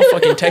snapped, I'm gonna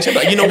fucking text her.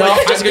 Like, you know No,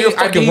 what? Jessica, you're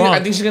I fucking wrong.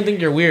 think she's gonna think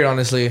you're weird,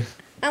 honestly.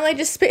 I'm like,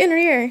 just spit in her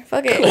ear.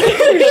 Fuck it.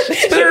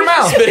 Spit in her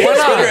mouth.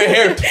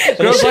 Why not?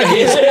 Girls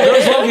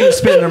like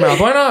spit in her mouth.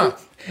 Why not?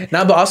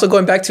 Now, but also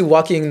going back to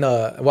walking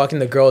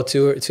the girl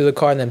to the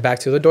car and then back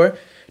to the door.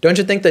 Don't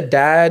you think the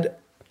dad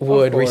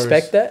would course.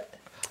 respect that?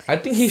 I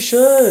think he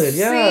should.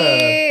 Yeah.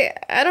 See,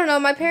 I don't know.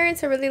 My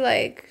parents are really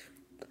like,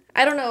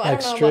 I don't know. I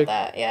Like don't know strict?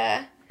 about that.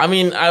 Yeah. I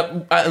mean,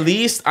 at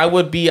least I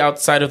would be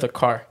outside of the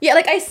car. Yeah,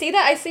 like I see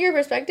that. I see your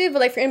perspective, but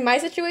like in my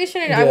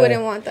situation, I Yeah.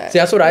 wouldn't want that. See,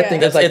 that's what I Yeah.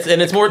 think. That's, It's like,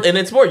 it's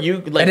more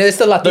you like. and it's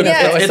the Latinas.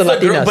 Yeah. though. It's the girl-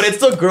 Latinas. but it's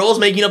the girls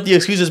making up the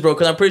excuses, bro.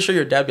 Because I'm pretty sure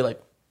your dad be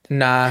like,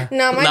 nah,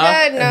 No, my Nah?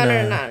 dad.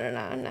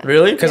 No.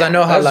 really? because I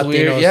know how That's Latinos.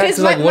 weird. Yeah, Because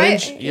because like,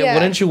 my-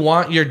 wouldn't you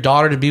want your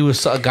daughter to be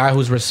with a guy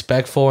who's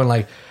respectful and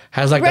like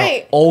has like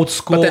Right. the old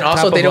school? But then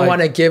also type they of, don't like-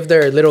 want to give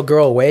their little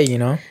girl away, you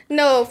know?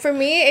 No, for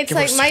me, it's Give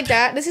her like my respect.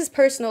 dad. This is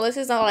personal. This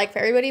is not like for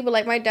everybody, but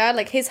like my dad,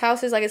 like his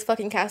house is like his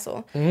fucking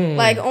castle.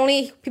 Like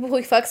only people who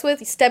he fucks with,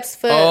 he steps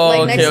foot Oh, like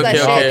okay, next to that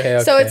okay, shit.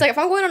 okay. So it's like if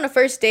I'm going on a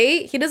first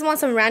date, he doesn't want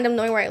some random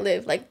knowing where I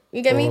live. Like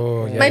you get me?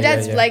 Oh, yeah, my yeah,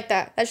 dad's yeah. like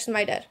that. That's just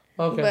my dad.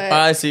 Okay. But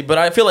I see. But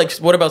I feel like,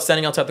 what about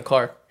standing outside the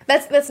car?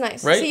 that's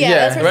nice. Right? See, yeah, Yeah.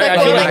 that's Right?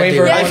 respectful. I feel like- like, wait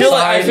for I feel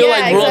like, I feel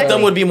like rule of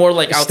thumb would be more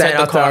like outside Stand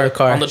the outside car, the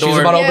car. on the She's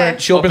door. about to Yeah. open.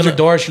 She opens her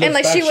door. She And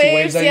looks like back, she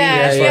waves, at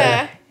yeah, you.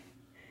 yeah.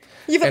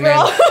 You have a And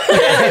girl.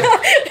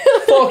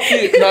 Fuck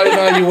you.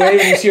 No, you wave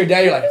and you see your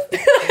dad. You're like,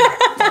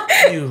 fuck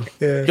you.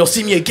 You'll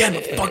see me again,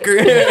 fucker.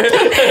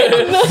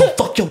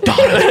 Fuck your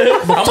daughter.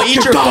 I'm gonna eat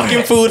your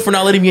fucking food for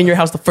not letting me in your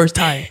house the first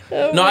time.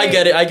 No, I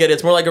get it.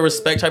 It's more like a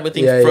respect type of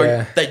thing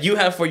Yeah. that you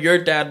have for your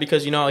dad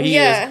because you know he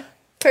Yeah. is.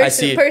 I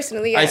see.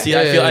 Personally, yeah. I see. Yeah,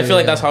 I feel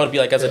like yeah. that's how it'd be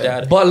like as a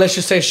dad. But let's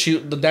just say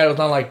the dad was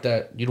not like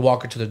that. You'd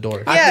walk her to the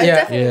door. Yeah, Yeah.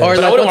 definitely. Or But I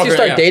like wouldn't once you want her-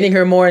 start yeah. dating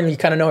her more and you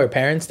kind of know her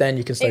parents, then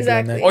you can start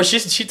Exactly. doing Or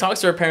she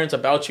talks to her parents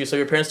about you, so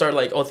your parents start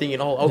like,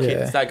 thinking, okay, Yeah.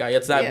 it's that guy,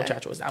 it's that Yeah.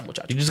 muchacho, it's that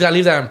muchacho. You just gotta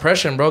leave that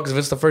impression, bro. Because if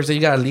it's the first day,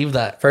 you gotta leave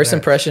that. First that-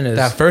 impression is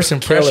that first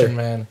impression, killer.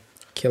 man.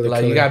 Killer.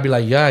 Like you gotta be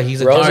like, yeah, he's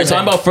a Roses All right, and-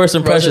 talking about first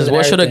impressions. Roses and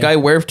What should a everything. guy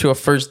wear to a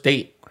first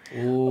date?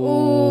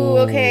 Ooh,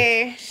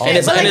 okay. And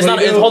it's But, like, not.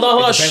 It's, hold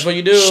on. It depends what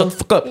you do. Shut the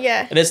fuck up.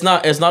 Yeah. And it's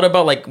not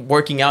about like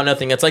working out.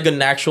 Nothing. It's like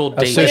an actual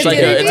date. sushi It's like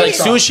date. it's like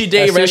sushi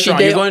day A sushi restaurant.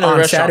 day You're going to a on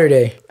restaurant.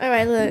 Saturday. All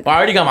right, look. I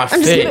already got my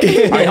just fit.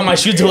 kidding. I got my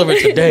shoes delivered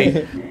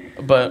today.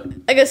 But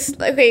I guess,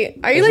 okay,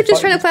 are you like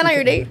just trying to plan out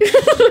your date?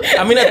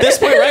 I mean, at this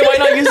point, right? Why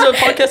not use the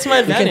podcast to my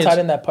You can advantage?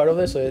 tighten that part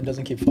over so it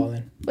doesn't keep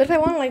falling What if I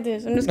want like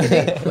this? I'm just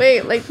kidding.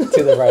 Wait, like,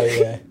 to the right.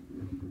 Yeah.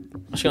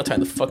 She's gonna tie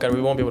the fuck out of it.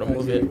 We won't be able to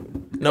move it.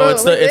 No, Bro,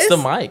 it's like the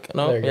this? mic.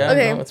 No, There you go. yeah,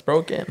 Okay. no, it's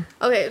broken.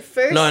 Okay,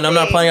 first. No, and I'm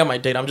not date. planning out my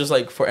date. I'm just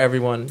like for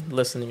everyone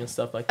listening and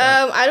stuff like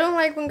that. I don't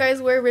like when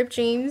guys wear ripped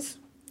jeans.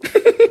 That's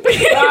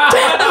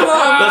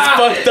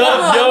fucked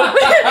up, yo.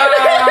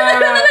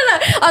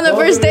 On the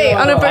first date.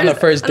 On the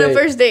first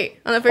date.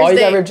 On the Oh, first you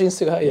got date. ripped jeans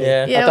too?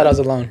 Yeah. Yeah. I thought I was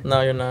alone.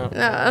 No, you're not.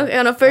 No, okay,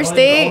 on a first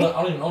date. I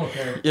don't even own a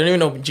pair. You don't even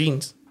know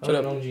jeans. I Shut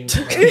don't up. own jeans.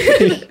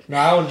 No,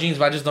 I own jeans,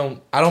 but I just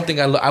don't. I don't think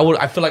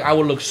I feel like I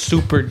would look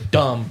super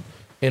dumb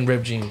in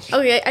ripped jeans.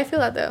 Okay, I feel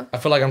that though. I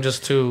feel like I'm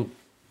just too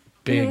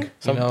big.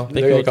 Some- You know.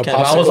 they They're could like a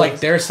catch- If I was popsicle. like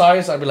their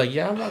size, I'd be like,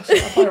 yeah, I'll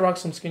probably rock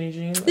some skinny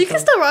jeans. You can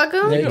still rock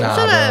them. Yeah, Nah,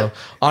 Shut bro. up.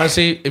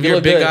 Honestly, if You you're a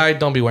look big good. guy,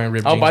 don't be wearing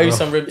ripped jeans. I'll buy you bro.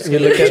 some ripped Be skinny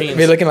looking, jeans.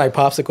 be looking like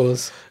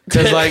popsicles.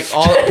 Cause like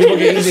all people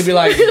get easy to be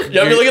like,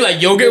 Y'all be looking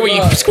like yogurt when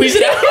you squeeze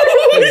it out.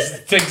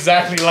 it's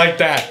exactly like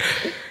that.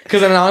 Cause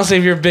then honestly,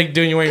 if you're a big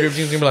dude and you're wearing ripped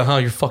jeans, you're gonna be like, huh,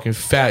 you're fucking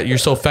fat. You're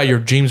so fat, your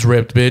jeans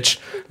ripped, bitch.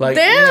 Like,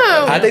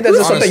 Damn. I think that's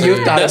just something Honestly,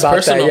 you thought that's about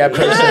personal. that.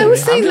 Yeah, Yeah, personally.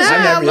 who's saying I'm just- that?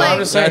 I never- I'm like- I'm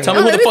just saying. Tell me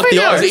who let the me fuck find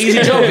they out. are. It's an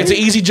easy joke. It's an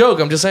easy joke.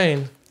 I'm just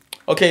saying.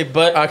 Okay,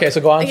 but Okay,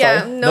 so go on.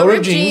 Yeah, Sorry. no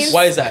ripped jeans.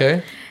 why is that?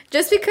 Okay.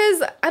 Just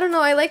because I don't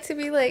know, I like to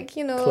be like,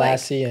 you know,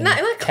 Classy like, and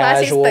not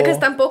classy, casual. because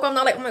tampoco I'm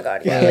not like, oh my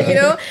god, yeah, like, you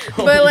know,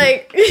 but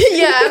like,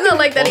 yeah, I'm not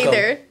like that Welcome.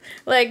 either.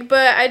 Like,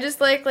 but I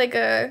just like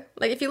a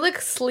if you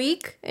look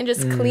sleek and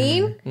just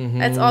clean,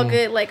 that's all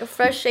good. Like a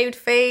fresh shaved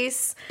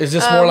face. Is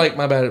this more like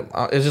my bad?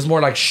 Is this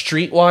more like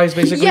streetwise,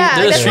 basically? Yeah,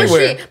 This that's is more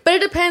streetwear. street. But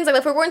it depends. Like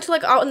if we're going to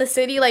like out in the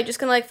city, like just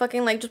gonna like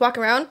fucking like just walk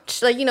around,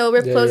 like you know,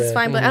 ripped Yeah, clothes yeah. is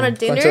fine. But on a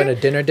Going to dinner, a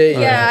dinner date.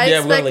 yeah, I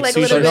Yeah, we expect like like a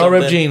sushi little or bit. No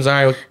ripped something. jeans.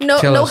 All right. No,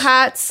 tell no us.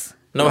 hats.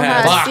 No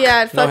hats. Fuck.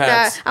 Yeah, fuck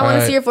hats. that. I want to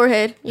Alright. see your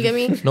forehead. You get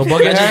me? No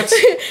bucket hats.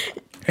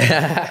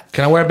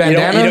 Can I wear a You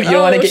bandana? don't, you don't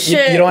Oh, want to get you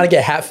shit. don't want to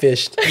get hat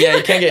fished. Yeah,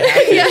 you can't get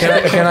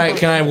happy.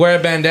 Can I wear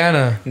a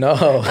bandana? No.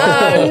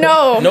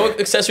 No. No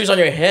accessories on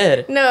your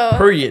head. No.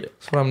 Period.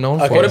 That's what I'm known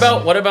Okay. for.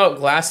 What about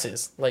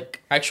glasses?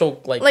 Like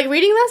actual like. Like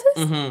reading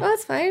glasses? Oh,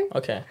 that's fine.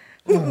 Okay.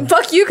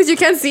 Fuck you, because you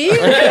can't see.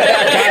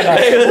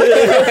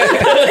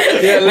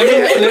 Yeah, let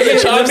me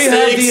have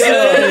Chopsticks.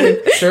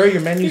 the. Sir,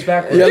 your menu's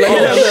backwards. Yeah,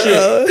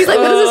 like, He's like,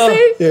 what does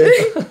it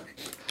say? yeah.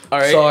 All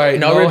right. Sorry,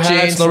 No no ripped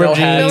hats, jeans, no no ripped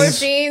hats. No jeans.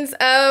 ripped jeans.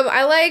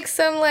 I like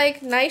some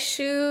like nice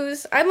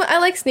shoes. I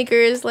like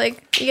sneakers.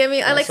 Like you get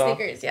me. I like all.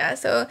 sneakers. Yeah.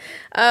 So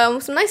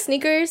some nice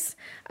sneakers.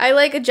 I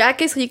like a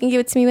jacket so you can give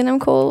it to me when I'm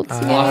cold. You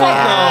get me?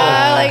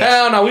 Like,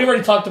 Hell no, we've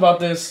already talked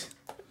about this.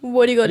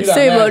 what do you got to You got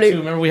say mad about too. it?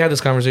 Remember we had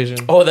this conversation.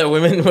 Oh, that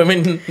women. You Why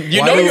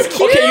know, do you you-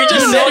 okay. You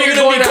just said you're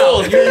gonna be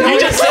cold. You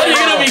just said you're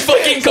gonna be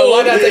fucking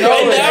cold. not take And off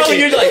the now jacket?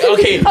 you're like,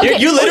 okay,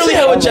 you literally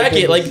have a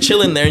jacket like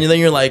chilling there, and then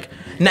you're like,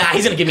 nah,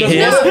 he's gonna give me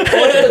his. What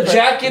if the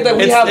jacket that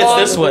we It's have on?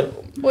 this one.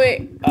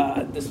 Wait.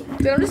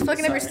 Dude, I'm just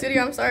fucking up your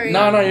studio. I'm sorry.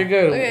 No, you're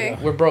good. Okay.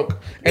 We're broke.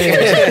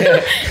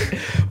 Anyways,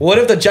 what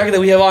if the jacket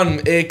that we have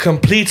on it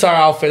completes our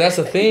outfit? That's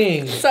the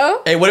thing.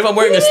 So? Hey, what if I'm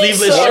wearing a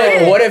sleeveless So-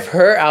 shirt?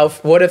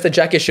 What if the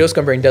jacket she was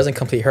comparing doesn't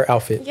complete her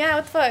outfit? Yeah,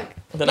 what the fuck?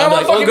 Then Not I'm my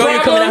like, oh, fucking girl,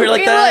 you're coming out here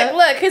like Okay, that.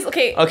 Look, cause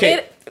okay.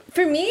 Okay.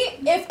 For me,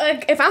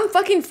 if I'm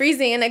fucking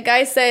freezing and a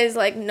guy says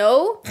like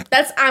no,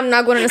 I'm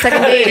not going on a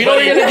second date. You know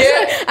what you're gonna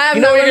get? I'm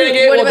You know not what you're gonna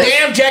get? what Well, if I-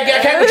 damn, Jackie, I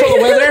can't control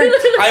the weather.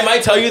 I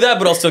might tell you that,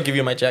 but I'll still give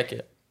you my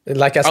jacket.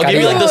 Like that's I'll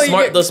give you like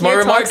Oh, the smart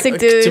you're remark toxic,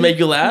 dude. to make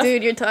you laugh.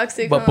 Dude, you're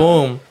toxic. But huh?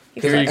 boom,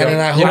 here you And go. then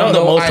I You know, hope,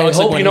 the most I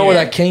toxic hope one you know here.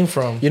 where that came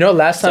from. You know,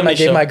 last time Somebody I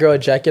gave show. my girl a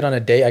jacket on a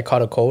date, I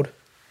caught a cold.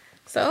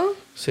 So?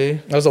 See?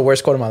 That was the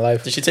worst cold of my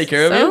life. Did she take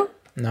care of So? you?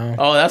 No.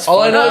 Oh, that's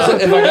All I fun. know is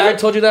that if a guy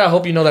told you that, I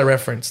hope you know that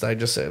reference that I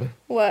just said.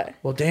 What?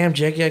 Well, damn,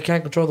 Jackie, I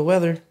can't control the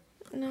weather.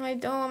 No, I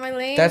don't. Am I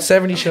lame? That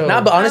 70 show.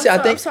 Nah, but honestly, I'm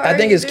I think sorry,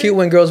 it's dude. cute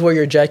when girls wear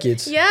your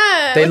jackets.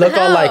 Yeah. They what the look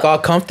all hell? like all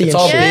comfy It's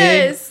and all shit.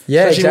 Yes.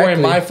 Yeah, Especially exactly.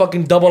 wearing my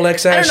fucking double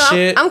X I don't ass know.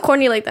 shit. I'm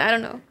corny like that. I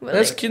don't know. But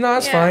That's like, cute. No,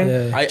 that's yeah. fine.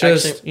 Yeah. I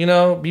Just, actually you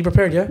know, be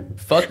prepared, yeah?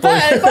 fuck boy.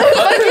 Hey, the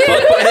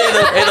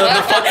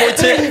fuck boy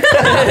tip.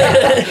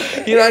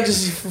 You know, I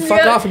just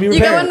fuck off and be You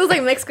prepared. got one of those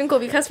like Mexican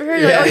cobijas for her.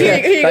 Like, oh, here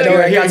you I go. know,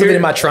 Here I you got go. something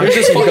in my trunk. You're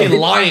just fucking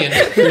lying.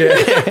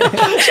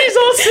 She's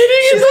all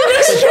sitting in the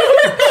restaurant.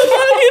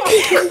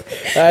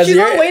 She's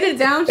all weighted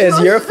down. She's It's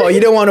all- your fault. You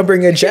didn't want to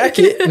bring a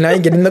jacket, and now you're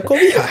getting the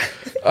cobija.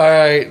 All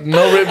right,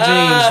 no ripped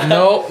jeans,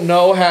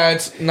 no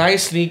hats,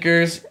 nice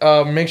sneakers.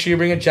 Make sure you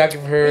bring a jacket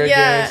for her, Yeah. I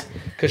guess,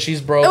 because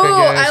she's broke. Oh,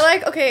 I guess. I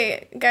like.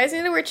 Okay, guys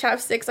need to wear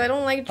chapsticks. I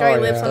don't like dry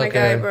Oh, lips yeah. on a Okay.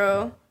 guy,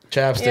 bro.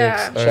 chapsticks.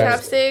 Yeah, All right.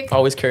 chapstick.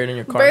 Always carry it in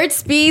your car.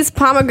 Burt's Bees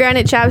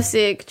pomegranate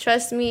chapstick.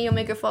 Trust me, you'll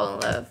make her fall in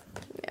love.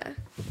 Yeah.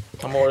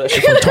 I'm order that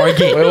shit from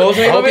Target. Wait, what was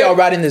the I name hope of y'all it?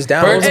 writing this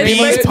down. Birds, It's bees,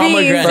 Birds,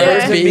 pomegranate. Bees,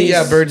 Birds, yeah. bees,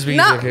 yeah, birds, bees.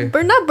 Not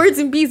Okay. not birds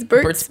and bees.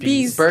 Burt's Burt's Bees.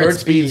 Bees.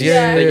 Birds, bees.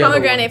 Yeah, yeah, yeah.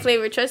 Pomegranate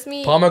flavor. Trust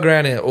me.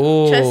 Pomegranate.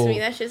 Oh, Trust me.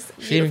 That's just.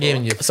 she even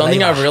beautiful. giving you Something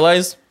flavor. I've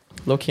realized,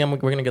 low key, we're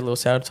gonna get a little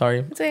sad. Sorry.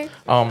 It's okay.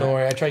 Don't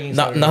worry, I try getting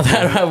Now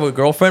that I have a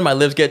girlfriend, my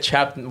lips get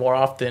chapped more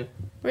often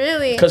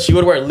Really? because she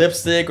would wear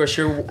lipstick or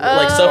she would,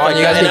 like stuff Oh, like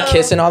You that. guys And be I-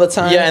 kissing all the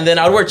time. yeah, and then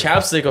I would wear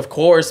chapstick, of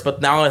course,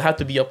 but now I have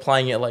to be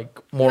applying it like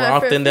more No, for-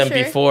 often for than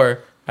sure. before.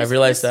 I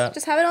realized that.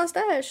 Just have it on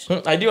stash.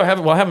 I do. I have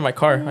it in my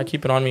car. I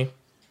keep it on me.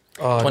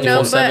 Oh, dude.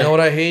 24/7. You know what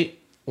I hate?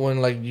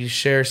 when like you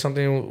share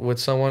something with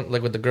someone,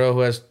 like with the girl who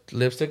has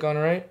lipstick on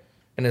her, right?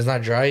 And it's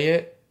not dry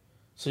yet.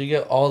 So you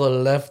get all the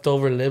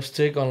leftover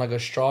lipstick on like a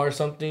straw or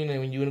something, and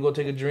when you gonna go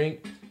take a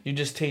drink, you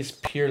just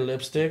taste pure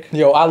lipstick.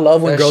 Yo, I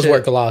love when That girls shit- wear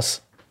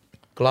gloss.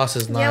 Gloss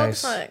is Yeah, what the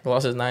nice. fuck?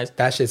 Gloss is nice.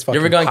 That shit's fucking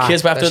You ever gotten hot.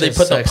 kissed after That they shit's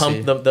put the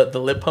sexy. pump, the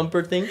lip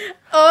pumper thing?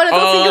 Oh, that's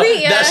all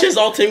tingly? Yeah. That shit's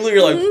all tingly.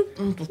 You're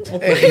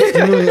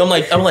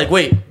like, I'm like,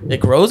 wait, it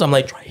grows. I'm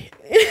like, try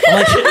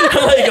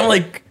it. I'm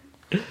like,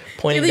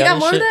 pointing You down got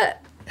more of and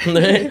that?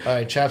 shit. All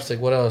right, chapstick.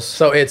 What else?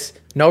 So it's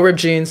no ripped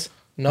jeans,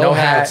 No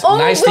hats. Oh,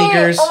 Nice wait.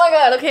 sneakers. Oh my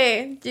god,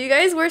 okay. Do you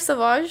guys wear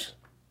Sauvage?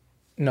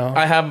 no.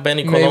 I have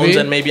Benny Maybe. colognes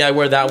and maybe I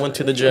wear that one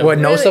to the gym. What,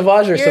 no Really?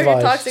 Sauvage or You're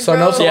Sauvage? toxic, So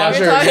bro. no Sauvage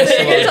You're or toxic.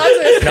 Sauvage? You're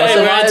toxic. No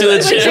Sauvage to the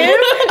To the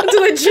gym. To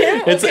the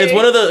gym? It's Okay.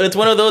 it's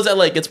one of those that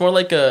like it's more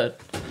like a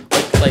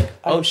like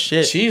oh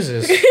shit.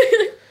 Jesus.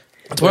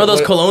 It's one of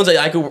those What- colognes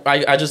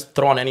that I just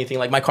throw on anything.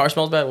 Like my car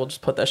smells bad, we'll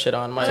just put that shit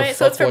on. My Alright,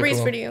 so it's fuckboy Febreze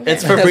for cologne. you.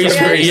 it's Febreze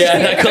for Yeah.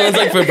 that cologne's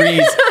like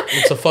Febreze.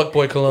 It's a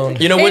fuckboy cologne.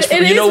 You know which It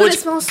you is, know but which it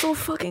smells so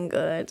fucking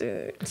good,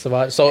 dude.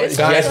 Sauvage. So It's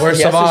guys, fine. wear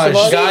yes or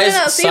Sauvage. guys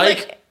No, see,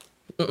 psych.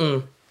 like,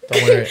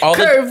 Don't wear it. All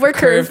the Curve, we're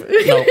curve.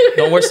 No,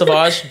 don't wear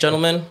Sauvage,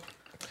 gentlemen.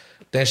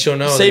 Then she'll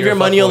know. that Save you're your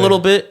money a fuckboy. little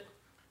bit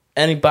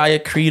and buy a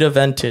Creed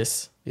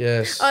Aventus.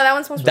 Yes. oh, that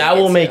one smells That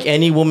really will good, make too.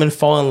 any woman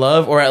fall in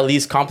love or at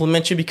least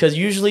compliment you because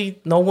usually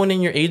no one in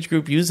your age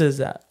group uses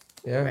that.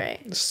 Yeah.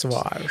 Right.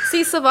 Sauvage.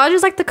 See, Sauvage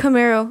is like the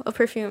Camaro of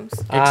perfumes.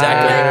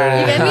 Exactly.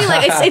 You get me?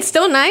 Like, it's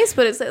still nice,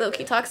 but it's like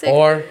low-key toxic.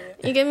 Or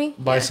You get me?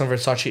 buy some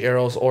Versace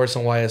Arrows or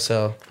some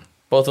YSL.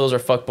 Both of those are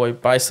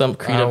fuckboy. Buy some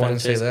Creed I wouldn't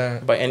say Aventus.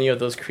 that. Buy any of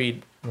those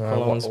Creed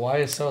colognes.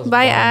 YSL is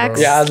Buy bomb, Axe.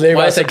 bro. Yeah, I was literally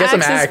about to Why say, is get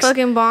some Axe is Axe.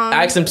 fucking bomb.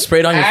 Axe and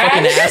sprayed on your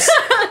fucking ass.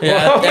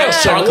 Yeah, Whoa.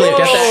 that's Yeah. chocolate.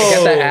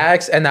 Get that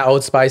Axe and that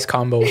Old Spice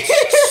combo.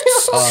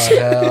 Oh,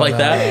 hell Like nah.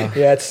 that.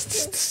 Yeah,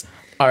 it's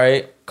All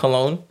right,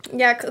 cologne.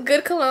 Yeah,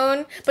 good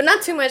cologne, but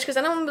not too much because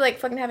I don't want to be like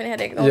fucking having a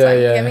headache the whole Yeah,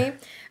 time. yeah. You get me?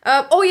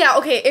 Oh yeah,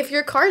 okay. If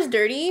your car's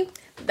dirty,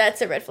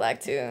 that's a red flag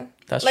too.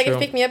 That's like true.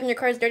 if you pick me up and your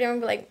car's dirty, I'm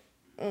gonna be like,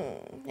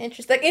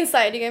 interesting. Like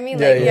inside, you get me?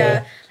 Like Yeah,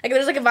 yeah. like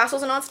there's like a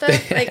vasos and all that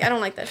stuff. Like I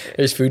don't like that shit.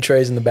 there's food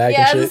trays in the back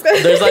Yeah, and it's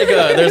shit. There's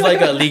like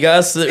a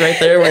ligas right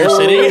there where you're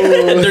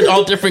sitting. They're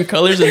all different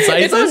colors and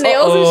sizes. It's on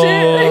nails and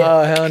shit.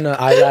 Oh hell no,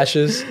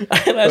 eyelashes.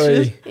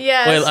 Eyelashes. Oy.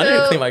 Yeah. Wait, I didn't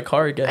so clean my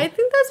car again. I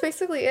think that's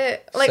basically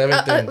it. Like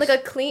Seven things. like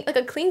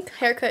a clean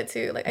haircut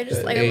too. Like I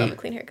just like I love a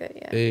clean haircut.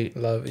 Yeah. Hey,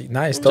 Love it.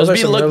 Nice. Those just are be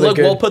some look really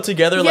good. well put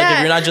together. Like if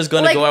you're not just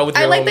gonna like, go out with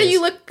your I like that homies.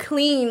 you look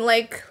clean.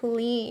 Like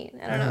clean.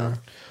 I don't know.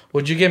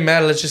 would you get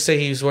mad? Let's just say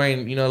he's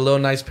wearing, a little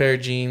nice pair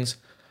of jeans.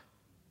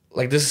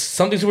 Like this is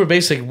something super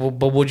basic,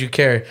 but would you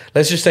care?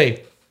 Let's just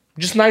say,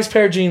 just nice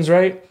pair of jeans,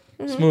 right?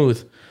 Mm-hmm.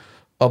 Smooth.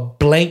 A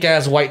blank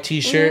ass white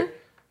T-shirt,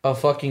 a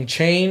fucking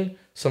chain,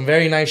 some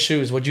very nice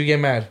shoes. Would you get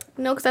mad?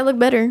 No, because I look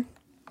better.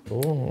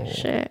 Oh.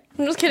 Shit.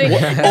 I'm just kidding.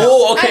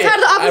 Oh, okay. I've had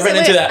the I opposite. ran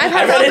into Wait, that. I've I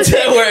had the ran into that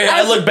opposite. where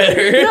I look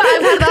better. No,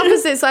 I've had the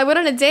opposite. So I went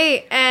on a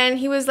date and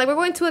he was like, we're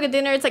going to like a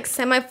dinner. It's like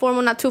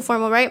semi-formal, not too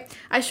formal, right?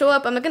 I show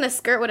up. I'm like in a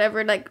skirt,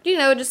 whatever. Like,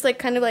 just like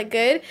kind of like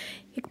good.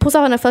 He pulls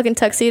out in a fucking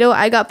tuxedo.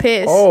 I got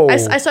pissed. Oh.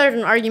 I started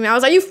an argument. I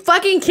was like, you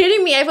fucking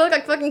kidding me? I feel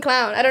like a fucking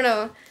clown. I don't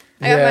know.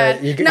 I got Yeah,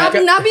 mad. you g- Not, I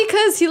got- not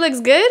because he looks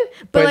good,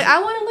 but like I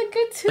want to look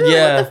good too.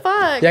 Yeah. What the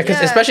fuck? Yeah, because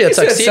especially a He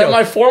said tuxedo.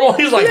 semi-formal.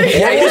 He's like, Wasn't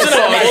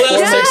a whole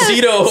Yeah.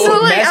 tuxedo. So,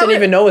 like, Max I didn't was-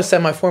 even know what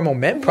semi-formal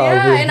meant. Probably.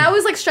 Yeah, and I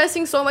was like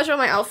stressing so much about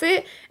my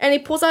outfit, and he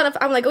pulls out.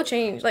 I'm like, go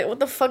change. Like, what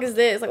the fuck is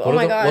this? Like, oh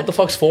my god. What the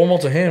fuck's formal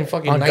to him?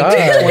 Fucking Oh,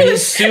 1920s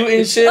suit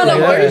and shit. On a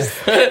Like, horse.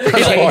 He's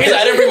like,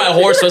 I didn't bring my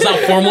horse, so it's not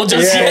formal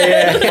just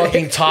yet.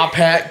 fucking top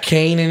hat,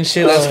 cane and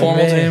shit. That's Oh,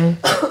 formal to man.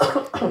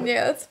 him.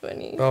 Yeah, that's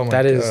funny. Oh my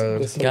That is.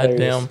 God. That's hilarious.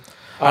 Goddamn.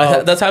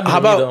 That's happened How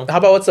to me about though. how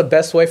about what's the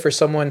best way for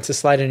someone to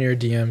slide in your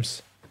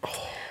DMs?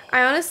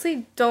 I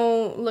honestly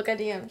don't look at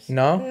DMs.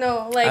 No?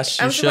 No, like As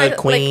you I'm should, surprised,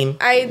 queen.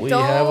 Like, I We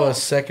don't. have a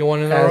second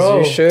one in a As row.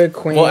 you should,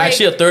 queen. Well,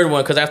 actually, a third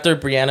one because after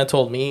Brianna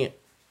told me,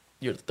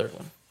 you're the third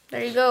one.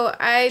 There you go.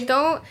 I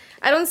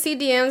don't see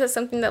DMs as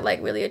something that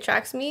like really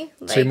attracts me.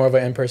 Like, so you're more of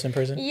an in-person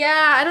person.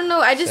 yeah, I don't know.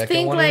 I just Second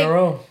think one like in a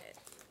row.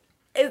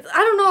 I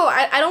don't know.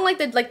 I don't like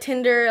the like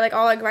Tinder, like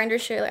all like Grinder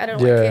shit. Like I don't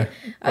Yeah. like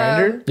it.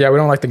 Grindr? Yeah, we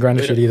don't like the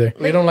grinder shit either.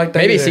 We don't like that.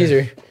 Maybe either.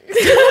 Caesar.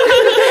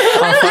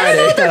 On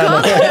Friday.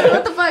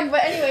 What the fuck?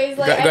 But anyways,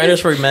 like I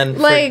Grinders just- for men.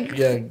 like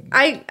Yeah.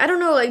 I don't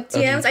know, like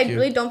DMs I cute.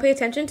 really don't pay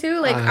attention to.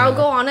 Like I'll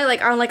go on it,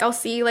 like I'll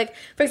see like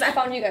for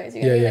example I found you guys.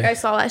 You know, Yeah, like yeah. I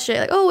saw that shit.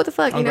 Like oh what the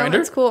fuck, you know, Grindr?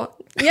 that's cool.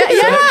 Yeah, So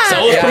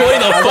I was yeah. promoting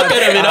the fuck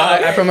out of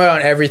it. I promote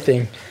on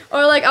everything.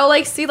 Or like I'll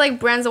like see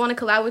like brands that want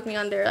to collab with me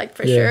on there, like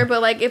for Yeah. sure.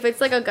 But like if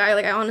it's like a guy,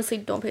 like I honestly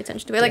don't pay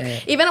attention to it. Like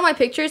Damn. even on my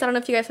pictures, I don't know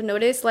if you guys have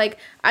noticed, like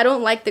I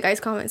don't like the guys'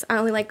 comments. I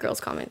only like girls'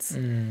 comments.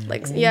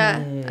 Like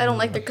yeah, I don't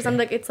like that because I'm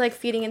like it's like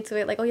feeding into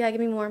it. Like oh yeah, give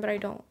me more, but I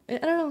don't. I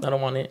don't know. I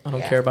don't want it. I don't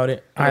Yeah. care about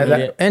it. I All right, don't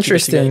need it.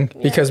 interesting Keep it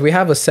together. because we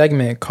have a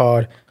segment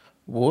called.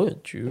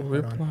 Would you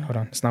reply? Hold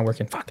on, it's not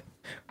working. Fuck.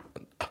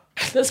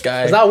 This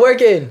guy. It's not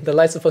working. The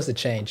light's supposed to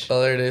change.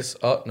 Oh, there it is.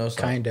 Oh no, it's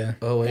not. Kinda.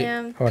 Oh wait.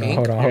 Damn. Hold Pink?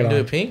 on. You're gonna do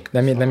it pink?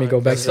 Let me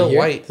go back It's to so here.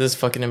 white. This is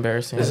fucking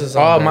embarrassing. This is.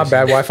 Oh, my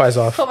bad. Wi-Fi's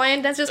off.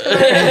 Hawaiian dancers. We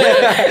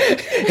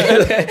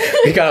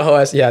got a whole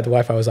ass. Yeah, the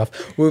Wi-Fi was off.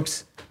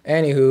 Whoops.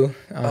 Anywho.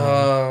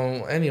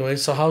 Anyway,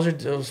 so how's your?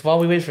 While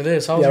we wait for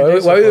this, how's Yeah, your day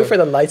so why we far? wait for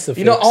the lights to fix?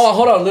 You know,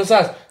 hold on. Let's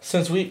ask.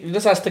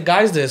 Let's ask the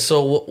guys this.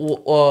 So,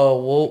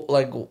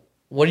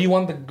 what do you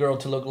want the girl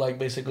to look like,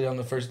 basically, on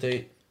the first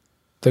date?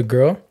 The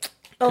girl?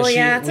 Oh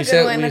yeah, that's we a good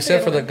said one. we That's a said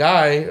good for the one.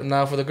 guy,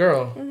 now for the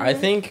girl. I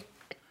think.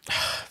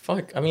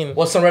 Fuck. I mean,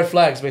 What's some red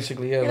flags,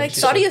 basically? Yeah. You're like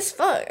she shoddy said. as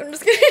fuck. I'm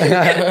just kidding.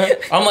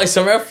 I'm like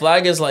some red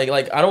flag is like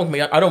I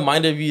don't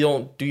mind if you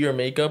don't do your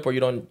makeup or you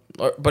don't.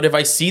 But if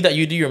I see that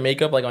you do your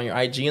makeup like on your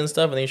IG and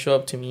stuff, and then you show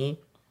up to me,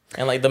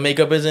 and like the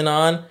makeup isn't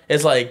on,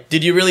 it's like,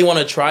 did you really want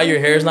to try? Your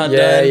hair's not done.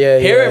 Yeah,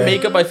 Hair yeah. and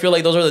makeup, I feel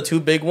like those are the two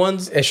big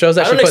ones. It shows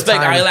that I she don't put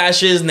expect time.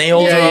 eyelashes,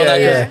 nails, Yeah, or all that.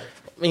 yeah. 'cause,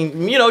 I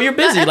mean, you know, you're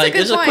busy. That's a Like,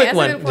 good it's a point. quick That's a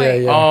one. good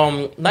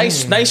point.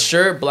 Yeah. Nice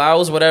shirt,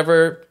 blouse,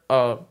 whatever.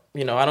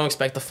 You know, I don't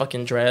expect the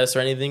fucking dress or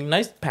anything.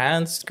 Nice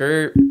pants,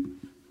 skirt.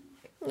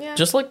 Yeah.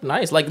 Just look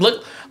nice. Like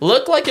look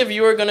like if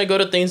you were gonna go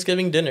to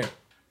Thanksgiving dinner.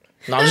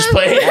 No, I'm just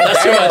playing.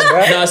 That's too much.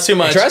 No, that's too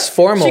much. Dress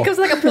formal. She comes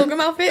like a pilgrim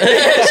outfit.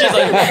 She's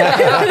like,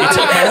 you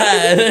took my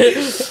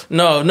hat.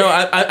 No.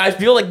 I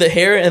feel like the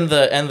hair and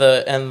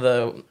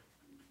the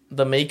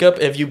makeup.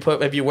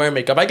 If you wear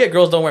makeup, I get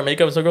girls don't wear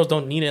makeup, so girls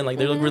don't need it. And like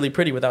they look really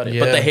pretty without it.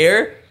 But Yeah. the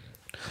hair,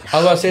 I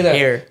was about to say that.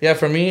 Hair. Yeah,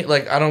 for me,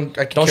 like I could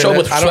Don't care show less.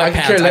 with I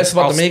could care sweatpants. less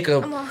about I'll- the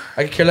makeup.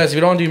 I could care less. If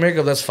you don't do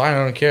makeup, that's fine.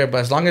 I don't care. But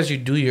as long as you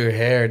do your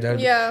hair,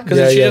 Yeah. Because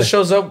Yeah, if she yeah. just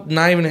shows up,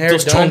 not even hair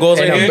those done, chongos,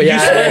 Hey, no, like, but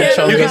yeah, you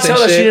chongos can and tell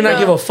that she shit. did not No.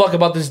 give a fuck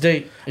about this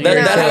date. That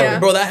Yeah.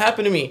 bro, that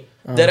happened to me.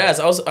 Dead ass.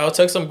 I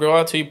took some girl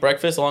out to eat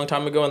breakfast a long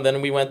time ago, and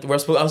then we were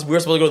supposed to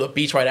go to the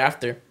beach right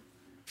after.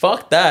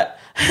 Fuck that.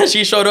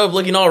 She showed up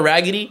looking all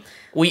raggedy.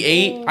 We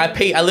ate. I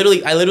paid. I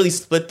literally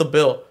split the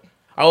bill.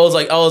 I was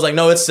like,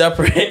 no, it's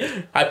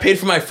separate. I paid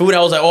for my food.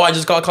 I was like, oh, I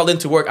just got called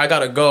into work. I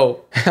gotta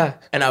go,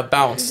 and I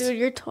bounced. Dude,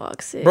 you're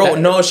toxic. Bro,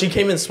 no, she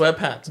came in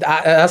sweatpants.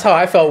 That's how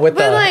I felt with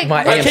But, like,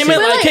 my but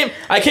AMC.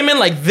 I came in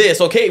like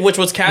this, okay, which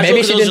was casual. Maybe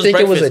 'cause she was didn't just think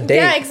it was a breakfast. date.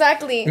 Yeah,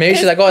 exactly. Maybe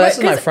she's like, oh, this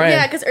is my friend.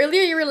 Yeah, because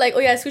earlier you were like, oh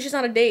yeah, sushi's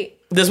on a date.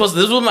 This was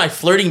my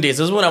flirting days.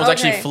 This is when I was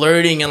actually Okay.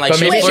 flirting and like But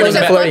she was maybe she flirting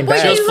wasn't back. flirting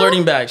back. She was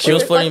flirting back. She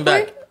was flirting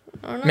back,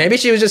 Maybe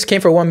she was just came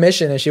for one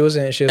mission and she was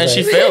and like,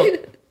 she failed.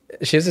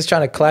 she was just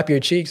trying to clap your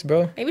cheeks,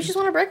 bro. Maybe she's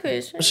on a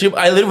breakfast. We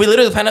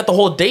literally planned out the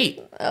whole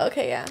date.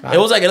 Okay, yeah. It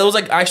was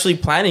like actually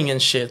planning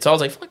and shit. So I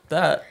was like, fuck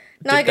that.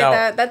 No, I Dipped get out.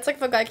 that. That's like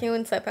if a guy came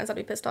in sweatpants, I'd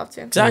be pissed off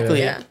too. Exactly.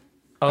 Yeah.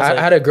 I was I like,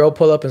 had a girl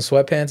pull up in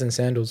sweatpants and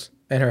sandals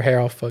and her hair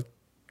all fucked.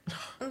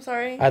 I'm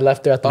sorry. I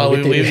left her at the Oh,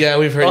 movie theater.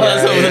 we've heard. oh,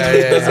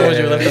 that. that's what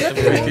you left at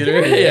the movie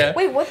theater. Yeah.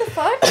 Wait, what the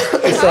fuck?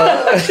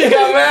 She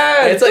got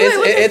mad.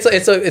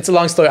 It's a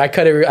long story. I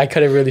cut it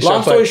really short.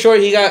 Long story short,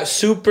 he got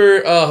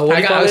super.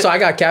 I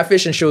got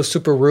catfish and she was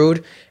super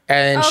rude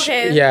and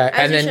Okay, yeah, as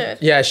and you then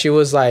should. yeah, she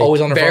was like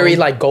Always on the very phone.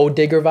 like gold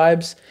digger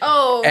vibes,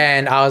 Oh.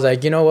 and I was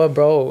like, you know what,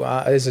 bro,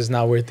 this is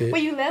not worth it.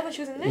 Wait, you left when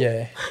she was in there?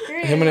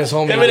 Yeah, him and his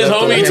homie. Him and his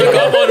left homie him. took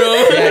up on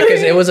him. yeah,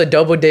 because it was a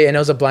double date and it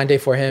was a blind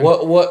date for him.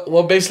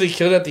 What basically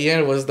killed at the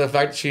end was the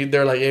fact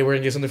they're like, hey, we're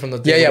gonna get something from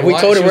the Yeah, table. we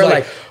told her She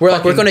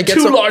was we're gonna get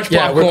two some large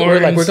yeah, we're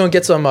popcorns. gonna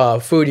get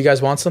some food. You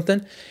guys want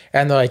something?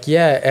 And they're like,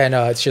 yeah,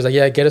 and she's like,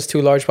 yeah, get us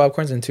 2 large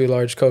popcorns and 2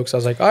 large cokes. I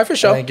was like, all right, for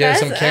sure. And get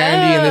some That's-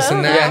 candy and this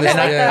and that. yeah, and this And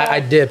and that. I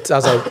dipped. I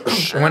was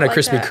like, I want a like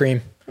Krispy that.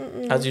 Kreme.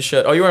 As you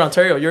should. Oh, you were in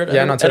Ontario. You're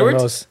Yeah, not Taylor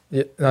Edwards?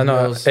 Mills. Yeah, no,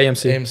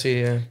 AMC.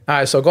 AMC, yeah. All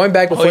right, so going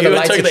back before Oh, the you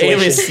light took the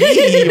situation.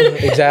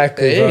 AMC.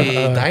 Exactly. bro.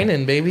 Hey,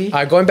 dining, baby. All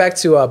right, going back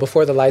to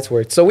before the lights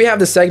worked. So we have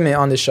this segment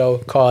on the show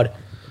called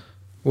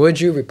 "Would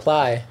You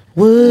Reply."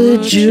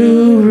 Would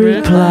you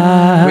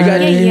reply? We got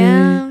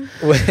Yeah.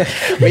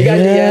 we got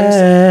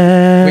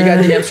DMs. We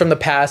got DMs from the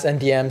past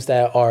and DMs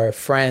that our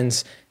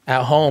friends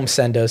at home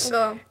send us,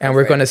 Go and for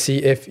we're it. gonna see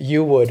if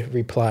you would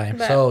reply.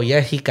 Bet. So,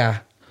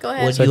 Jessica. Go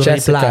ahead. So you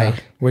Jessica, reply?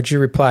 would you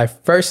reply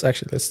first?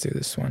 Actually, let's do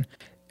this one.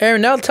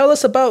 Aaron, now tell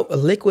us about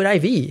Liquid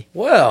IV.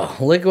 Well,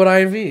 Liquid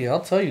IV. I'll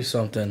tell you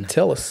something.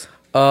 Tell us.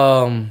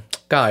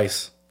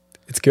 Guys,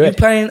 It's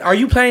good. Are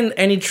you planning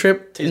any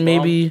trip? Tastes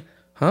Maybe,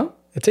 huh?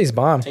 It tastes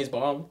bomb. Tastes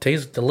bomb.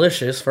 Tastes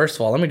delicious. First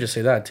of all, let me just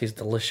say that it tastes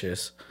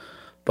delicious.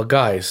 But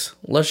guys,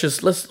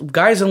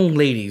 guys and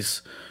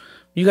ladies,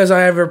 you guys are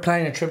ever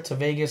planning a trip to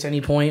Vegas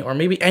any point or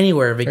maybe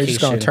anywhere vacation? You're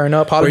just gonna turn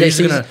up Or holiday you're just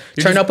season. gonna-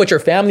 you're Turn just- up with your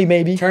family,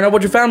 maybe. Turn up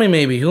with your family,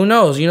 maybe. Who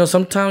knows?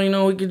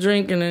 Sometime we could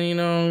drink and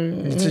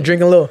then Just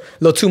drink a little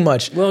too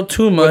much. a little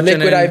too much. With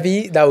Liquid and then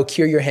IV, that will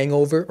cure your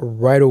hangover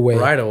right away.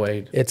 right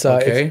away. It's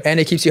okay. and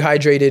it keeps you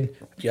hydrated.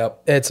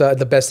 Yep. It's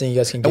the best thing you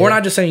guys can get. And we're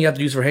not just saying you have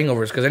to use for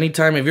hangovers because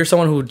anytime if you're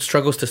someone who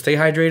struggles to stay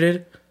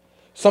hydrated,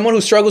 someone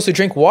who struggles to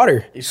drink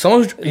water.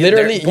 someone who,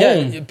 Literally,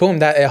 boom, yeah, boom.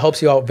 That it helps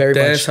you out very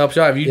that much. helps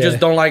you out. If you Yeah. just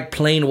don't like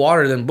plain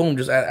water, then boom,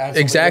 just add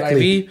some Exactly.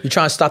 Liquid IV. You're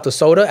trying to stop the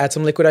soda, add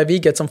some Liquid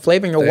IV, get some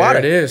flavor in your There water.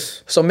 it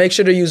is. So make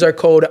sure to use our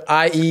code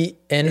IE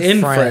in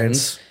In friends.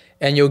 friends.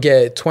 and you'll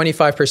get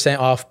 25%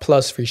 off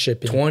plus free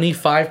shipping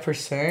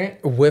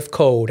 25% with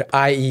code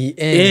IE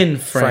in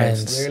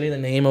friends. Literally the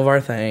name of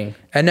our thing.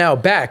 And now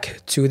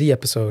back to the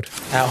episode.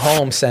 At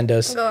home, send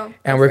us,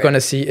 and we're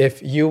gonna see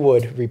if you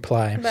would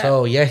reply. Bet.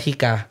 So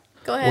Jessica,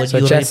 Go ahead. would So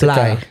you Jessica,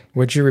 reply?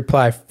 would you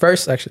reply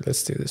first? Actually,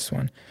 let's do this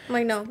one. I'm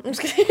like, no. I'm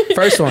just kidding.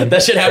 First one.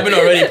 That shit happened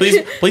already.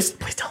 Please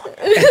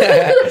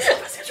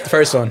don't.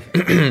 First one.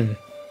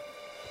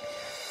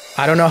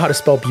 I don't know how to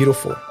spell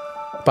beautiful,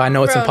 but I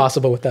know it's Bro.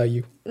 impossible without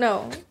you.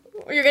 No.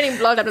 You're getting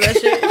blocked after that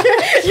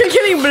shit. You're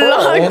getting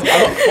blocked.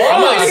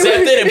 I'm gonna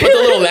accept it and put the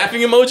little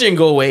laughing emoji and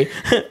go away.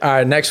 All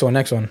right, next one.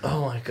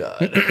 Oh my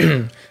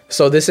god.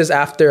 So this is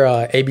after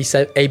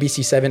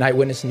ABC7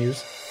 Eyewitness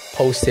News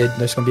posted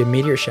there's going to be a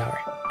meteor shower.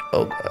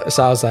 Oh god.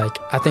 So I was like,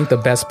 I think the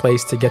best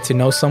place to get to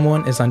know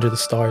someone is under the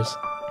stars.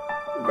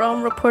 Bro,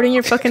 I'm reporting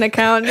your fucking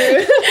account,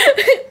 dude.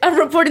 I'm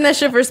reporting that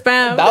shit for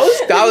spam.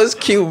 That was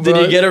cute, bro.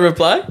 Did you get a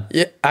reply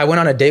Yeah, I went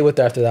on a date with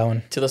her after that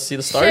one. to see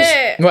the stars?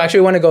 Shit. No, actually,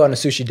 we want to go on a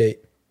sushi date.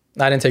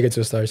 I didn't take her to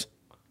the stars.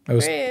 It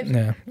was Weird.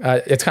 yeah.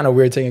 It's kind of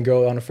weird taking a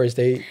girl on a first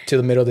date to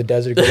the middle of the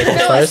desert to go look at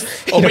the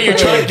stars. Open your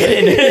trunk,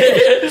 get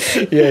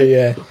in.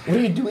 Yeah. What are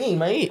you doing,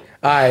 mate?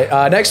 All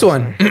right, next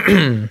one.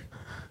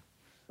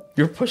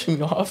 You're pushing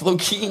me off, low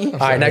key. All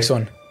right, next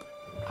one.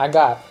 I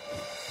got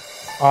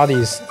all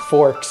these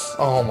forks.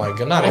 Oh my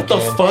god. Not What the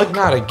again. fuck?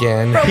 Not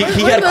again.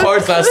 He had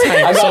cards last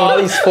time. I got all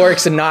these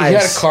forks and He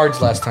knives. had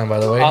cards last time, by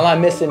the way. All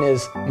I'm missing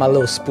is my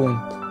little spoon.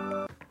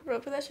 Bro,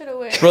 put that shit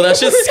away. Bro, that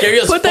shit's scary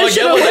as fuck. Put that Get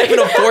shit a away. knife and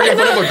a fork in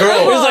front of a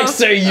girl. It's like,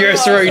 say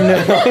yes right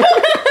now.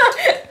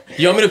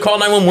 You want me to call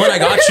 911? I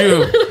got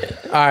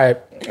you. All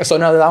right. So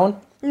now that one.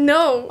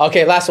 No.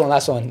 Okay, last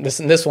one.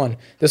 This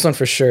one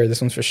for sure.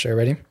 This one's for sure.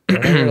 Ready?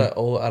 I'm like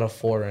 0 out of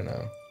 4 right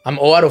now. I'm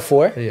 0 out of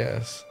 4.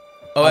 Yes.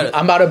 Oh,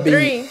 I'm about to be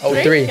Three. Oh,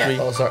 Three? 3. Yeah.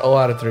 Oh, sorry. 0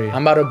 out of 3.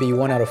 I'm about to be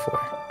 1 out of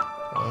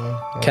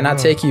 4. Can I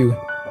take you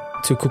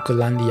to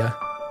Kukulandia?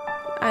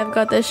 I've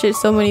got that shit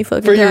so many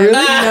fucking For you, times. really?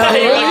 You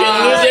fucking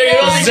loser. You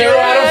don't think 0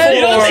 out of 4.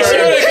 You don't think she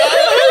would've got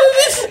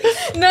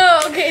it? No,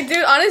 okay,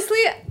 dude, honestly,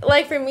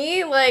 like, for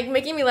me, like,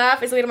 making me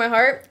laugh is the way to my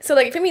heart. So,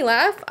 like, if you make me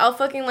laugh, I'll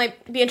fucking,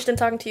 like, be interested in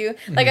talking to you.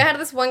 Like, I had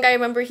this one guy, I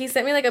remember, he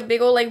sent me, like, a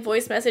big old, like,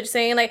 voice message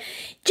saying, like,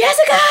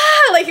 Jessica!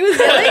 Like, he was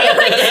yelling,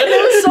 like, and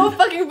it was so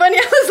fucking funny.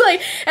 I was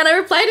like, and I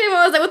replied to him,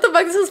 I was like, what the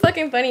fuck, this is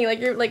fucking funny. Like,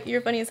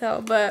 you're funny as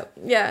hell, but,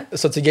 yeah.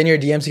 So to get in your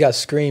DMs, you got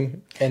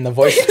Scream and the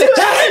voice.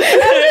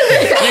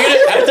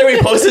 After we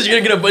post this, you're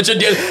gonna get a bunch of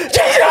DMs.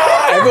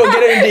 Everyone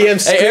get in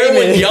DMs Hey, everyone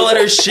screaming. yell at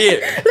her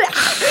shit.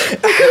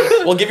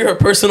 We'll give you her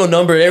personal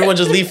number. Everyone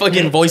just leave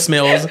fucking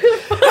voicemails.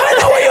 I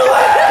know where you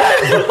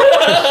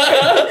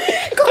live.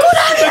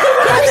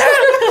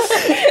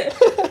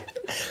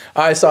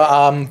 All right, so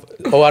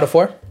 0 out of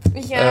 4.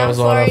 Yeah, That I'm was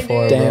 1 sorry, out of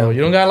 4, dude. Damn. bro.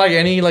 You don't got like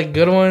any like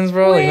good ones,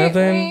 bro? Like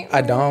nothing?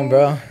 I don't,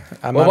 bro.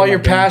 What about your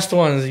past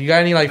ones? You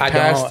got any like I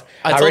past? don't.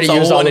 I I told already Saul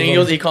used all one of and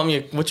them. he called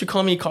me, what you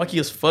call me, cocky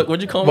as fuck?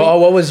 What'd you call me? Well,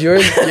 what was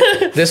yours?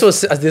 This was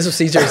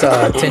Caesar's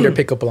Tinder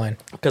pickup line.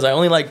 Because I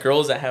only like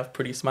girls that have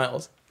pretty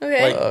smiles.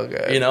 Okay. Like,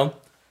 Okay. you know?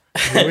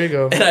 Here we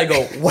go. And I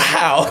go,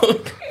 wow.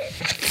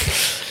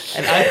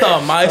 And I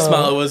thought my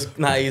smile was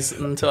nice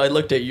until I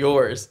looked at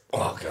yours.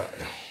 Oh god.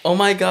 Oh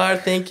my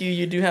god, thank you.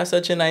 You do have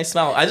such a nice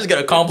smile. I just get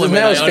a compliment.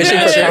 man was I fishing for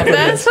understand.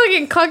 compliments. That's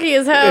fucking cocky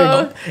as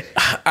hell.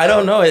 I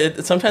don't know.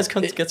 It sometimes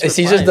gets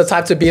Caesar's replies. the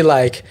type to be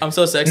like, I'm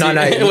so sexy. no,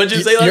 What'd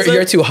you say last time?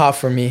 you're too hot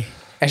for me.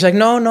 And she's like,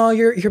 no,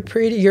 you're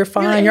pretty, you're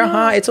fine, like, you're no.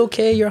 hot, it's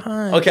okay, you're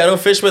hot. Okay, I don't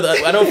fish for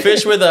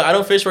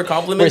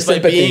compliments For by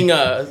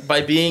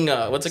sympathy. being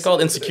what's it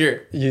called?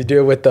 Insecure. You do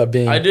it with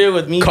being. I do it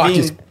with me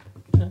cocky. being.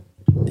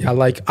 Yeah,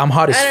 like I'm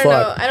hot as I don't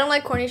know. fuck. I don't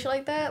like corny shit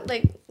like that.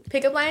 Like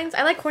pickup lines.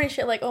 I like corny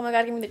shit like, oh my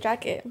god, give me the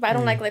jacket. But I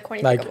don't like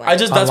corny Like, pickup I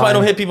lines. just that's why I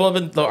don't Online. hit people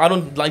up. I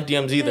don't like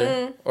DMs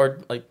either, or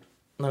like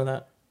none of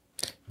that.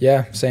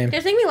 Yeah, same.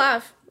 Just make me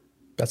laugh.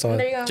 That's all.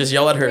 There you go. Just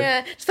yell at her.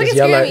 Yeah. Just fucking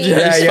yell scare at- me. Yeah,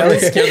 Just yell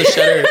fucking at- scare the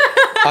shit out of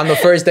her. On the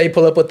first day,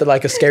 pull up with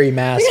a scary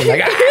mask and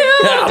like,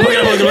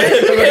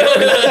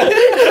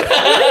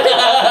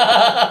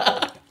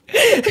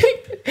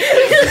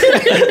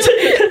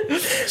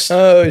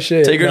 oh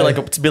shit. Take her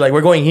to be like,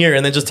 we're going here,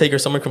 and then just take her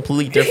somewhere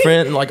completely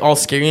different and like all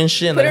scary and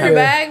shit. And Put her then in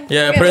her have- bag.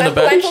 Yeah, Okay, put her in the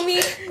bag. blindfold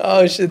me.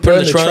 Oh shit. Put her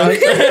in the trunk.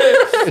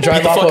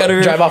 drive the off fuck out of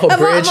her. drive off a I'm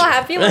bridge. all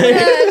happy. I'm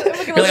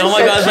like, You're like, oh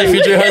my gosh, my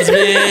future husband.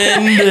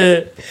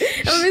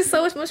 I'm gonna be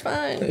so much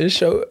fun. It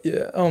show,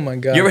 yeah. Oh my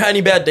god. You ever had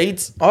any bad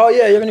dates? Oh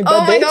yeah, you have any bad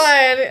Oh my dates?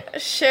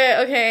 god. Shit.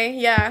 Okay.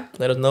 Yeah.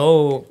 Let us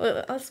know.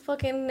 Let's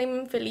fucking name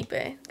him Felipe.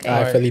 Okay.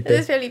 Alright, Felipe.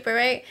 This is Felipe,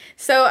 right?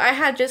 So I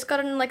had just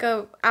gotten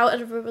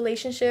out of a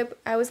relationship.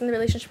 I was in the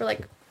relationship for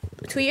like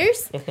 2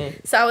 years.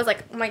 So I was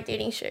like, my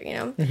dating shit, you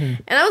know? And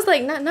I was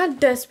like, not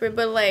desperate,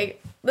 but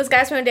like, this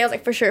guy's from a day, I was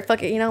like, for sure,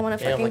 fuck it, you know, I want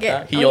to fucking like get.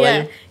 that? He yelled yeah.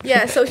 at you?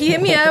 Yeah, so he hit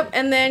me up,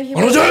 and then he I'm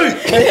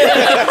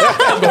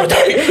gonna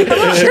date.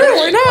 Sure,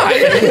 why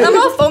not? I'm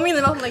all foamy in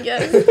the mouth, I'm like,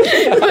 yes.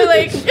 But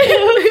like,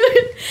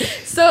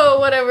 so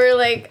whatever,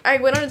 like, I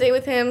went on a date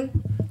with him.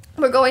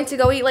 We're going to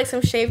go eat like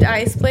some shaved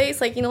ice place,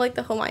 like, you know, like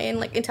the Hawaiian,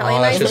 like Italian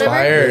Oh, that's ice, just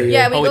whatever. fire.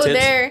 Yeah, we Oh, go it's-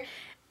 there.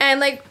 And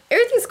like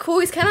everything's cool.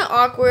 He's kind of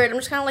awkward. I'm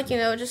just kind of like, you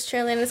know, just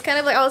chilling. It's kind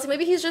of like I was like,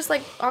 maybe he's just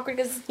like awkward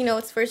because, you know,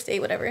 it's first date,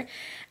 whatever.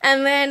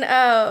 And then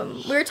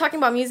we were talking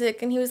about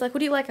music, and he was like, "What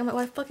do you like?" I'm like,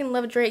 "Well, I fucking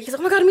love Drake." He's like,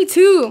 "Oh my god, me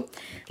too."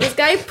 This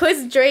guy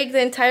puts Drake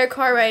the entire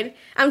car ride.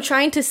 I'm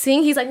trying to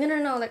sing. He's like,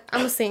 "No, like I'm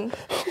gonna sing."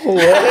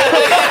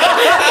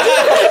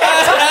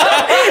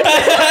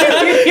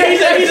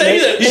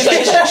 He's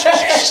like,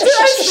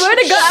 I swear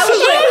to God,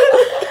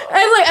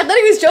 I was like, I thought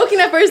he was joking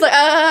at first, like,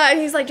 and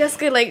he's like,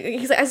 "Jessica, like,"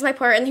 he's like, "That's my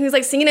part," and he was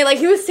like singing it, like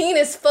he was singing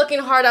his fucking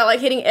heart out, like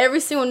hitting every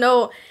single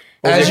note.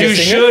 As you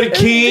should,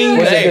 King.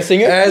 Was it the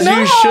singer? As No,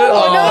 you should.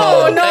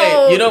 Oh. no.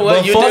 hey, you know what?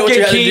 But You did what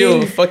you had to fucking do.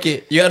 King. Fuck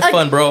it. You had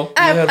fun, bro.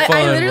 I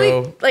fun, literally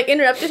bro. like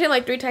interrupted him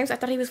like 3 times. I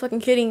thought he was fucking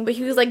kidding, but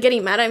he was like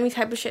getting mad at me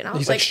type of shit. And I was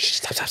He's like, "Shh,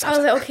 stop. I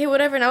was like, okay,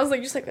 whatever. And I was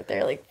like, just like right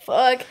there, like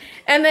fuck.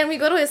 And then we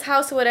go to his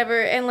house or whatever,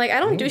 and like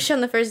I don't do shit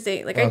on the first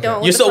date. Like I don't. You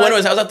What the still went to fuck?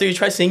 his house after you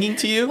tried singing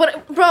to you?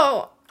 What,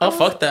 bro? Oh,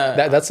 fuck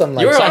that. That's some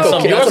like You were on psycho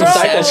some- killer. you were That's some on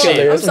some psycho sad killer.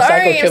 shit. That's some I'm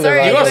psycho sorry, killer.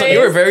 I'm You, vibes. you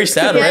were very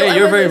sad, right? I You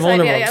were was very inside.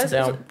 vulnerable. Yeah, it was a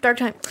Down. dark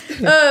time.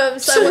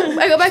 So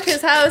I go back to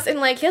his house, and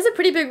like he has a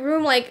pretty big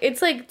room. Like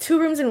it's like 2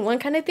 rooms in one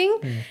kind of thing.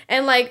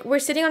 And like we're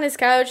sitting on his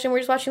couch, and we're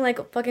just watching like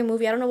a fucking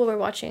movie. I don't know what we're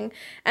watching.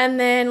 And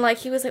then like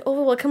he was like,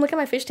 "Oh well, come look at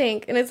my fish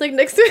tank," and it's like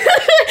next to,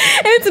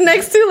 and it's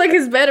next to like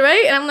his bed,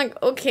 right? And I'm like,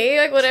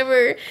 okay, like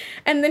whatever.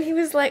 And then he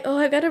was like, "Oh,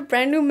 I got a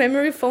brand new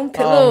memory foam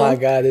pillow. Oh my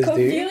God, this Come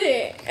dude." feel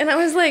it." And I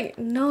was like,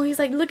 "No." He's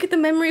like, "Look at the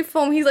memory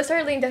foam." He's like,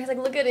 started laying down. He's like,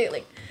 "Look at it."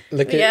 Like,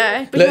 Look at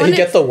yeah. But Look, he wanted-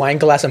 gets the wine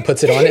glass and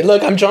puts it on it.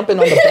 Look, I'm jumping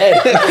on the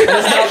bed.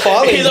 It's not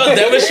falling. He's on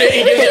demonstrate.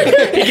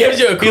 He gives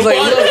you a coupon. He's like,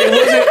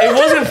 look, it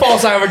wasn't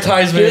false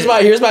advertisement.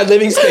 Here's my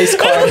living space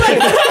card.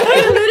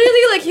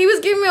 Literally, like he was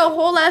giving me a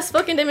whole ass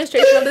fucking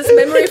demonstration of this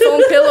memory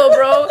foam pillow,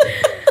 bro.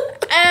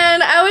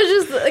 And I was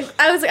just like,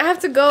 I have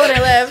to go, and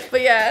I left.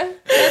 But yeah,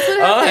 that's what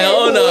happened.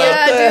 hell no.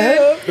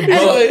 Yeah, dude.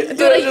 And,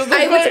 dude, Just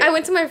I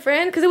went to my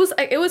friend because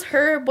it was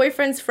her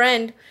boyfriend's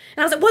friend, and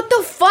I was like, what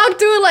the fuck,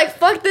 dude? Like,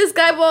 fuck this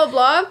guy, blah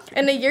blah. Blah.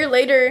 And a year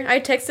later, I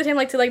texted him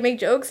like to like make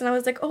jokes, and I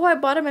was like, oh, I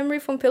bought a memory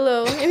foam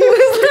pillow,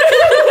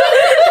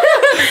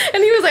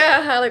 and he was like,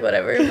 haha, like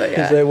whatever. But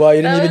yeah, He's like, well,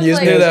 you didn't That even was use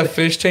like- me. Dude, as that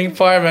fish tank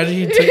fire. Imagine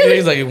he took you.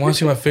 He's like, "You want to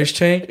see my fish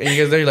tank?" And you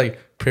guys there, you're like,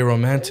 pretty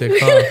romantic,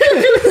 huh?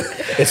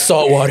 It's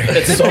salt water.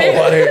 It's salt fish-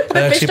 water. I fish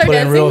actually start put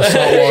in real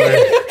dancing. salt water.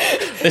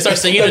 They start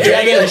singing the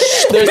dragon.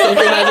 They're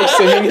synchronizing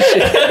singing and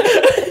shit.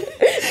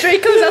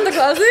 Drake comes out the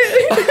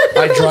closet.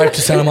 I drive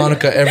to Santa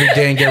Monica every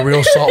day and get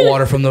real salt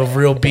water from the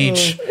real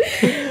beach.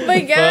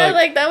 But yeah, Fuck.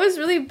 like that was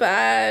really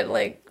bad.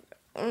 Like,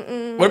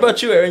 What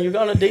about you, Aaron? You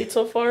got on a date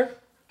so far?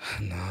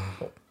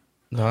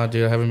 Nah,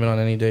 dude, I haven't been on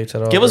any dates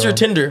at all. Give us your bro.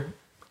 Tinder.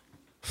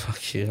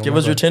 Fuck you. Give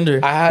us your Tinder.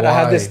 I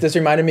had this. Why? This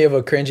reminded me of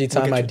a cringy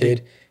time at I your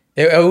did.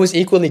 It was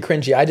equally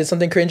cringy. I did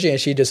something cringy and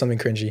she did something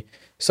cringy.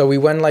 So we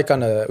went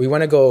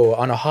to go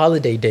on a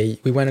holiday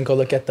date. We went and go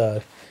look at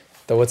the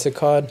what's it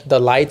called? The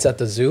lights at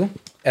the zoo.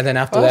 And then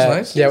after that's that,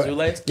 nice. yeah, Zoo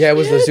lights? yeah, it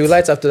was the zoo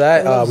lights. After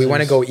that, love we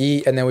went to zoos. go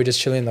eat, and then we just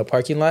chilling in the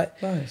parking lot.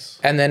 Nice.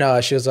 And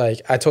then she was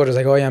like, I told her,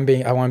 like, oh yeah,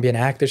 I want to be an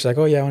actor. She's like,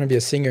 oh yeah, I want to be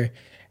a singer.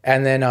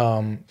 And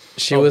then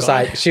she was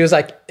God.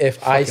 like,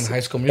 if I Fucking High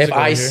School if Musical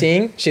I over here.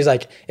 sing, she's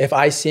like, if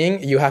I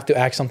sing, you have to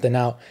act something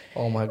out.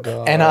 Oh my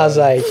god. And I was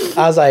like,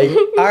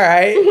 all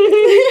right.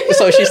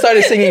 So she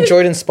started singing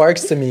Jordan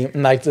Sparks to me,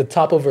 in, like the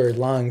top of her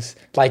lungs,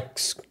 like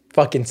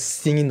fucking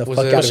singing the Was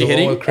fuck it- out was of she it.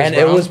 hitting with Chris And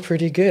Brown? it was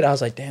pretty good. I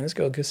was like, damn, this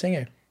girl a good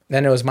singer.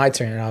 Then it was my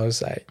turn, and I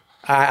was like,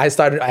 I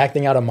started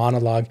acting out a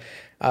monologue.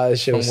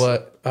 She was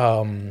what?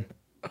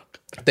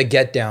 the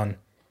Get Down.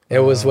 It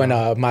was when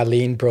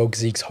Marlene broke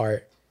Zeke's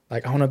heart.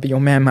 Like, I want to be your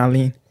man,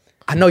 Marlene.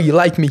 I know you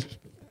like me,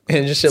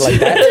 and just shit like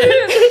that.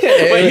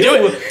 Wait,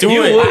 do it. Do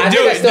it. I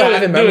think I still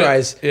have it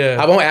memorized. Yeah.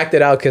 I won't act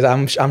it out because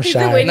I'm He's been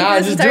shy. waiting Nah,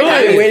 for this just entire do time. it.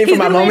 I've been waiting for He's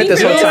my been moment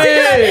this waiting whole for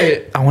time.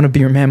 this. I want to be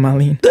your man,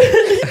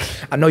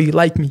 Marlene. I know you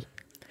like me.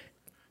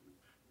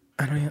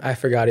 I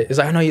forgot it. It's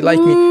like, I know you like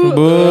me.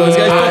 This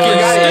guy's I fucking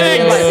forgot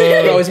it.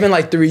 stinks. Bro, it's been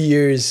like 3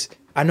 years.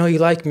 I know you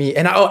like me,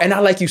 and I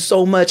like you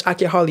so much. I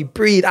can hardly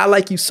breathe. I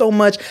like you so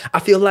much. I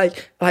feel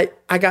like I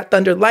got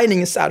thunder lightning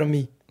inside of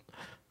me.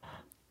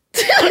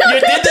 You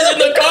did this in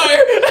the car.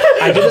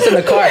 I did this in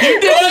the car. You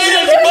did this in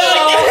the car.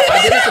 I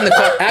did this in the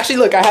car. Actually,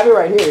 look, I have it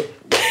right here.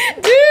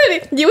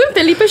 Dude, you and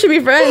Felipe should be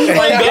friends. Oh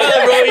my god,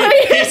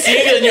 bro. He's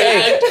singing in your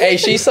act. Hey,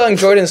 she sung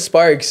Jordan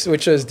Sparks,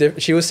 which was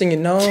different. She was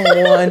singing No One.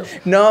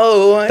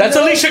 That's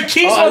Alicia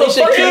Keys, Oh,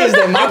 Alicia motherfucker. Keys,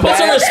 then my Put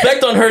some bad.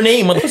 respect on her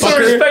name, Put some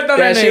motherfucker. respect on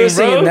Yeah, her she name, was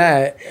singing bro.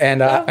 that,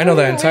 and I know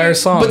that entire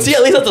song. But see,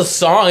 at least that's a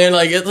song, and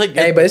like it's like.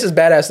 hey, but this is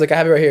badass. Look, I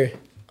have it right here.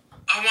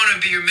 I want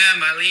to be your man,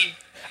 Marlene.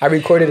 I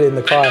recorded it in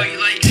the I car. know you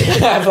like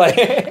it. I was like,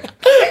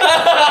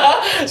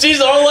 she's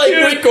all like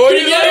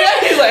recording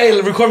it. He's like, hey,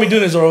 record me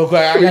doing this real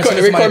quick. I gotta send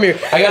this to record my- me.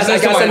 I gotta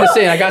send this to send my. this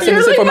in. I gotta send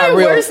You're this in like for my my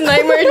reel. worst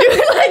nightmare doing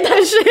like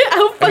that shit.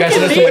 I'll I gotta fucking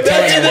send this to my leave.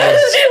 talent.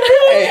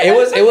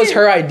 Hey, it was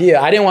her idea.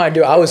 I didn't want to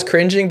do it. I was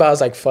cringing, but I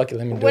was like, fuck it,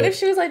 let me do What it. if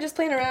she was like just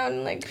playing around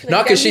and like?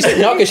 No, because she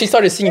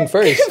started singing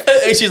first.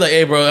 And she's like,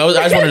 "Hey, bro, I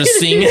just wanted to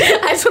sing."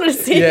 I just want to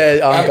see. Yeah,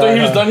 oh After God,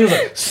 he was no. done, he was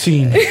like,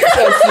 scene.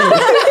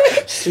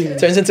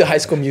 Turns into High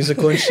School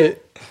Musical and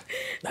shit.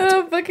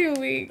 Oh, fucking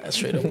weak. That's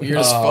straight up weird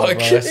as fuck.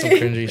 Bro, that's some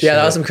cringy shit. Yeah,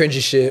 that was some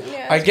cringy shit.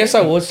 Yeah, I guess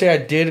I would say I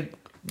did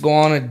go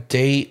on a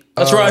date.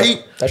 That's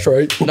right. That's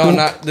right. No,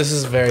 not. This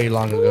is very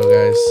long ago,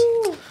 guys.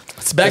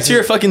 It's back to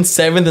your fucking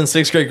 7th and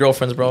 6th grade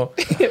girlfriends, bro.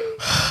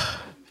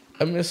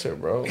 I miss her,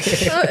 bro. Oh,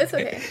 it's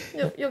okay.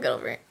 You'll get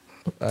over it.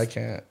 I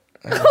can't.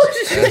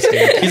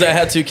 He's like, I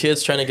had 2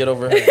 kids trying to get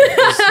over her.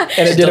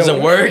 And it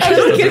Doesn't work.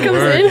 Oh, the kid comes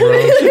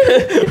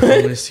in. bro.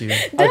 I miss you.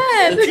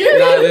 Dad.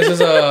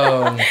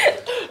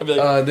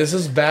 Nah, this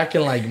is back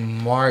in like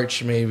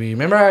March, maybe.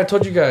 Remember I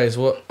told you guys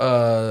what?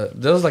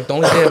 This was like the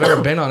only day I've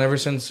ever been on ever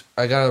since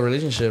I got a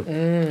relationship.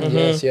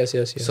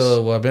 Yes.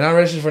 So I've been on a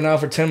relationship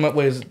for 10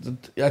 months.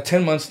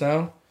 10 months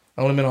now.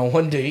 I've only been on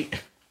 1 date.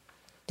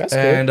 That's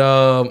And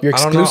good. You're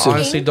I don't know. exclusive.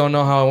 Honestly, don't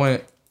know how it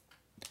went.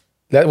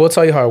 We'll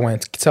tell you how it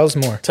went. Tell us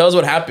more. Tell us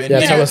what happened. Yeah,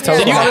 tell us.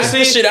 Did you ask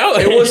this shit out?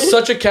 It was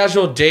such a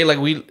casual date. Like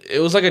it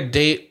was like a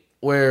date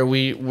where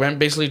we went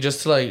basically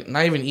just to like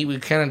not even eat. We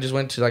kind of just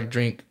went to like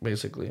drink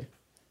basically.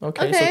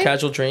 Okay, so Okay.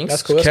 casual drinks.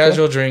 That's cool. That's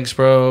Casual drinks,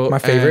 bro. My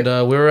favorite.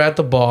 And we were at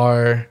the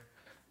bar,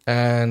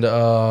 and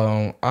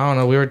I don't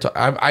know. We were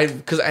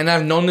and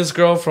I've known this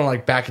girl from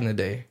like back in the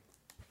day.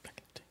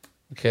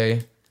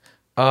 Okay.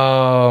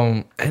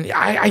 And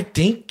I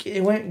think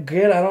it went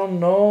good. I don't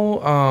know.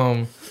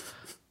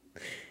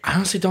 I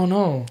honestly don't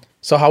know.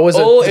 So how was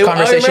the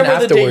conversation I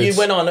remember afterwards? the date you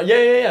went on.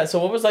 Yeah. So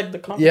what was like the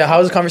conversation? Yeah, how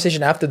was the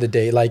conversation after the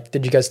date? Like,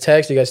 did you guys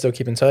text? Do you guys still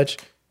keep in touch?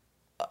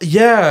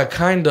 Yeah,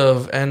 kind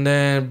of.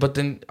 And but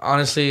then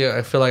honestly,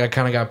 I feel like I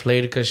kind of got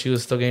played because she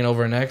was still getting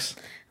over an ex.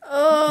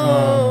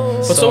 Oh.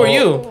 But so were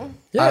you.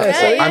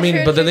 I mean,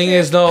 true, but the true, thing true.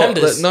 is though,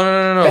 PEMDAS.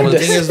 no. The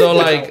thing is though,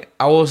 like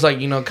I was like,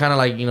 kind of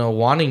like,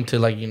 wanting to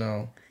like,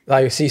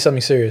 Like, see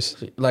something serious?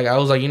 like I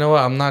was like, you know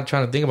what? I'm not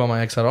trying to think about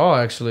my ex at all.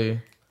 Actually,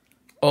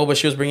 Oh, but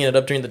she was bringing it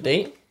up during the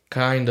date?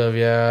 kind of,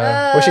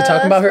 yeah. Was she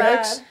talking about her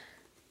that's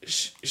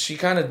ex? She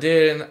kind of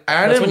did, and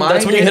I didn't mind.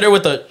 That's when you hit her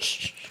with the...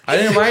 I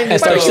didn't mind And it.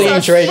 start But singing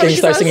she's Drake. not- And you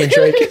start singing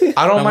Drake.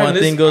 I don't And mind one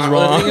listening. thing goes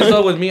wrong. The thing is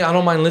though, with me, I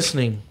don't mind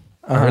listening.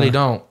 I really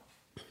don't.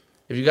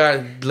 If you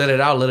gotta let it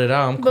out, let it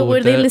out. I'm cool But would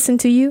with they that. listen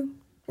to you?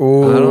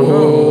 Ooh. I don't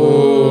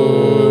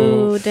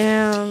know. Oh,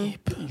 damn. You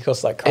go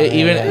like,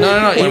 Even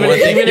no. When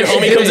Even your if she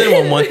homie comes in didn't,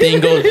 when one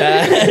thing goes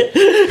bad.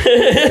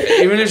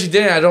 even if she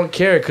didn't, I don't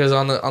care because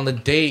on the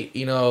date,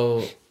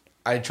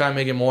 I try to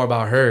make it more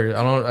about her.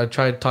 I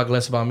try to talk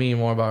less about me and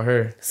more about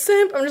her.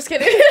 Simp. I'm just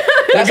kidding.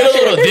 Get a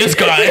little of this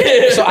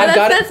guy. So I've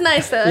got that's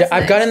nice though. Yeah, That's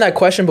I've nice. gotten that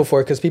question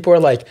before because people are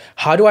like,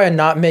 "How do I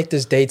not make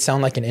this date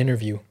sound like an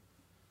interview?"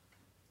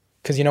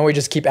 Because we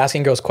just keep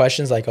asking girls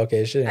questions like, "Okay,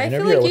 is shit an I feel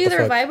interview or like what you the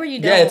either fuck?" vibe or you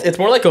don't. Yeah, it's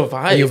more like a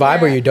vibe. You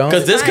vibe or you don't?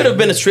 Because this could have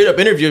been a straight up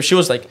interview if she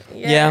was like,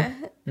 yeah,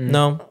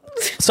 no,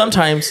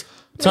 sometimes.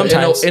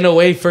 In a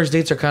way, first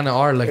dates are kind of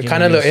like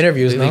Kinda little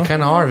interviews, They no?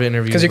 kind of are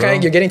interviews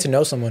Because you're getting to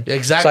know someone. Yeah,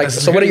 exactly. It's like,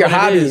 That's so what are your really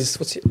what it hobbies? is.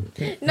 What's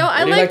No,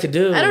 I do you like to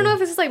do? I don't know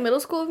if it's just like middle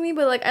school with me,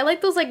 but like I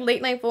like those like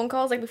late night phone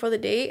calls like before the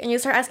date, and you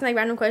start asking like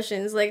random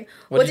questions like,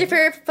 "What's your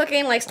favorite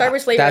fucking like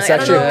Starburst flavor?" That's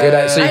Like, I don't actually a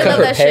know. good. So you I come love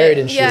that prepared shit.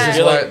 and shit.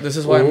 Yeah. This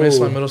is why I miss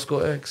my Ooh. middle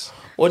school ex.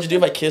 What'd you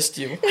do if I kissed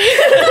you? Doing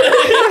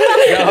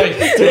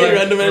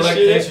random ass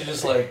shit. You're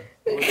just like,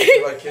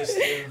 I kissed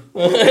you.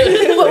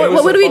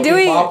 What are we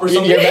doing?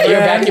 You're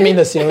vacuuming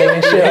the ceiling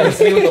and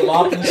shit. with the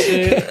mop and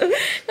shit.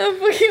 I'm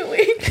fucking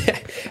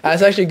weak.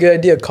 That's actually a good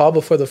idea. Call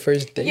before the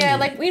first date. Yeah,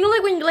 like when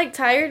you're like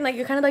tired and like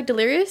you're kind of like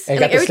delirious. And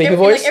like got the sleepy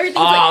voice? Everything's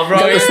Ah, like, bro,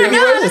 got the sleepy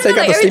voice? Let's take out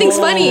like the sleepy everything's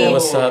voice. funny.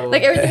 What's up?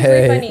 Like everything's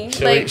Hey. very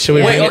funny. Like should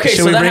we Wait, bring it- okay, should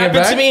so we that bring it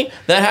happened back? to me.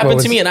 That happened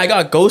to me, and I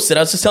got ghosted. I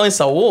was just telling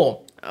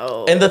Saul.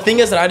 oh. And the thing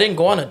is that I didn't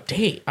go on a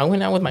date. I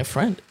went out with my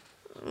friend.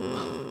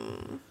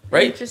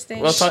 Right? Interesting.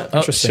 Well,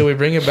 Interesting. Should we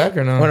bring it back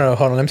or no? Oh, no,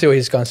 hold on. Let me see what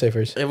he's gonna say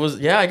first. it was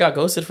I got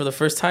ghosted for the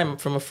first time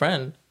from a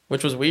friend,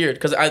 which was weird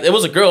because it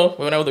was a girl.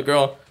 We went out with a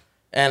girl,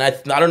 and I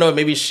don't know.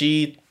 Maybe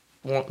she,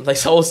 like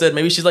Saul said,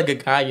 maybe she's like a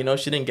guy.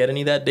 She didn't get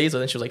any that day, so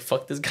then she was like,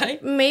 "Fuck this guy."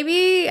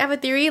 Maybe I have a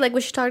theory. Like,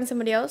 was she talking to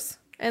somebody else?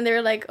 And they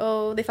were like,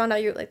 "Oh, they found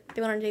out you like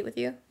they went on a date with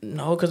you."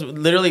 No, because we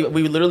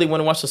literally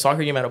went and watched a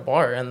soccer game at a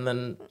bar, and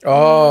then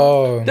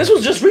Oh, This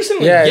was just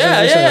recently. yeah,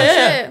 yeah.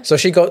 Shit. So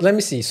she go. Let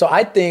me see. So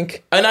I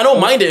think. And I don't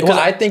mind it because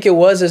Well, I think it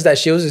was is that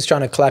she was just trying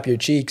to clap your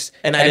cheeks,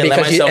 And I didn't let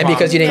because myself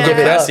because you didn't on. give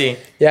it up. Classy.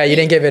 Yeah, you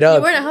didn't give it You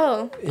up. weren't a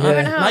hoe. You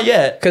weren't a hoe. not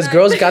yet. Because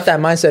girls got that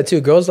mindset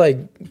too. Girls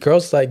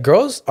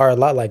are a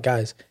lot like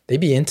guys. They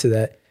be into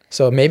that.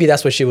 So maybe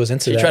that's what she was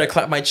into. You that. try to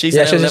clap my cheeks.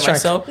 Yeah, and I she's didn't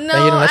just let trying- myself. No, you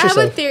didn't let I have a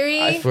yourself.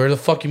 theory. Where the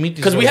fuck you meet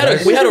these Because we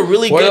girls, had a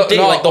really good date.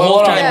 Like the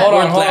whole time, Hold we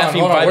on, were hold on, laughing,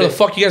 hold on. Where the vibing.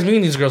 fuck you guys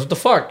meeting these girls? What the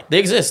fuck? They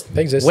exist.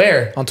 They exist.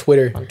 Where? On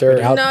Twitter.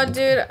 They're out. No,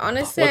 dude.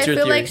 Honestly, What's I your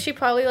feel theory? like she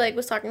probably like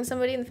was talking to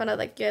somebody and found out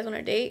like you guys on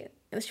a date,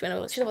 and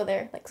she's over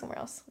there, like somewhere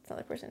else. It's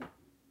another person.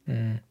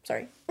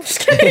 Sorry. I'm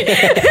just kidding.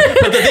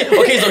 But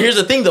okay, so here's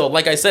the thing though.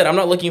 Like I said, I'm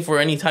not looking for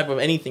any type of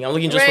anything. I'm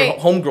looking just Right.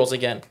 for homegirls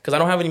again because I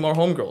don't have any more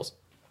homegirls.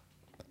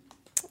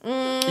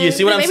 You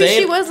see what I'm Maybe saying?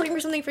 she was looking for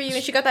something for you,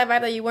 and she got that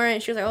vibe that you weren't.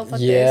 And she was like, "Oh fuck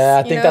this." Yeah, I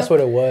you think know? that's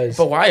what it was.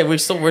 But why? We're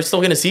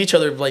still gonna see each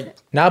other. Like,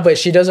 Nah, but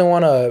she doesn't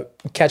want to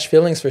catch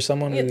feelings for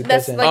someone Yeah, who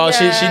that's doesn't. like-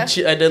 oh, Yeah.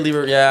 she I did leave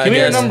her. Yeah, Give I me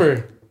your guess.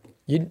 number.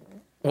 You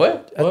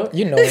What? What?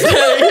 you know.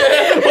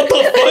 What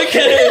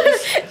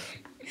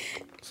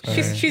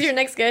she's your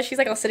next guest. She's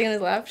like all sitting on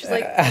his lap. She's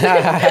like,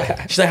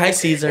 She's like, hi,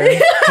 Caesar.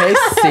 Hey,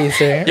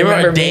 Caesar. You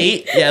remember our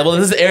date? Yeah, well,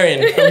 this is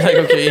Aaron. I'm like,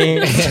 okay.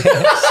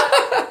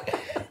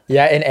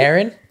 Yeah, and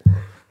Aaron.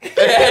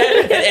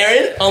 And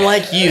Aaron,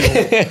 unlike you.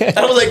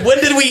 I was like, when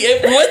did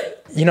we,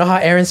 what? You know how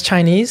Aaron's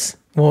Chinese?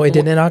 Well, it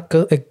did not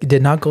go. It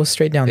did not go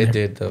straight down there. It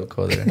did though.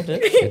 Go there.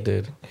 It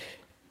did.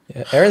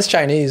 Yeah, Aaron's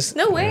Chinese.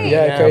 no way.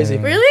 Yeah, crazy.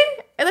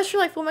 Really? I thought you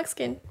were like full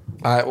Mexican.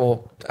 I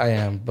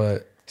am,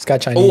 but He's got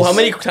Chinese. Oh, how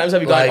many times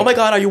have you gone, Like- oh my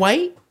God, are you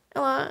white?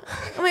 A lot.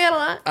 Oh my god, a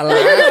lot.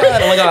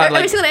 Oh my God. Every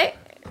Like, single day.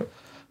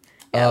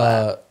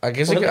 I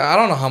guess I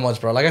don't know how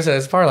much, bro. Like I said,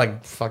 it's probably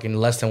like fucking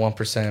less than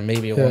 1%,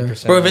 maybe a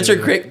 1%. bro, if it's your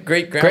great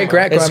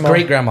grandma. It's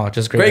great grandma,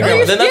 just great Great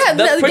grandma. grandma. Then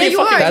that's pretty you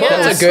fucking are,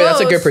 close. yeah. That's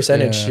a good Close.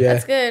 percentage. Yeah. Yeah.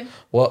 That's good.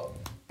 Well,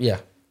 yeah.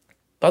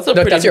 That's a Look,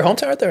 pretty. that's your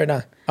hometown right there or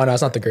not? Oh no,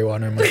 it's not the Great Wall.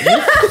 Never mind.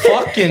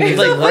 Fucking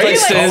like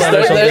racist.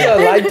 There's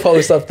a light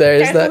post up there.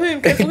 Is Cancel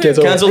that him,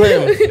 Cancel cancel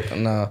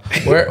him. No.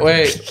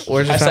 Where's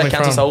your family Hashtag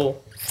cancel from?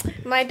 Saul.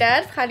 My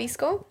dad,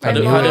 Jalisco. How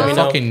did My we mom- know?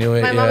 Fucking knew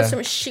it. My mom Yeah. is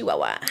from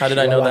Chihuahua. How did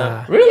I know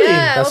that? Really?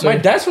 Yeah, That's what-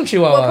 my dad's from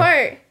Chihuahua. What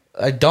part?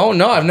 I don't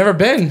know. I've never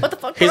been. What the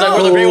fuck? He's like,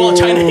 we're the Great Wall of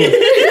China.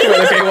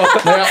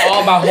 They're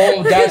all my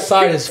whole dad's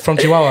side is from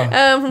Chihuahua.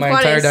 From my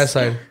Juarez. entire dad's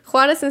side.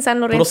 Juarez and San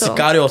Puro Lorenzo.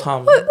 sicarios,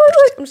 huh?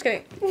 I'm just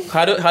kidding.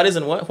 Juarez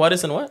and what?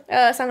 Juarez and what?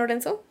 San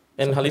Lorenzo?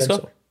 In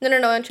Jalisco?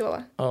 No, in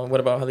Chihuahua. Oh, what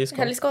about Jalisco?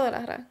 Jalisco,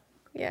 Guadalajara.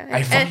 Yeah.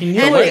 I fucking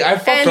knew it. I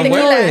fucking knew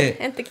tequila. it.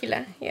 And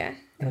tequila. Yeah.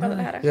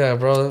 Guadalajara. Yeah,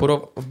 bro.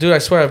 Puro- Dude, I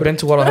swear I've been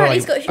to Puro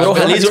Guadalajara. Jalisco. Puro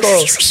Jalisco.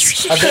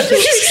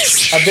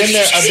 Jalisco.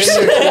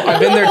 I've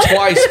been there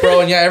twice,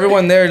 bro. And yeah,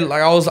 everyone there,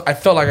 like I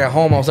felt like at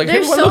home. I was like, They're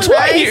everyone so looks nice,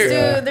 white here.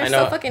 dude. They're I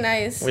so know. fucking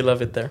nice. We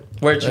love it there.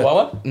 Where,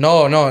 Chihuahua?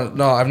 No.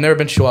 I've never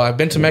been to Chihuahua. I've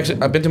been to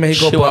Mexico. I've been to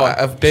Mexico, Chihuahua. but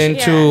I've been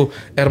to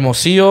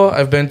Hermosillo.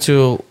 I've been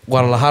to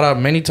Guadalajara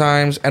many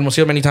times.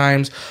 Hermosillo many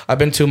times. I've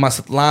been to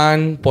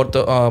Mazatlan,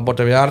 Puerto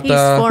Vallarta.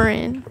 He's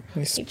foreign.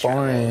 He's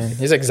foreign.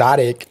 He's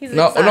exotic. He's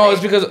No, exotic.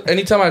 it's because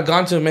anytime I've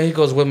gone to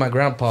Mexico is with my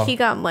grandpa. He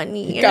got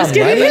money. got I'm just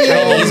kidding. money.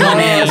 Chinese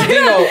money.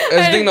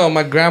 That's the thing though.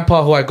 My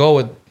grandpa, who I go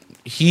with,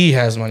 he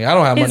has money. I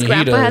don't have His money. He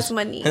grandpa does. has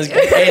money.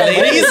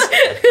 Hey, ladies.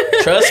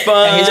 Trust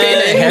fund. He's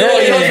getting You know,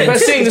 it's the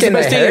best thing. He's This is the getting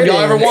best thing if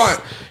y'all ever inheritance.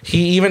 want.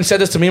 He even said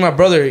this to me and my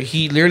brother.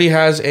 He literally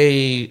has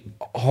a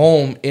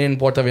home in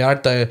Puerto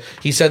Vallarta.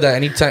 He said that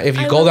anytime if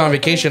you I go love there on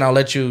Puerto vacation, I'll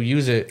let you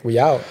use it. We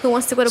out. Who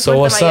wants to go to So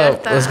Puerto what's Vallarta?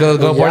 up? Let's go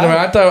to Puerto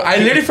Yeah. Vallarta. I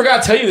literally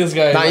forgot to tell you this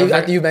guy.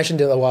 Nah, you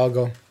mentioned it a while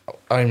ago.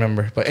 I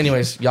remember. But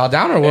anyways, y'all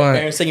down or what?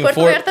 Aaron's taking Puerto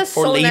four Vallarta's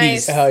so ladies.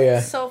 nice. Hell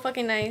yeah. So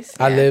fucking nice.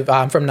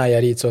 I'm from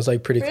Nayarit, so it's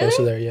like pretty close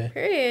to there. Yeah,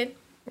 Period.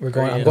 I'm Let's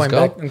going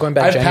go. back. I'm going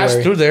back. I've January.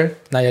 passed through there.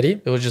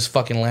 Nayarit. It was just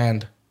fucking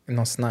land.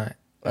 No, it's not.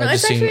 No,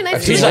 it's actually nice.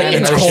 I've He's seen like, land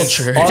and it's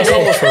ocean.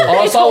 culture. All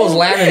I saw was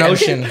land and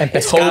ocean. And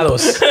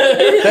pescados.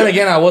 Then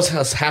again, I was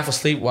half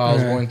asleep while I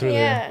was going through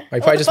there. Yeah. Like,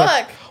 What probably the just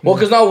like- fuck? Well,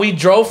 because now we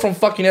drove from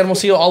fucking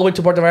Hermosillo all the way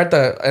to Puerto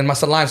Vallarta and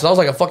Mazatlan, so that was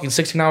like a fucking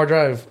 16-hour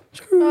drive.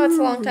 Oh, that's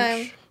a long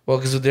time. Well,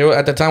 because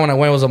at the time when I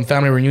went, it was a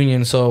family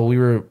reunion, so we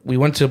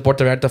went to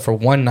Puerto Vallarta for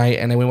one night,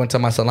 and then we went to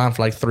Mazatlan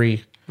for like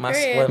 3.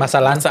 Period.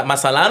 Mazatlán.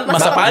 Mazatlán.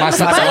 Mazapan.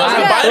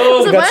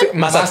 Mazapan.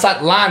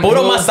 Mazatlan.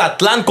 Puro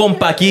Mazatlán,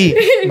 compa, aquí.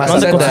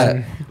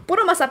 Mazatlán.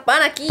 Puro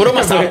mazapán aquí. Puro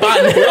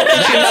Mazapan.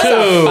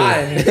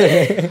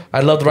 I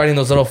loved riding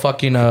those little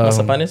fucking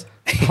Mazapanes?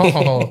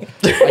 I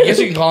guess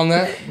you can call them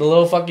that. The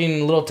little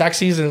fucking little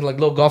taxis and like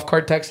little golf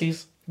cart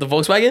taxis. The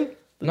Volkswagen?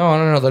 No,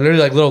 they're literally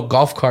like little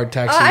golf cart Oh,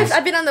 taxis.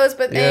 I've been on those,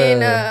 but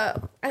Yeah.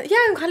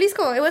 in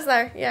Jalisco, it was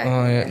there. Yeah.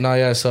 Oh yeah, no,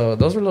 yeah. So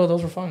those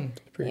were fun.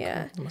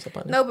 Yeah.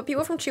 Mazapanes. No, but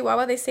people from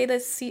Chihuahua, they say the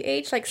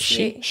CH like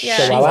CH. Yeah.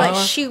 Chihuahua? It's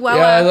like Chihuahua.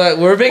 Yeah, like,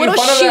 we're making Puro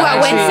fun of that.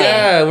 Actually. Chihuahuense.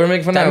 Yeah, we're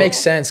making fun of That makes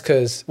sense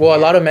because, well,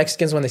 a lot of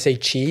Mexicans, when they say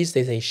cheese,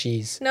 they say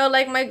cheese. No,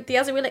 like my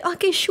tias are really like, oh,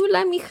 que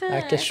chula, mija.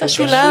 Ah, que Está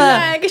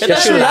chula. Que Que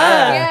chula. chula.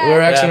 Yeah.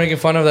 We're actually Yeah. making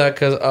fun of that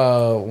because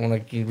when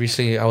like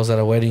recently I was at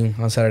a wedding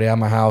on Saturday at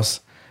my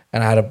house,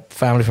 and I had a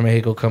family from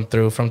Mexico come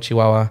through from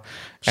Chihuahua,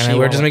 and we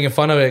were just making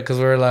fun of it because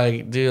we were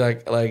like, dude,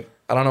 like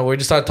I don't know, we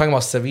just started talking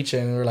about ceviche,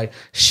 and we were like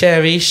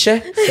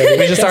ceviche.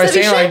 We just started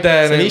saying it like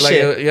that, and it, Ceviche. like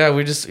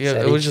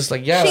it was just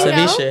like yeah.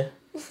 Chingo. Ceviche.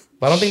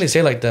 But I don't think they say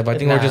it like that, but I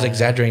think we're just Nah.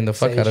 exaggerating the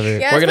fuck out of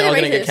it. Yeah, We're it's all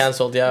pretty gonna get racist.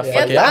 canceled. Yeah, Yeah,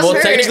 fuck it. that's Well,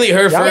 her. technically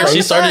her Yeah, first. what She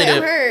I'm started I'm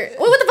it. hurt.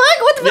 What the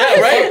fuck? What the fuck?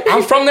 Yeah, right?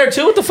 I'm from there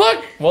too. What the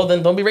fuck? Well,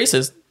 then don't be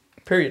racist.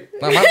 Period.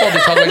 Not my fault they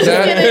talk like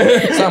that.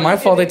 It's not my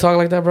fault they talk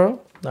like that, bro.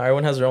 No,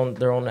 everyone has their own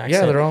accent.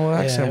 Yeah, their own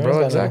accent, everyone's bro. got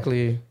their own.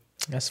 Exactly.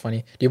 That's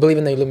funny. Do you believe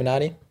in the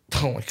Illuminati?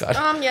 Oh my god.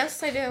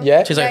 Yes, I do.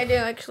 Yeah? She's Yeah, like- I do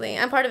actually.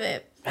 I'm part of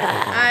it.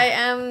 I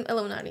am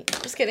Illuminati.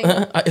 Just kidding.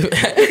 Do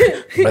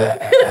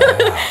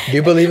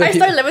you believe in I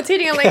started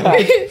levitating. I'm like, I'm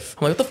like,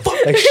 what the fuck?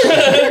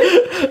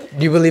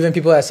 Do you believe in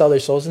people that sell their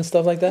souls and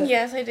stuff like that?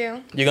 yes, I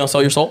do. You gonna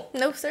sell your soul?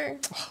 No, sir.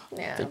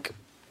 Yeah. There's-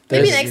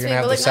 Maybe You're next gonna week,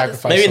 have but to like not this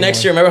sacrifice Maybe someone.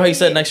 next year. Remember how you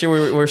said next year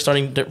we're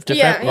starting different?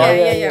 Yeah, Well,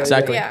 yeah.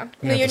 Exactly. Yeah. You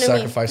New have year, to new me.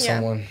 sacrifice Yeah.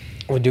 someone.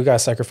 We do gotta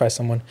sacrifice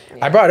someone.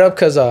 I brought it up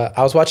because I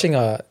was watching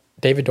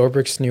David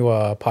Dobrik's new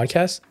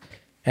podcast,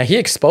 and he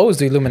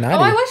exposed the Illuminati. Oh,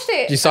 I watched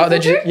it. You saw that?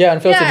 Unfiltered? Yeah,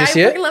 Unfiltered. Did you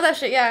see I it? fucking love that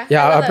shit. Yeah.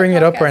 Yeah, I love I'll that bring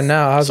it up right podcast.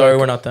 now. I was Sorry, like,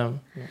 we're not them.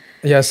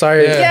 yeah,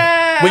 sorry. Yeah.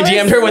 Yeah. Yeah. We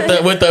DM'd her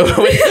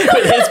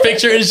with his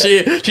picture and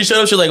shit. She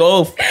showed up. She was like,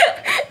 "Oh,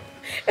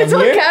 It's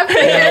all capping.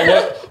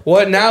 Yeah,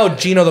 what now,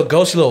 Gino the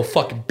Ghost, you little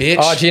fucking bitch?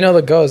 Oh, Gino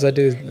the Ghost, that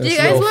dude. Do you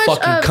guys little watch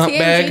fucking cunt TMG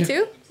bag.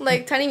 too?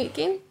 Like Tiny Meat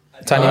King?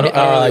 Tiny.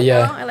 Oh,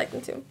 Yeah. I like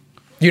him too.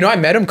 You know, I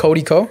met him,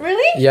 Cody Co.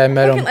 Really? Yeah, I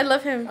met him. I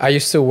love him. I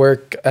used to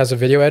work as a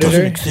video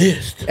editor,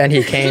 and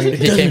he came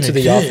to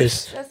the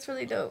office. That's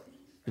really dope.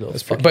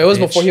 But it was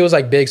before he was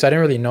like big, so I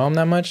didn't really know him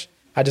that much.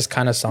 I just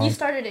kind of saw You him.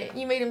 started it.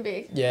 You made him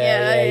big.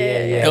 Yeah.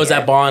 it was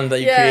that bond that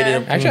you Yeah.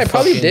 created." Actually, I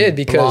probably did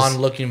because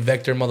blonde-looking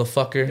Vector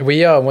motherfucker.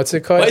 we what's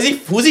it called?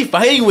 Who's he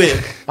fighting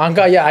with? On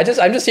God, yeah. I'm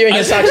just hearing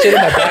him talk shit in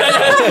my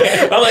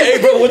back. I'm like, "Hey,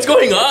 bro, what's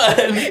going on?"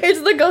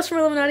 It's the ghost from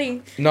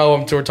Illuminati. No,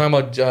 we're talking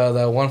about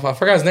that one. I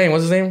forgot his name.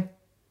 What's his name?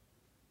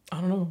 I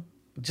don't know.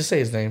 Just say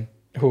his name.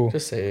 Who?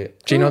 Just say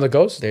it. Gino the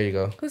Ghost? There you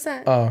go. Who's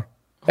that? Oh,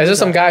 it's just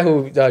some guy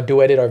who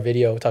duetted our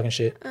video talking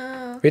shit.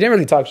 We didn't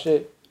really talk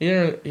shit.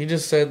 He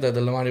just said that the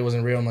Illuminati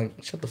wasn't real. I'm like,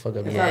 shut the fuck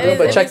up. Yeah, man. it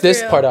But check is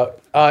this real. part out.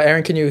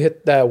 Aaron, can you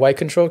hit that white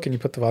control? Can you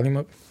put the volume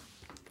up?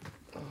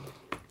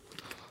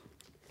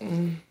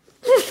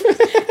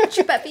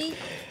 Chupapi.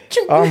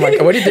 Oh my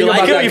God, what do you think You like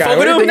about him? that You guy? fuck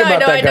What do you with think him?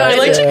 about that guy? I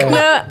like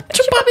Yeah.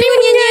 Chupapi.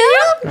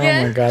 Oh my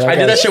Yeah. God, I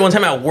did that shit one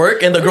time at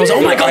work, and the girls,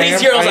 "Oh my God,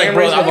 he's here!" I was like,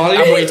 "Bro,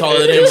 I'm way taller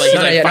than him. Like, he's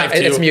No, like yeah, no,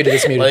 5'2". it's muted.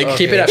 It's muted. Like,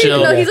 Keep it up.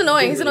 chill. No, he's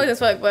annoying. He's annoying as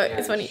fuck, but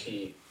it's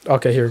funny.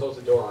 Okay, here. Close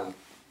the door on.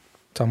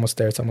 It's almost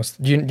there. It's almost.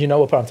 You know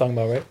what part I'm talking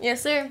about, right?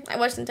 Yes, sir. I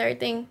watched the entire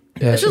thing.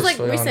 Yeah. This was like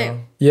So y'all recent. know.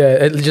 Yeah,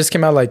 it just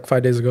came out like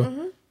 5 days ago.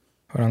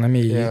 Hold on, let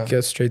me Yeah.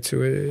 get straight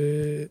to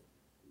it.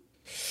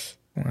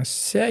 1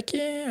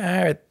 second.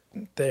 All right,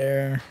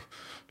 there.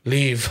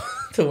 Leave.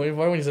 The way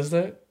when he says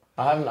that.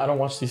 I don't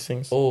watch these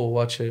things. Oh,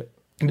 watch it.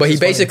 But he is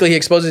funny. basically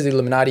exposes the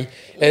Illuminati.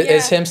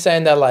 It's Yeah. him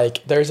saying that like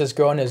there's this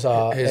girl in his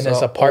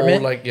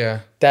apartment old,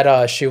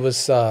 that she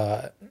was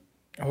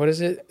what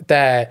is it,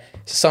 that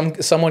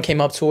someone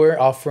came up to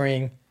her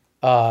offering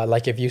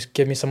like, if you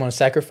give me someone to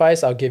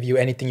sacrifice, I'll give you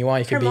anything you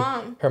want. It could Her be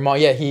mom. her mom.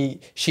 Yeah,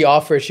 she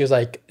offered. She was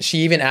like, she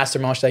even asked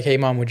her mom. She's like, "Hey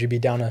mom, would you be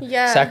down to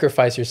Yeah.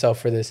 sacrifice yourself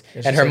for this?" she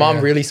And her said, mom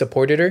yeah. really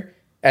supported her,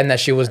 and that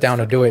she was down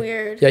to do it.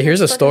 weird. Yeah, here's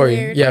a That's story.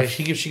 fucking weird. Yeah.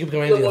 She keeps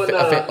coming into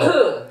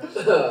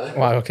the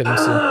Wow. Okay. Let me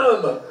see.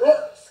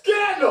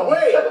 Scandal!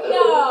 Wait!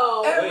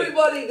 No.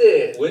 Everybody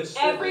did. Which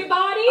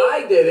everybody?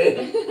 I did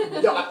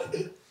it. No,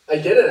 I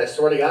did it. I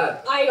swear to God.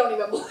 I don't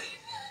even believe.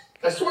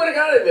 I swear to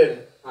God I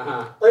did.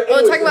 Uh-huh. Right,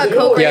 Oh, talking about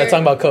coke. Yeah, right?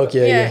 talking about coke.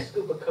 Yeah, yeah.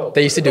 Scoop of Coke.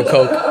 They used to do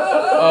coke.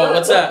 Oh,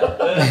 what's that?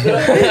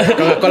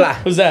 Coca-Cola.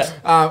 Who's that?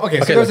 Okay,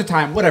 so there was a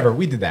time, whatever,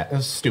 we did that. It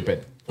was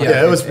stupid.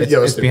 Yeah, it was- It's, yeah,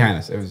 it was it's behind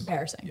us. It was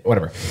Embarrassing.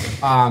 whatever.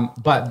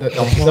 But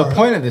the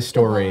point of this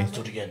story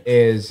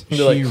is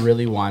she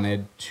really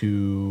wanted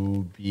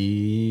to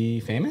be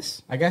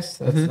famous. I guess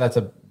that's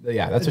what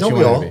Don't she we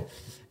wanted all? to be.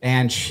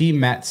 And she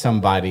met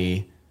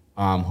somebody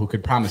who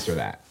could promise her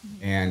that.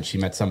 And she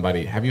met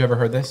somebody. Have you ever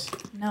heard this?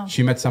 No.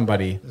 She met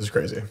somebody, This is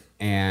crazy.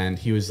 and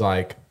he was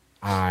like,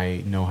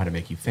 "I know how to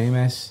make you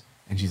famous."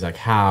 And she's like,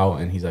 "How?"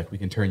 And he's like, "We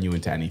can turn you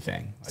into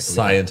anything. Like,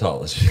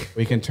 Scientology.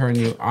 we can turn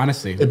you,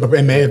 honestly, It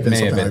may have been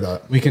something like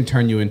that. we can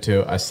turn you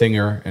into a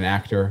singer, an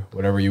actor,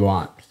 whatever you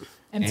want."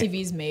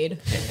 MTV's made.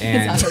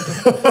 And It's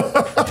not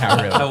her- yeah,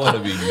 really. I want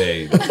to be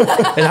made.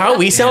 And how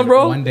we sound,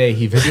 bro? One day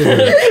he visited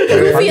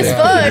her Goofy as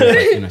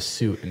fuck. in a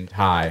suit and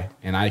tie,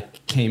 and I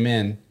came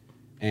in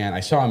and I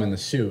saw him in the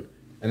suit,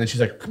 and then she's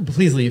like,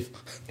 "Please leave,"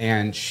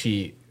 and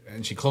she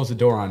closed the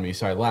door on me,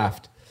 so I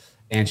left,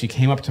 and she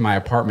came up to my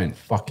apartment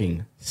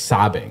fucking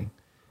sobbing,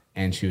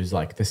 and she was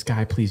like, "This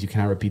guy, please, you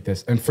cannot repeat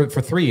this." And for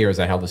 3 years,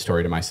 I held the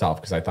story to myself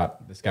because I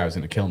thought this guy was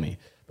going to kill me.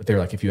 But they were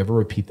like, "If you ever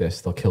repeat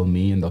this, they'll kill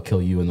me, and they'll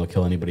kill you, and they'll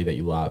kill anybody that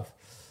you love."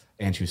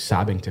 And she was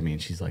sobbing to me,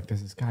 and she's like,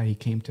 "There's this guy, he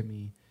came to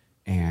me,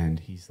 and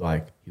he's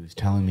like, he was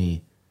telling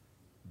me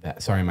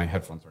that." Sorry, my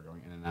headphones are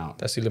going in and out.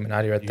 That's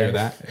Illuminati right You there.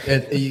 hear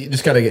that? You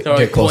just gotta get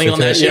They're closer pulling on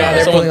to that it. shit. Yeah,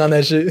 they're Someone- pulling on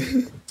that shit.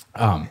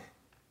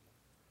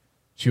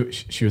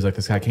 She was like,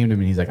 "This guy came to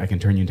me, and he's like, I can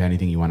turn you into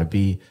anything you want to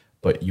be,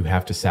 but you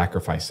have to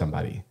sacrifice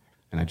somebody."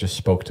 And I just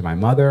spoke to my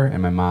mother,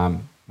 and my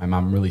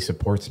mom really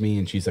supports me,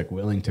 and she's like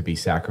willing to be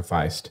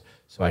sacrificed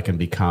so I can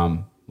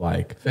become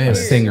like a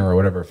singer or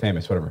whatever,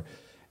 famous, whatever.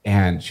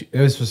 And it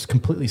was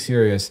completely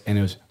serious, and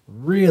it was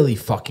really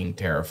fucking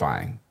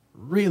terrifying.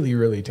 Really,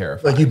 really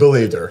terrifying. Like you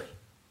believed her.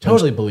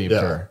 Totally believed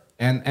Yeah. her.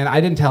 And I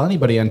didn't tell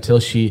anybody until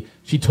she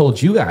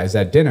told you guys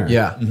at dinner.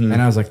 Yeah.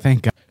 And I was like,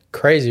 thank God.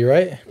 Crazy,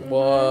 right?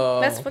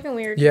 That's fucking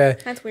weird. Yeah.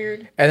 That's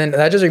weird. And then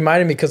that just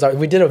reminded me because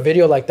we did a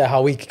video like that,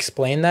 how we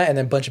explained that, and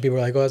then a bunch of people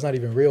were like, "Oh, that's not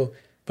even real,"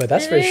 but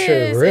that's for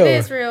sure real. It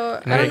is real. I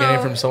Now don't you're getting it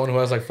know. from someone who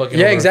has like fucking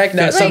Yeah, over exactly.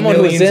 Now, 50 someone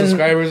who's million in-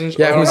 subscribers and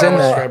yeah, who's in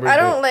that. subscribers, I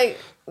but- don't like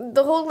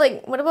the whole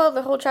what about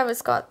the whole Travis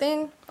Scott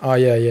thing? Oh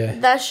yeah, yeah.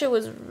 That shit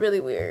was really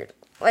weird.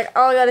 Like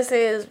all I gotta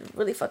say is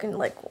really fucking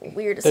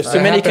weird as There's fuck.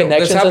 too many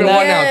connections This happened in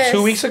what that. now?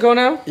 2 weeks ago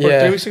now? Or Yeah,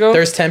 3 weeks ago?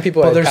 There's 10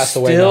 people But that there's passed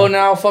away still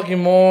now. now fucking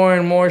more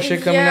and more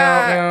shit coming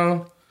out Yeah.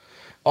 now.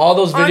 All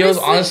those videos,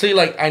 Honestly- honestly,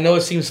 like I know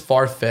it seems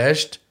far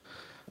fetched,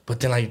 But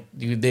then like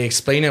they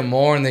explain it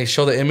more and they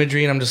show the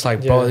imagery and I'm just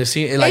like, bro,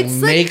 it like It's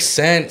makes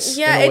sense.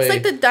 Yeah, in a it's way.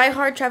 like the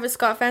diehard Travis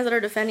Scott fans that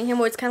are defending him,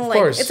 where it's kind of like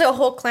course. it's a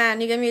whole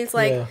clan. You get me? It's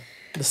like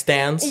The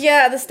stands.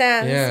 yeah, the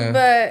stands. Yeah.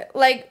 But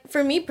like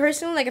for me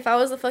personally, like if I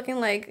was the fucking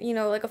like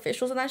like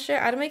officials and that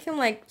shit, I'd make him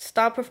like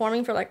stop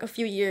performing for like a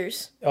few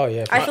years. Oh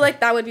yeah. I feel like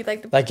that would be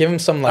like the Like give him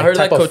some I like heard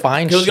type like of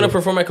fine. he was gonna shit.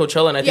 perform at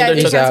Coachella, and I think Yeah, they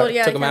he's took, canceled,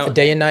 yeah, took him he out.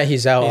 Day and night,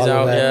 he's out. He's all of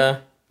out. that. Yeah.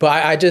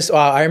 But I just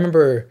I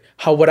remember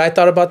what I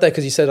thought about that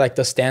because you said like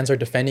the stands are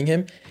defending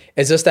him.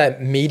 It's just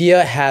that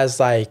media has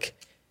like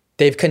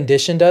they've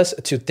conditioned us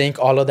to think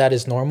all of that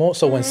is normal.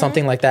 So when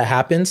something like that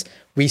happens,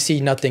 we see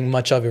nothing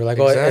much of it. We're like,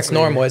 oh, it's Exactly.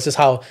 normal. It's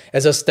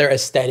just their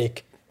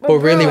aesthetic. But bro,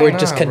 really, we're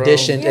just nah, bro.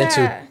 conditioned Yeah.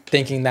 into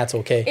thinking that's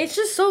okay. It's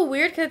just so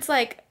weird because it's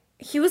like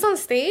he was on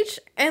stage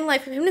and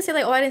like for him to say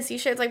like, oh, I didn't see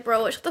shit. It's like,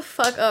 bro, shut the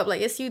fuck up.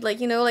 Like, yes, you like,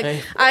 like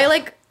Hey.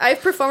 I've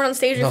performed on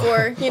stage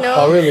before,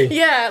 Oh, really?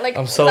 Yeah, like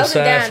I'm so that was a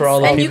sad dance. for all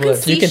the and people you can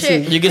that- see You can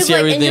shit. see- You can 'Cause, see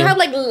like, and you everything. have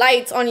like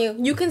lights on you.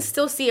 You can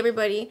still see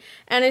everybody,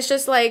 and it's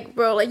just like,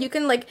 bro, like you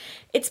can like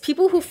it's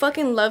people who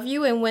fucking love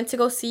you and went to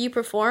go see you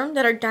perform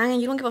that are dying.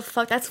 You don't give a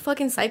fuck. That's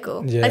fucking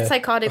psycho. Yeah. That's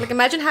psychotic. Like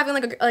imagine having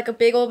like a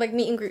big old like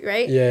meet and greet,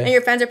 right? Yeah. And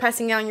your fans are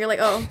passing out, and you're like,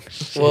 oh,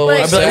 Well,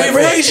 Like- what's I'd be like, sad-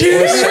 "We raised you!"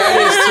 what's sad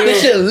is too-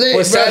 This shit lit,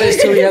 What's bro. sad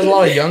is too, he has a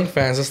lot of young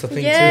fans. That's the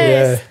thing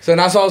yes. too. So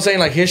that's all I'm saying.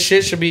 Like his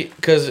shit should be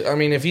because I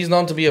mean, if he's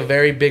known to be a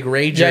very big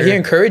rager, Yeah, he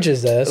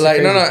encourages that. That's the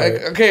like no, crazy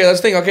part. okay,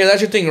 let's think. Okay,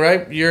 that's your thing,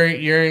 right?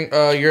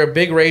 You're a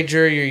big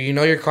rager. You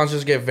know your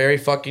concerts get very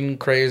fucking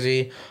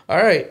crazy. All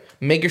right,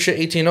 make your shit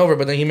 18 over.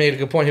 But then he made a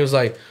good point. He was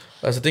like,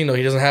 that's the thing though.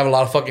 He doesn't have a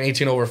lot of fucking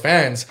 18 over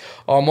fans.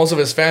 Most of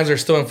his fans are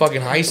still in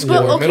fucking high school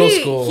But or middle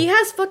okay, school. he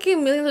has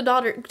fucking millions of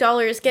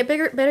dollars. Get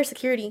better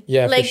security.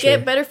 Yeah, for like sure.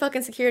 get better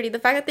fucking security. The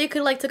fact that they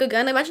could like took a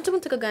gun. Imagine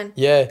someone took a gun.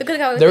 Yeah, They could've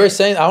got they with were it.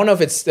 saying I don't know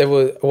if it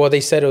was well. They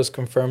said it was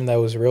confirmed that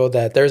it was real.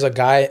 That there's a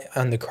guy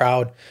on the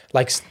crowd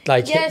like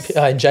Yes.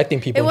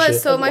 injecting people. It and was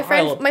shit. so That's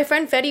wild. my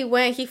friend Fetty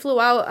went. He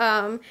flew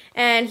out.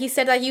 And he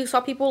said that he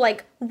saw people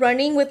like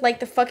running with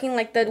like the fucking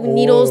like the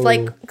needles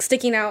like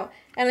sticking out.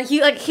 And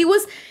he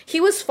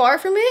was far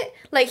from it.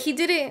 Like he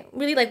didn't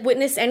really like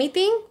witness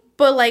anything.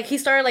 But like he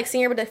started like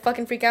seeing everybody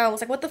fucking freak out. I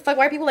was like, what the fuck?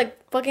 Why are people like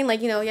fucking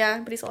like yeah?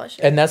 But he saw that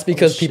shit. And that's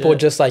because people shit.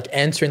 just like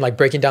entering, like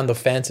breaking down the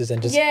fences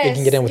and just they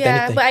can get in with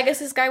anything. But I guess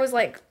this guy was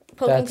like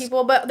poking That's-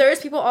 people. But there is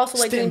people also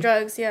like doing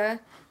drugs. Yeah.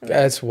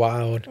 That's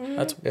wild.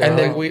 That's Yeah, and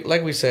then-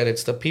 like we said,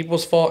 it's the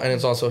people's fault and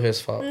it's also his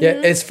fault. Yeah,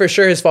 it's for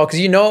sure his fault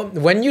because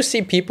when you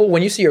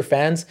see your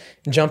fans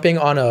jumping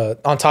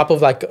on top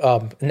of like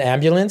an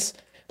ambulance,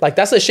 like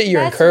that's the shit you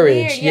That's encourage.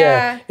 weird,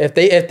 yeah. If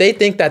they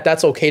think that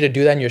that's okay to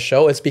do that in your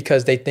show, it's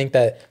because they think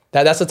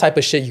that's the type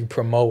of shit you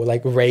promote,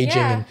 like raging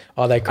Yeah. and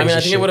all that I crazy mean, I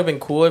think shit. it would have been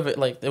cool if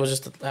it was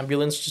just the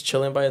ambulance just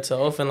chilling by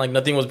itself and like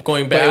nothing was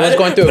going bad. it was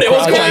going through a But it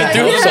was crowd going trying to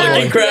through a help fucking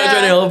someone. crowd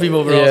trying to help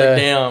people, bro. I was Yeah. like,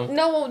 damn.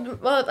 No,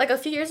 well, like a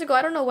few years ago,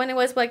 I don't know when it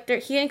was, but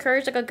like he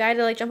encouraged like a guy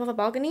to like jump off a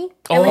balcony.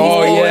 Oh,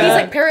 he's yeah.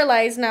 like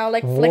paralyzed now,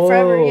 like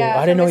forever. Whoa, Yeah,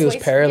 I didn't from know he his was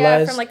Yeah,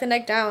 paralyzed. from like the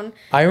neck down.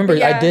 I remember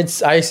Yeah.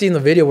 I seen the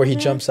video where he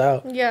jumps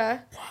out. Yeah,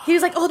 he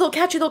was like, "Oh, they'll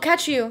catch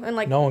you," and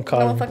like No one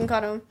caught him. fucking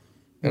caught him.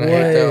 And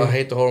I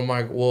hate the whole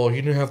remark. Well, you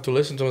didn't have to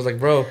listen to him. It's like,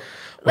 bro,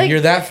 when Like,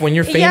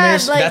 you're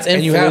famous, like- That's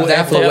and you have that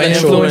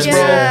influential. influence, bro.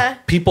 Yeah.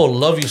 People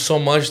love you so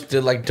much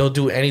that like they'll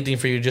do anything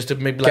for you just to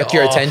maybe like Get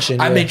your attention,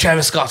 I yeah. made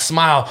Travis Scott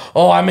smile.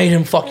 Oh, I made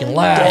him fucking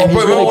laugh. Oh,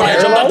 bro, remember when I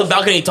jumped off paralyzed? the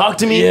balcony and talked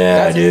to me?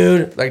 Yeah,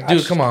 dude. Like,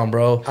 dude, come on,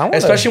 bro. I wanna-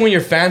 Especially when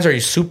your fans are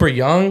super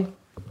young.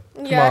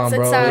 Come Yeah, on, it's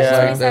bro. sad. It's It's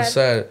like really that's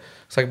sad. sad.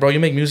 It's like, bro, you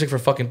make music for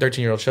fucking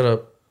 13-year-olds. Shut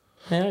up.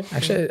 Yeah.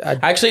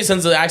 Actually,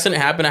 Since the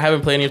accident happened, I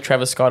haven't played any of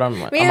Travis Scott on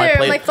my Me on my neither. I'm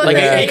play. like, fuck Like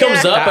that. he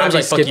comes Yeah. up, and I'm I'd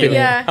like, be fuck you. skipping it.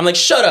 Yeah. I'm like,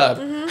 shut up,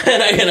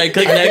 and I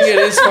click next. It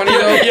is funny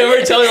though. You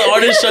ever tell the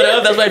artist shut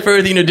up? That's my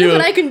favorite thing to do. That's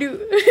what I can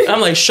do.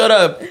 I'm like, shut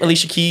up,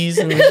 Alicia Keys,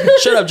 and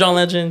shut up, John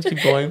Legend.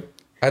 Keep going.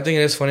 I think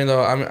it is funny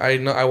though.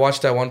 I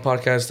watched that one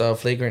podcast,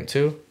 Flagrant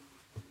 2,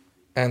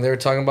 and they were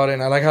talking about it,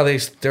 and I like how they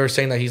were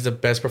saying that he's the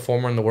best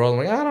performer in the world.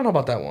 I'm like, I don't know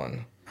about that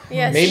one.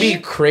 Yes. Maybe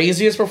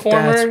craziest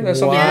performer. That's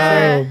something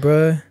wow, different.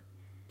 bro.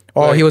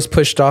 Oh, Like- he was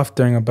pushed off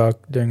during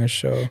a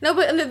show. No,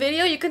 but in the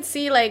video you can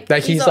see like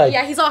Like, he's all,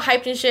 like- he's all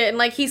hyped and shit, and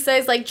like he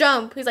says like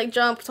jump. He's like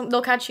jump,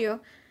 they'll catch you,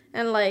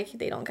 and like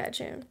they don't catch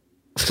him.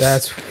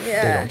 That's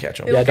Yeah, They don't catch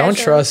him. They yeah. Don't catch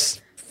him.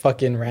 trust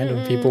fucking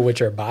random people with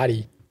your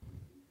body.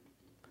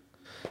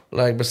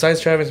 Like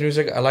besides Travis'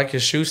 music, I like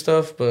his shoe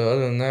stuff, but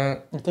other than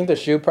that, You think the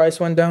shoe price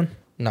went down?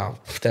 no,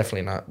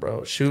 definitely not,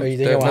 bro. Shoe. Oh, you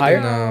think it went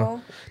definitely higher?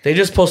 no. They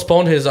just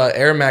postponed his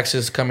Air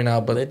Maxes coming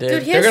out, but They did.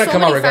 Dude, he They're has gonna so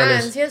come out many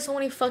regardless. fans. He has so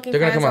many fucking They're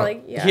gonna fans. come out.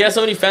 Like, yeah. He has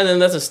so many fans,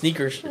 and that's a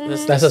sneakers.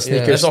 That's a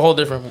sneakers. That's a whole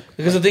different.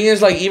 Because the thing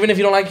is, like, even if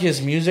you don't like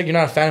his music, you're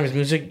not a fan of his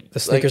music. The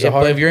sneakers like, are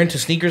hard. But if you're into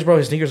sneakers, bro,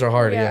 his sneakers are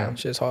hard. Yeah. Yeah.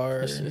 Shit's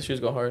hard. The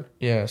shoes go hard.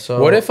 Yeah. So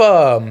What if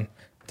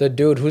the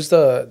dude who's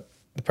the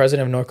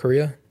president of North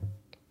Korea?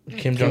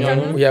 Kim Jong Jong-un?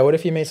 Un? Yeah, what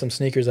if he made some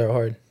sneakers that are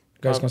hard?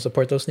 You guys gonna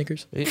support those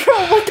sneakers?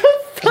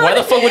 Why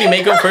the fuck would he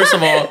make them? First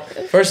of all,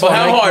 First of but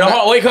all,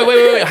 how like, hard?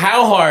 Wait.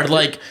 How hard?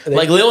 Like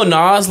Lil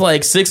Nas,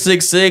 like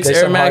 666 There's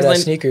Air some Max. hard Like,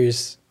 ass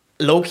sneakers.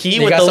 low key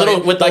You with got the some,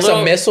 little with the like little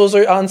some missiles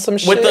or on some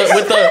shit. with the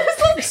with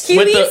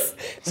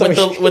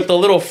Heelys? the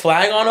little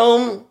flag on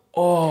them.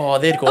 Oh,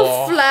 they'd go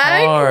A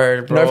flag?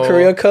 hard, bro. North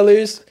Korea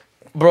colors.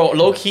 bro.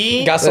 Low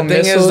key. Got The some thing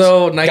missiles. is,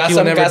 though, Nike got will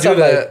some, never got do some,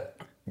 that.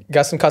 Like,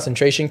 got some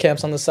concentration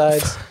camps on the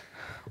sides.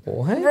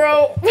 What?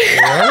 Bro.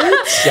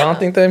 Y'all don't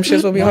think them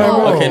shits will be hard,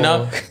 bro? Okay,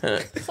 now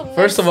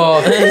First of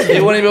all, he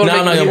wouldn't be able to. No,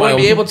 I'm not He gonna buy wouldn't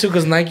be one. able to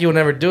because Nike would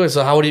never do it.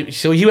 So how would he?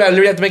 So he would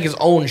literally have to make his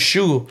own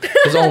shoe,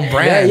 his own Yeah,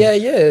 brand. yeah,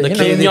 yeah. The You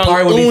King know, They Young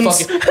probably would be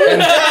Oons.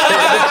 fucking.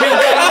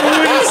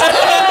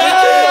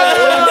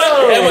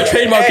 and we'll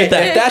trademark it if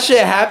that. that shit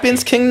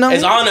happens, Kingdom,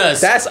 It's on us.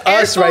 that's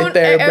us right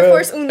there, Air bro.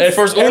 Force Oons. Air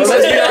Force Oons.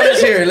 Let's be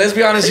honest here. Let's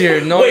be honest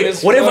here. No, Wait,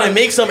 what if I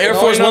make some Air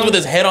Force Ones with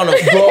his head on them?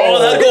 Bro,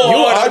 that'd go You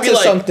hard. are I'd be onto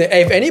like, something.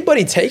 Hey, if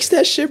anybody takes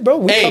that shit, bro,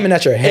 we hey, coming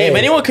at your hey, head. if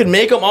anyone could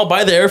make them, I'll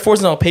buy the Air Force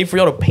and I'll pay for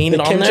y'all to paint it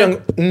on Kim there.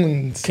 Jong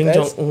Uns. Kim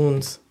Jong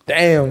Uns.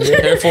 Damn, bro.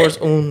 Air Force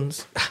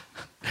Uns.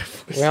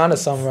 We're onto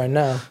something right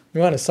now.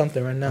 We're onto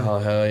something right now. Oh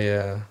hell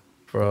yeah,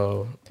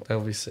 bro, that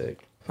would be sick.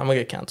 I'm gonna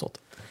get canceled.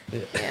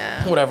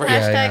 Yeah. Whatever.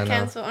 Hashtag Yeah, I know.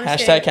 cancel. I'm Hashtag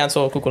scared.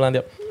 cancel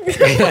Kukulandia. Dude.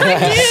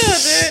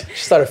 Should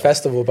start a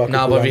festival about.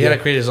 Nah, but if he Kukulandi. had to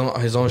create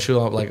his own shoe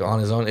like on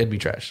his own, it'd be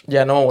trash.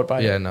 Yeah, no one would buy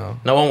it. Yeah, no.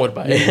 No one would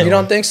buy it. You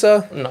don't think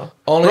so? No.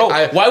 Only Bro,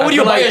 I- why I would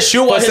you feel buy like- a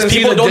shoe while but his since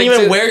he's people don't even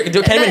addicted- wear?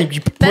 They can't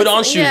even put That's-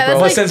 on shoes, yeah, bro.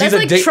 That's like, since that's he's a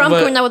like dick- Trump but-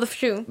 doing that with a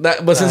shoe.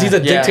 But since he's a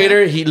Yeah.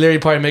 dictator, he literally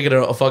probably make it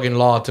a fucking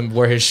law to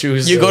wear his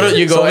shoes. You go over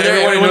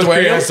there, everyone's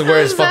wearing has to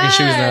wear his fucking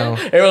shoes now.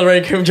 Everyone's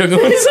wearing Kim Jong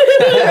Uns.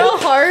 They're all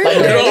hard.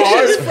 They're all This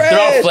hard. shit's They're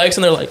all fresh.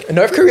 flexing. They're like,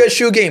 North Korea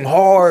shoe game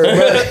hard,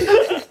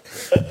 bro.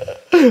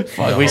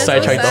 fuck, we That's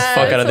sidetracked so the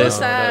fuck sad. out of It's this. so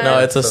sad. No,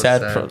 it's a So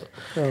sad. sad. Cut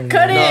it.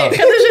 Cut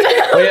the shit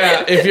out. But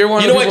yeah, if you're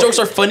one You of know the why people, jokes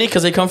are funny?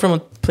 Because they come from a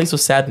place of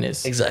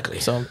sadness. exactly.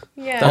 So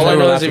Yeah. That's All why I we're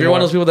know is laughing if you're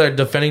one of more. those people that are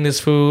defending this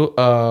fool,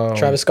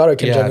 Travis Scott or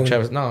Kim yeah, Jong-un?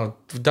 Travis. No,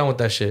 done with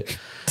that shit.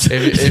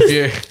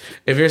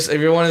 if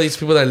you're one of these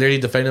people that literally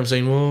defend him,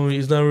 saying, "Well,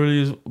 he's not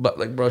really," but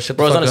like, bro, shut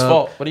the Bro, it's fuck not his up.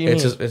 fault. What do you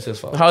It's mean? it's his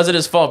fault. How is it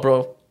his fault,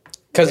 bro?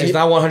 Because It's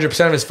not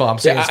 100% of his fault. I'm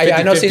saying yeah, it's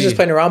I know 50-50. Caesar's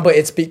playing around, but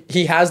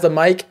he has the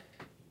mic,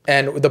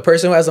 and the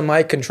person who has the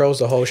mic controls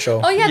the whole show.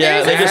 Oh yeah,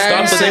 Yeah, there's they just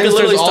And stop the- they since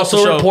literally there's stop the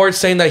also show. reports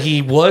saying that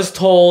he was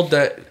told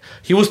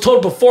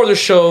before the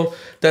show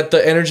that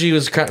the energy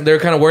was they were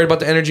kind of worried about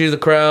the energy of the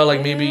crowd,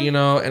 like maybe and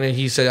then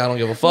he said, "I don't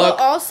give a But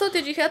fuck." also,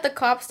 did you hear that the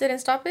cops didn't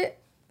stop it?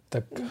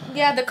 The-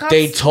 Yeah, the cops.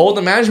 They told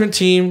the management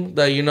team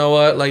that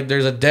like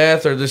there's a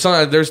death or there's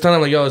something. There's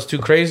something like, yo, it's too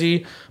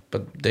crazy,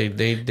 but they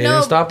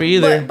didn't stop it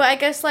either. But I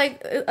guess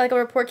like a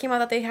report came out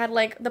that they had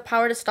like the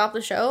power to stop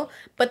the show,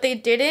 but they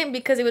didn't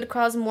because it would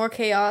cause more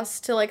chaos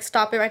to like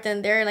stop it right then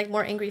and there and like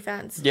more angry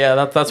fans. Yeah,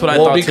 that's what I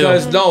Well, thought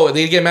because too. no,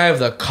 they'd get mad if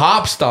the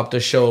cops stopped the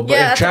show. But Yeah,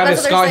 if that's Travis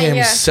what they're Scott saying,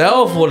 yeah.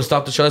 himself would have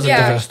stopped the show, that's a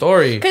different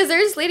story. Because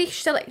there's this lady,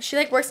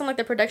 she works on like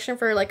the production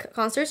for like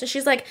concerts, and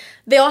she's like,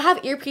 they all have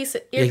earpieces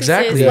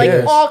Exactly, like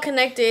yes. all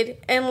connected,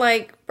 and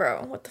like,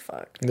 bro, what the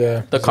fuck?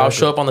 Yeah, The cops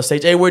show up on the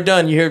stage. Hey, we're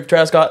done. You hear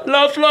Travis Scott,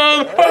 love,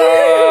 love.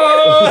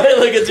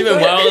 Like it's even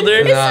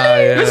wilder.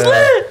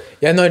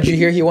 yeah. No, did you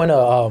hear he went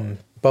to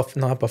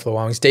not Buffalo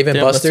Wild Wings, Dave and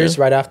Dave Buster's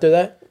Buster? right after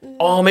that?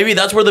 Oh, maybe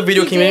that's where the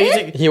video came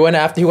in. He went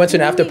to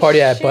an after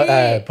party at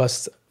shit.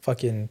 Bust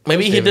fucking.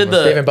 Maybe he Dave did and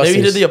the Dave and maybe he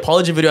did Buster's. the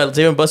apology video at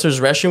Dave and Buster's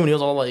restroom when he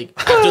was all like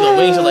after the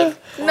wings are like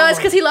No, it's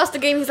because he lost the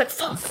game. He's like,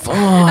 fuck,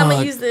 I'm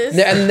gonna use this.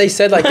 Yeah, and they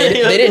said like they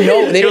didn't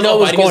know He was all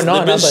what was biting his going on.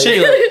 lip I and was like,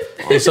 shit,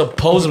 like, They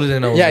supposedly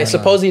didn't know. what was yeah, going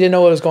supposedly he didn't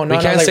know what was going on.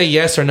 on. We I can't was say like,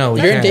 yes or no.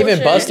 We you're in can't. Dave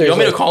and Bullshit. Buster's. you want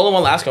me to like- call him?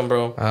 I'll ask him,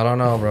 bro. I don't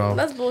know, bro.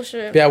 That's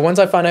bullshit. Yeah, once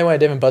I found out when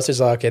Dave and Buster's,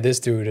 like, okay, this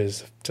dude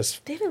is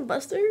just. Dave and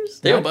Buster's?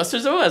 Dave and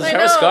Buster's though, as I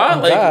Travis know.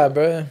 Scott. Like God,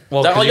 bro.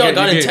 Well, that all 'cause y'all you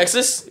got can- in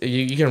Texas?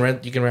 You can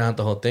rent out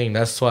the whole thing.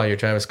 That's why you're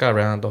Travis Scott.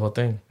 Rent out the whole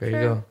thing. There you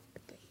go.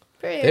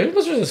 Period. Dave and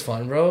Buster's is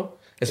fun, bro.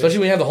 Especially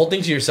when you have the whole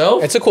thing to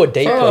yourself. It's a cool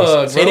date Fuck,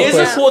 place. bro. It is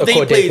a cool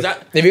date place.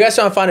 If you guys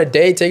trying to find a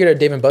date, take it to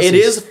Dave and Buster's. It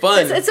is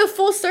fun. It's a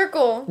full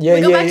circle. Yeah,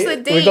 we go yeah, back to yeah.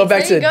 the dates. We go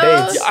back to There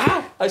the you go.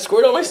 dates. I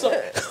scored on myself.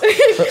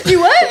 You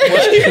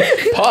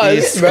what?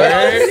 Pause,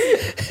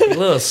 bro.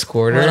 Little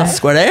squirter.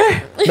 Square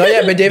there? No,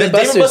 yeah, but Dave The and Dave and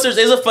Buster's. Buster's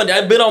is a fun date.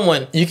 I've been on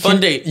one. You Fun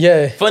can- date.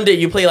 yeah. Fun date.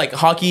 You play like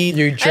hockey.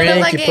 You love drink,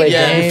 that you game. play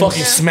Yeah, you games.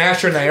 Fucking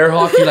smash her in the air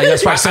hockey. Like,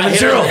 that's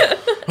 5-7-0.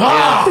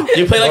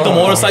 You play like the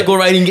motorcycle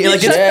riding game.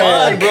 Like it's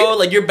Yeah. fun, bro.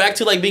 Like you're back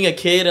to like being a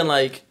kid and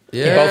like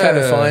You both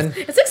having fun.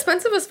 It's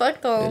expensive as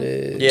fuck though.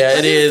 yeah,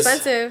 it is.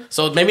 Expensive.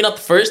 So maybe not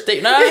the first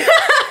date. Nah.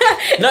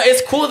 No,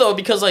 it's cool though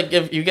because like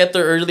if you get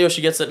there early or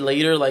she gets it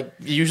later, like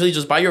you usually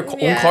just buy your own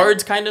Yeah.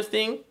 cards kind of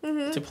thing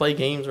to play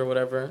games or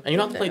whatever, and you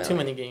don't have to play too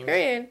many games.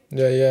 Period.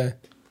 Yeah, yeah.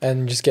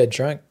 And just get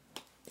drunk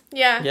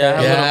Yeah. Yeah, have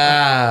a little-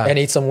 Yeah. and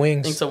eat some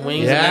wings. eat some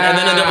wings, Yeah. and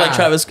then end up like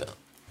Travis Scott.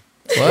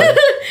 What?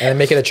 And then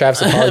make it a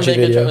Travis apology Make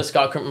a video. Travis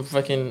Scott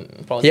fucking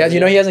apology Yeah, you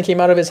know he video. hasn't came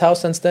out of his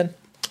house since then.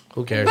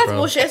 Who cares, That's bro?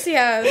 bullshit. Yes, he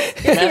has. Yes,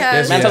 he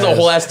has. Man has a Yes.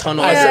 whole ass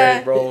tunnel Yeah.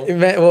 outside, bro.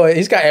 Well,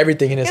 he's got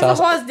everything in his He has house.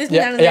 a whole Disneyland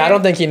Yeah, in yeah, I there.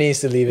 don't think he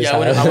needs to leave his Yeah,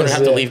 I house. wouldn't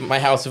have to Yeah. leave my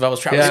house if I was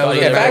Travis Yeah, Scott.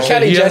 if either, I bro.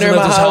 Kylie he hasn't Jenner in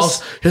left my his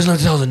house- He hasn't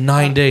left his house in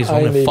 9 days. I I'm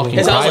ain't gonna leaving. fucking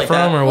His house cry like from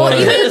that. or Well,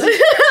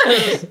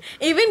 what?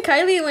 even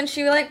Kylie, when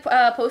she like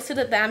posted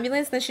the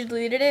ambulance, then she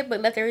deleted it,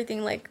 but left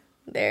everything like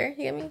there. You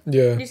get me?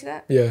 Yeah. Did you see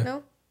that? Yeah.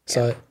 No?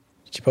 Saw it.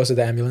 She posted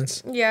the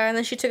ambulance. Yeah, and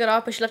then she took it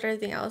off, but she left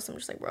everything else. I'm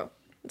just like, bro,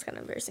 it's kind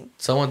of embarrassing.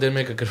 Someone did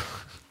make a good.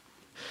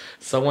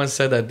 Someone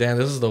said that, damn,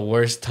 this is the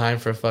worst time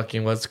for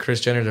fucking what's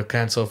Kris Jenner to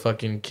cancel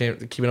fucking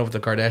Keeping Up with the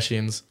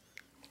Kardashians.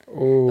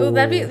 Ooh,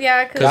 that'd be,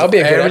 yeah. Cause That would be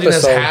a good everything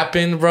episode. that's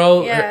happened,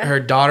 bro. Yeah. Her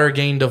daughter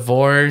getting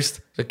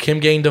divorced. The Kim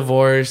getting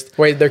divorced.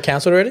 Wait, they're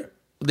canceled already?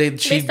 They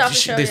stopped the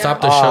show, they yeah.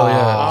 stopped the show.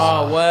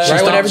 Yeah. Oh, what?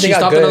 Right when everything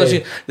got another good.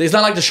 season. It's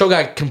not like the show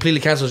got completely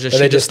canceled. Just But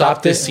she they just just stopped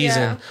stopped this it?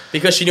 season. Yeah.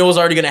 Because she knew it was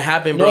already gonna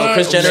happen, bro. No,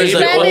 Kris Jenner's she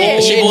like, knew. oh,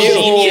 She evil knew.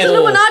 genius.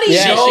 Illuminati.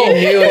 Yeah, No, she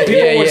knew it. people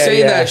Yeah, were yeah, saying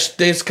yeah. that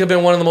this could have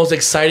been one of the most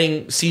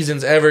exciting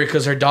seasons ever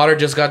because her daughter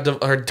just got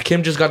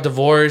Kim just got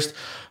divorced.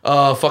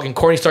 Fucking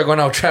Courtney started going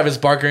out with Travis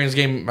Barker and he's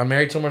getting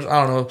married to him.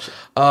 I don't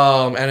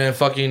know. And then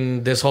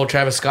fucking this whole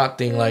Travis Scott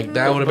thing, like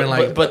that would have been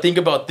like. But think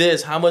about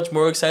this: how much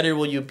more excited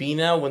will you be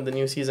now when the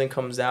new season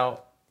comes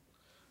out?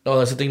 No,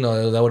 that's the thing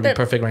though. That would be But-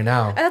 perfect right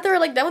now. I thought they were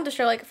like done with the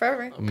show like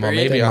forever. Well,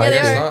 maybe Yeah, I they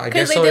guess are. not. I Because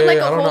guess they so. did like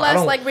yeah, a I don't whole know. I ass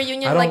don't- like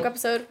reunion I don't- like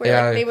episode where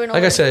Yeah, like they were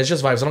like I said, it's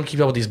just vibes. I don't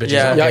keep up with these bitches.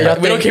 Yeah, I don't yeah, care.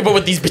 we don't keep up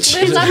with these bitches.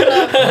 They knocked it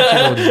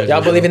up.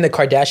 Y'all believe in the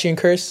Kardashian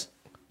curse?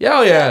 Yeah,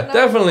 oh yeah, No,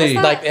 definitely.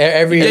 what's that? Like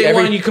every Day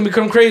one, every you can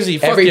become crazy.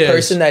 Fuck every yes.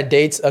 person that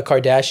dates a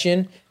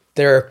Kardashian,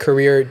 their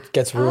career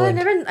gets Oh, ruined.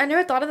 I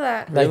never thought of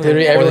that. Like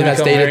literally everyone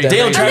that's become dated them.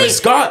 married. Damn, Travis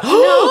Scott.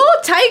 No,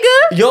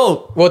 Tyga.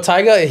 Yo, Well,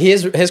 Tyga,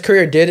 his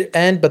career did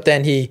end, but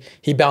then he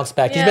bounced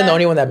back. He's been the Yeah.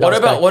 only one that What bounced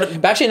about- back.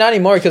 what- But actually, not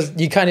anymore because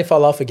you kind of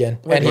fell off again,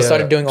 and he yeah.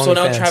 started doing OnlyFans. so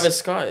now Travis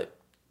Scott.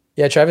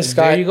 Yeah, Travis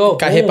Scott There you go.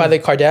 got hit by Boom. the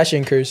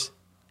Kardashian curse.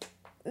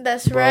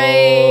 That's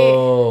right.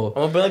 Oh.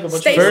 I'm gonna be like a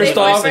bunch Stay of safe, First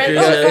my off, friend.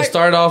 it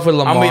started off with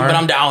Lamar. but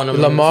I'm down.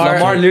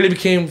 Lamar- Literally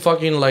became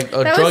fucking like a That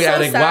was drug so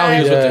addict sad. while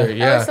he was Yeah. with her. That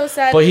Yeah, was so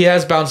sad. But he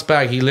has bounced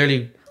back. He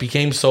literally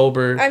became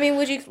sober. I mean,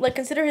 would you like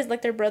consider his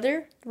like their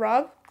brother,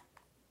 Rob?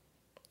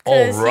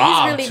 Oh, 'Cause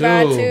Rob, he's really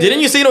bad too. too. Didn't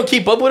you say you don't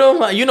keep up with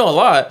him? You know a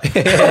lot.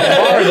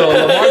 Lamar though,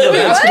 Lamar's a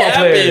basketball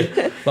happened?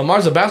 player.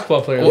 Lamar's a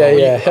basketball player. Yeah,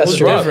 yeah, that's who's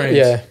true. Rob? different?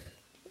 Yeah.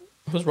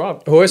 Who's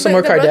Rob? Who are some The-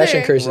 more the Kardashian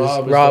brother. curses?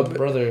 Rob, Rob, is the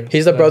brother.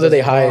 he's the That brother they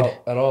doesn't hide. go out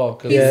at all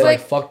because He's like like-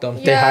 fuck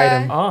them. They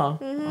hide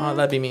him.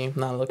 That'd be me.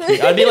 Nah, low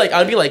key. I'd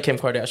be like Kim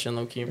Kardashian,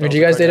 low key. Would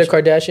you guys date a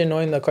Kardashian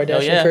knowing the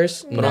Kardashian yeah.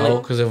 curse? No,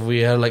 because if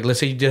we had like, let's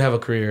say you did have a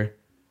career,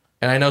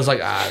 and I know it's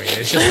like I mean,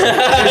 it's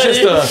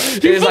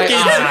just it's like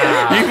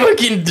You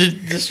fucking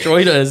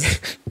destroyed us.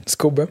 It's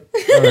cool, bro.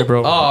 All right,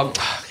 bro. oh.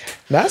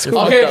 That's cool.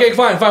 Okay,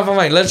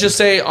 fine. Let's just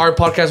say our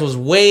podcast was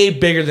way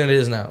bigger than it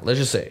is now. Let's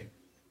just say,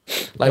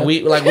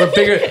 we're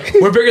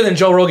bigger than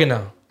Joe Rogan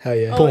now. Hell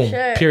yeah. Oh, Boom.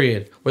 shit.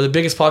 Period. We're the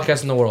biggest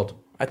podcast in the world,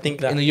 I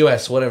think that in the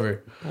U.S.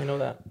 Whatever. I know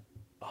that.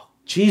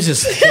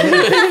 Jesus,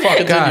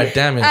 fuck, God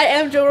damn it. I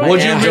am Joe Rogan.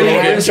 Would you really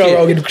risk Joe it?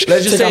 Rogan. Let's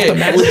just Take say off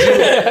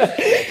the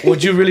it.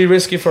 Would you really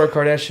risk it for a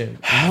Kardashian?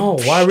 No.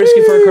 Why risk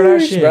it for a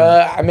Kardashian?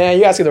 Bruh, man,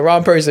 you asking the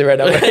wrong person right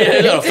now. Bro,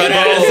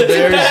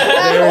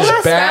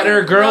 there's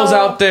badder girls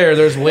out there.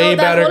 There's way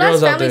badder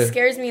girls out family there.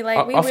 scares me.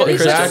 Like we I'll really fucking-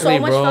 put so Exactly,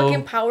 much bro.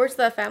 fucking power to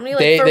that family. Like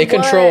they for they what?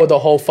 control the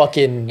whole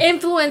fucking.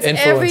 influence Influence,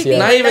 everything. yeah.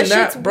 Not even shit's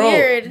that, bro.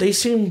 Weird. They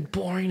seem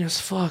boring as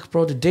fuck,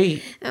 bro. To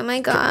date. Oh my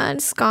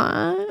god,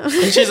 Scott.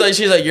 And she's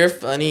like, you're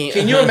funny.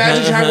 Can you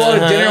imagine trying to go out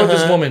to dinner with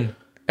this woman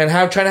and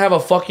trying to have a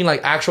fucking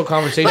like actual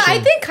conversation? But I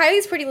think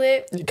Kylie's pretty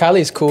lit.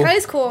 Kylie's cool.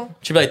 Kylie's cool.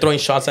 She'd be like throwing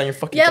shots on your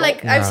fucking. Yeah, throat.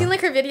 like I've seen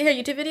like her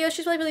YouTube videos.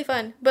 She's really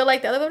fun. But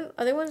like the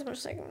other ones, I'm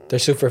just like. They're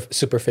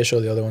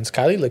superficial. The other ones.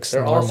 Kylie looks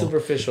they're normal. all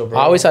superficial, bro.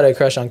 I always had a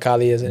crush on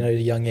Kylie as at a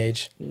young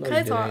age. No,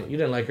 Kyle's you hot. didn't. You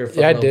didn't like her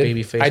fucking Yeah, I little did.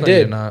 baby face. I No, did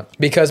you did not.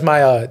 because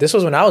my this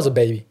was when I was a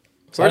baby.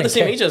 So we're I the didn't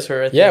same care. age as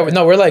her. I think. Yeah,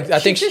 no, we're like I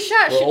think. Shoot your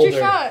shot. Shoot your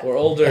shot. We're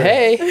older.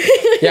 Hey,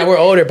 yeah, we're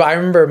older, but I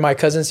remember my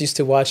cousins used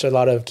to watch a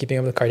lot of Keeping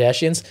Up with the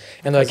Kardashians,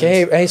 and they're like,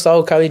 hey,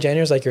 Saul, Kylie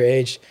Jenner's like your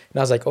age, and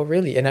I was like, oh,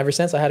 really? And ever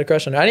since I had a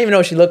crush on her. I didn't even know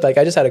what she looked like.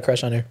 I just had a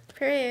crush on her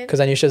Period. because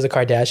I knew she was a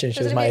Kardashian. She was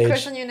There's my gonna be a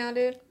age. crush on you now,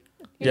 dude.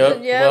 Yep.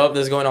 Yeah. Well,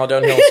 this is going all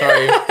downhill.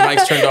 Sorry,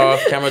 mic's turned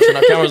off. Camera turned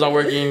off. Camera's not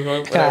working.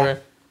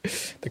 Whatever.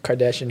 The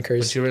Kardashian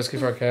curse. Would you risk it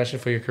for a cash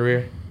for your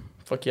career?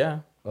 Fuck yeah,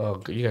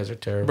 Oh, you guys are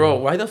terrible, bro.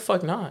 Why the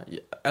fuck not?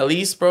 At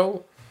least,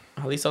 bro.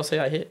 At least I'll say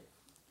I hit.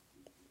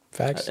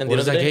 Facts. And What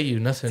the does end that of the get you?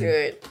 Nothing.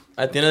 Dude.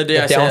 At the end of the day,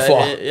 The I say downfall.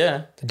 I hit.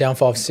 Yeah. The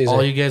downfall of Caesar.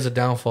 All you guys a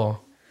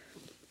downfall.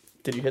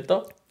 Did you hit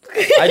though?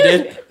 I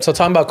did. So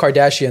talking about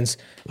Kardashians,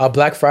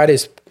 Black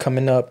Friday's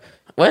coming up.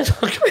 What?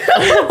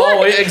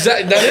 Oh,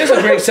 exactly. That is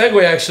a great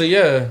segue, actually.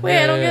 Yeah.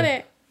 Wait, I don't get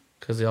it.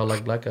 Because they all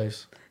like black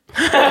guys.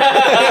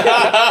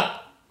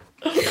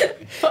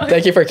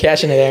 Thank you for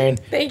catching it, Aaron.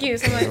 Thank you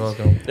so much. You're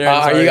welcome.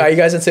 Are you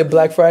guys into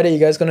Black Friday? You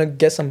guys gonna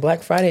get some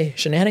Black Friday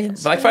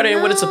shenanigans? Black Friday?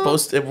 What it's No.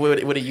 supposed to?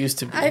 What it used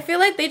to be? I feel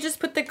like they just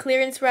put the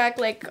clearance rack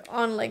like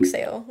on like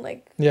sale.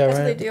 Like Yeah, that's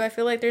right. what they do. I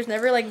feel like there's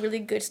never like really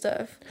good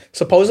stuff.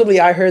 Supposedly,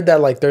 I heard that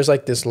like there's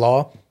like this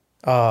law,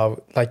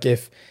 like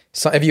if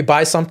you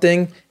buy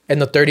something in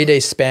the 30-day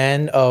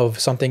span of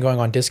something going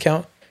on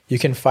discount, you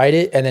can fight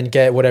it and then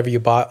get whatever you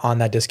bought on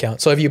that discount.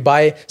 So if you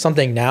buy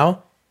something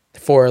now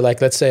for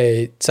like let's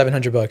say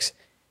 $700,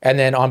 and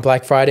then on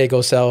Black Friday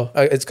it's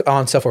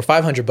on sale for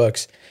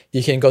 $500,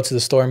 you can go to the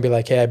store and be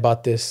like, hey, I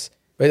bought this.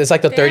 But it's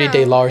like the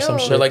 30-day law or some ew.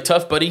 shit. They're like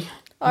tough, buddy.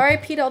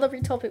 R.I.P. to all the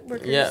retail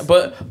workers. Yeah,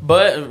 but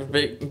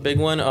big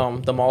one.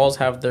 The malls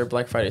have their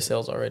Black Friday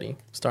sales already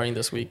starting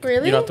this week.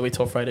 Really? You don't have to wait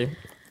till Friday.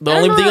 The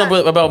only thing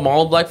about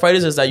mall Black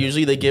Fridays is that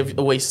usually they give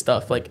away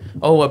stuff like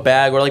a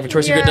bag, or like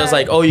Victoria's Secret does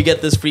like you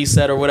get this free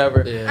set or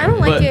whatever. I don't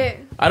like it.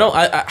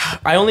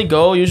 I only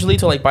go usually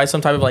to like buy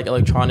some type of like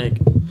electronic.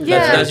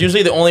 Yeah. That's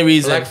usually the only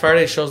reason. Black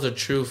Friday shows the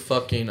true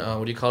fucking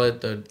what do you call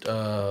it? The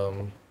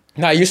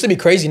No, it used to be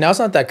crazy. Now it's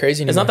not that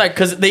crazy anymore. It's not that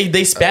because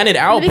they span it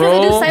out, Because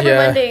bro. they do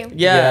Cyber Monday.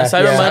 Yeah,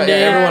 Cyber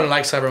Monday. Everyone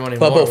likes Cyber Monday.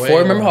 But before,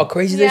 remember how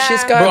crazy this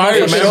shit's got? Bro, I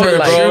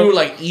remember, true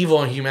like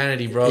evil in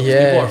humanity, bro.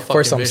 Yeah, People are fucking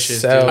for some vicious.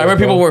 sell. Dude. I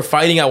remember people were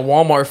fighting at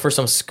Walmart for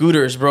some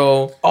scooters,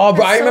 bro. Oh,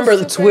 bro, I so remember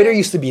stupid. Twitter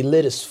used to be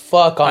lit as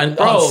fuck on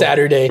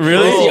Saturday.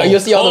 Really? You'll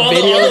see all the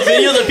videos. All the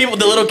videos of people,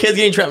 the little kids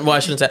getting trapped. Well, I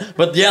shouldn't say.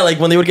 But yeah, like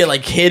when they would get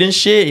like hit and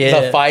shit.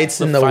 Yeah, The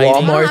fights in the fighting.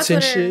 Walmarts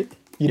and Twitter. shit.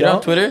 You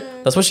know Twitter?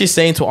 That's what she's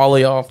saying to all of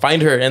y'all.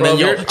 Find her and then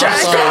Bro, yo. I'm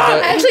Jessica! sorry,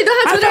 I actually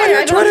don't have Twitter.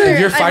 I don't If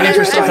you're fighting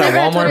for stuff at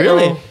Walmart,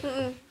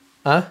 Really?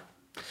 Huh?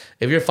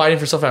 If you're fighting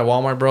for stuff at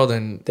Walmart, bro,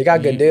 then They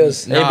got good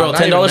deals. Hey, bro, not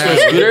 $10 even for a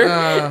that.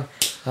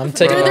 scooter? I'm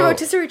taking Dude, the Bro.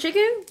 rotisserie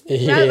chicken?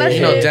 Yeah. That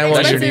You know shit damn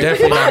well you're expensive.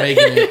 definitely not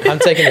making it. I'm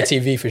taking the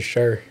TV for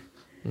sure.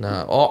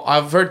 Nah,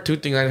 I've heard two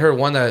things. I heard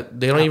one that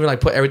they don't even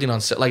like put everything on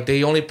sale. Like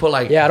they only put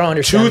like Yeah, I don't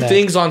understand two that.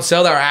 things on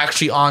sale that are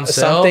actually on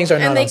sale. Some things are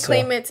not And they on sale.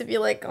 claim it to be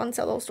like on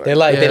sale store. They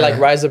like Yeah.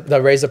 raise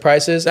the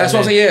prices. That's and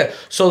what I'm then- saying. Yeah.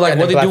 So like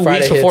and what then they Black do Friday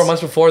weeks before, hits.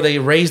 months before, they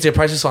raise their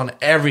prices on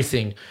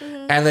everything,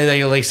 and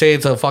they like say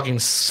it's a fucking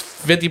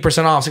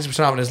 50% off, 60%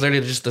 off, and it's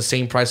literally just the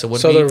same price it would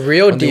So be. the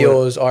real when they would-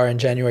 deals are in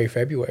January,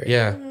 February.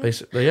 Yeah,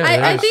 basically. Yeah,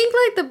 I it is. think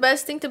like the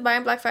best thing to buy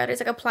on Black Friday is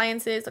like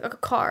appliances, like a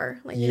car,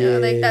 like you know,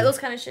 like that, those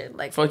kind of shit.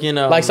 Like Fucking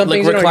Like some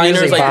things you don't recliners,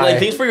 usually buy. like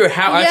things for your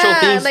house, actual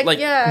things, like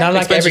Not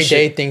like expensive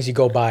everyday shit. things you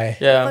go buy.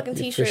 Yeah, fucking For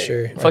t-shirt.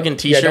 sure. fucking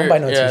t-shirt. Yeah, don't buy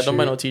no Yeah, t-shirt. don't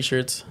buy no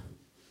t-shirts.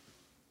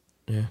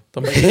 Yeah,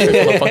 don't buy t-shirts,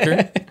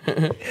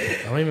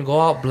 motherfucker. I don't even go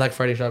out Black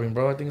Friday shopping,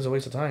 bro. I think it's a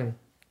waste of time.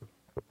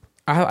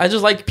 I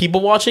just like people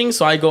watching,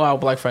 so I go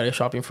out Black Friday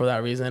shopping for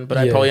that reason. But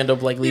I Yeah. probably end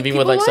up like leaving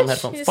with like some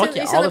headphones. Fuck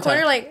yeah, all the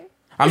time. Like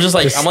I'm just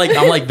like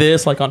I'm like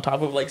this, like on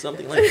top of like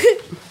something like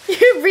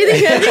you're breathing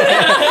in.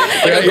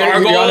 You're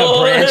on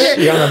a branch.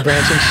 You're on a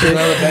branch and shit.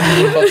 Another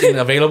bench fucking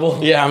available.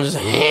 yeah. I'm just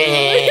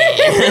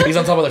He's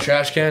on top of the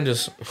trash can,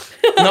 just.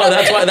 no.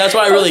 That's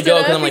why I really go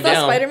because I'm like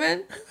damn.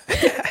 Spider-Man.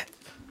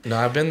 No,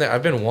 I've been there.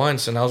 I've been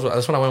once, and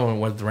that's when I went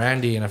with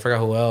Randy, and I forgot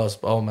who else.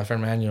 Oh, my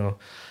friend Manuel.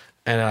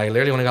 And I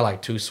literally only got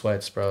like 2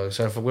 sweats, bro.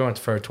 So if we went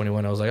for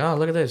 21, I was like, oh,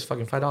 look at this,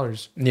 fucking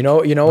 $5. You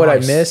know what I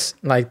Nice. miss?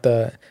 Like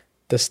the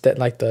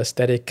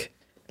aesthetic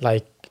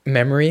like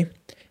memory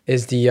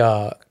is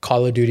the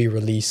Call of Duty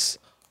release.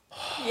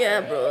 Yeah,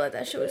 bro,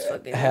 that shit was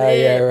fucking. Hell lit,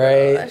 yeah, bro.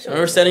 right? That shit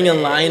Remember was standing in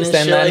lit. line and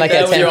Stand shit in line, like like,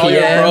 that at with 10 all your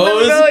p.m.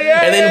 bros, Bro,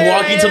 yeah, and then yeah,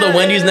 walking to the yeah.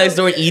 Wendy's next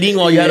door eating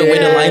while you had to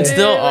wait in line Dude,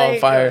 still. Oh,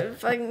 like, fire!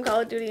 Fucking Call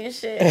of Duty and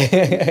shit.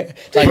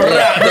 Like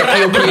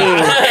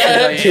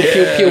the pew pew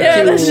pew pew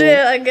Yeah, that pew.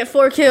 shit. Like get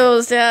 4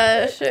 kills.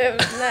 Yeah, that shit.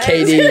 Was nice.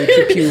 KD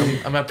pew pew.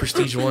 I'm at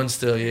Prestige 1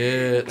 still,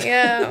 yeah.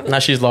 Yeah. Now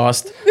she's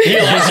lost. He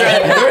lost,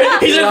 right?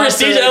 He's in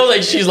Prestige. And I was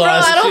like, she's Bro,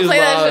 lost. I don't She's play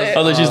that lost. shit. I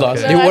was like, she's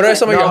lost. Dude, what are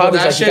some of your No, hobbies?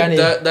 that Like, you shit,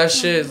 got that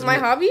shit is My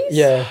hobbies?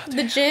 Yeah.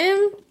 The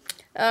gym.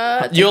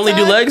 You only do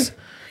TikTok. legs?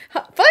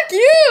 Fuck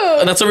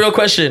you. That's a real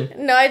question.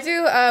 No, I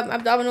do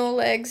abdominal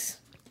legs.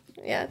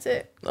 Yeah, that's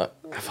it. I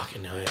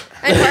fucking know it.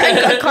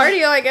 And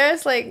cardio, I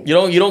guess. Like You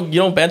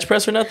don't bench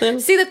press or nothing?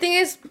 see, the thing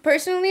is,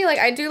 personally, like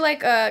I do like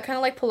kind of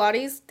like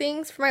Pilates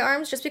things for my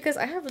arms, just because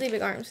I have really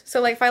big arms.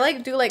 So like if I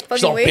like do like fucking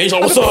So, weights, bitch,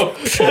 what's up?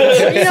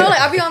 you know, like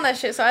I'll be on that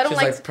shit. So I don't She's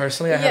like. like,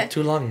 personally, I yeah. have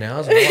 2 long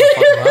nails. I don't want to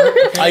fuck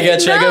them up. I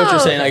get you. I get what you're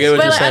saying. I get what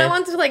but you're like, I saying. don't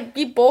want to like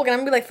be bulk, and I'm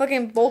gonna be like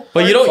fucking bulk.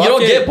 But you don't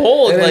Fuck it. get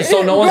bold. And then, Like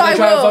so no one's Bro, gonna I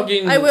try to will.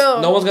 fucking. I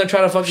will. No one's gonna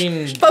try to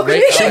fucking. Fuck rape-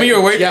 me. show me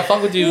your weight. Yeah,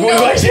 fuck with you.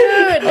 No, dude,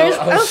 there's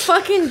I was- a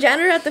fucking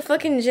janitor at the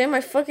fucking gym.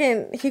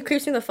 He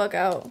creeps me the fuck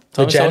out.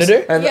 the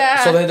janitor. And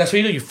Yeah. So then that's what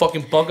you do. You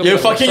fucking fuck up. You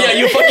fucking yeah.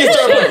 You fucking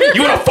start.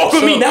 You wanna fuck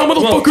with me now,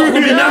 motherfucker?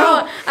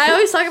 No, I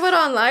always talk about it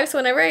on live. So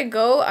whenever I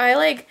go, I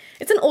like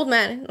it's an old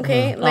man.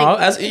 Okay, like Oh,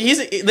 it's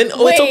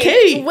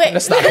okay. Wait,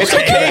 That's not it's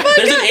okay.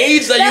 There's an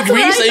age that That's you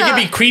what reach I that you can thought.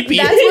 be creepy.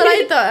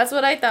 That's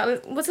what I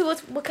thought.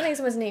 What can I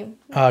say his name?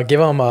 Give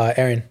him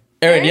Aaron.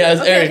 Aaron, yeah,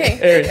 it's Aaron. Okay.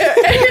 Aaron.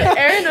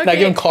 Aaron. Okay. Now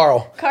give him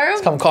Carl. Carl.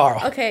 Let's call him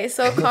Carl. Okay,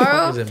 so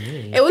Carl, does it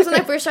mean? it was when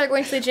I first started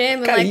going to the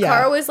gym, and like Yeah.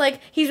 Carl was like,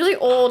 he's really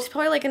old, he's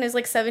probably like in his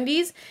like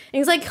 70s, and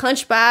he's like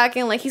hunchback,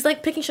 and like he's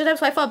like picking shit up,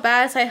 so I felt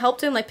bad, so I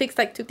helped him like pick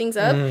like 2 things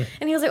up, and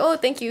he was like, oh,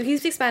 thank you. He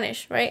speaks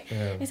Spanish, right?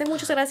 And he's like,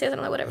 muchas gracias, and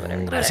I'm like, whatever,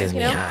 you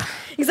know?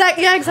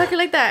 Exactly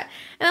like that.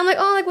 And I'm like,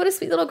 oh, like what a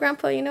sweet little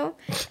grandpa, you know?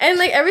 And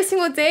like every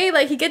single day,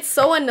 like he gets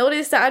so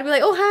unnoticed that I'd be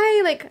like, oh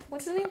hi, like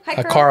what's his name?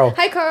 Hi Carl.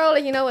 Hi Carl,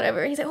 like you know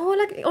whatever. He's like, oh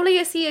like hola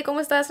Yessi, ¿cómo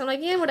estás? I'm like,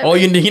 yeah, whatever. Oh,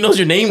 he knows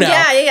your name now.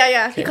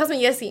 Yeah. He calls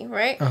me Yessi,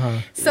 right?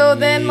 So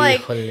then,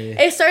 like,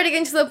 it started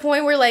getting to the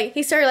point where, like,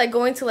 he started, like,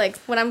 going to, like,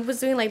 when I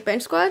was doing, like,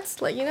 bench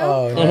squats, like, you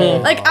know? Oh, no.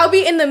 Like, I'll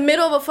be in the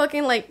middle of a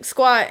fucking, like,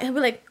 squat, and he'll be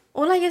like,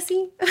 hola,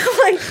 Yessi. I'm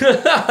like,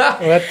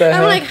 What the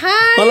hell? I'm like,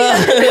 hi. I'm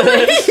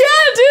like,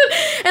 yeah,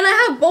 dude. And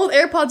I have both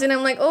AirPods in.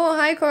 I'm like, oh,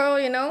 hi, Carl,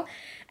 you know?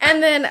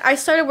 And then I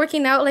started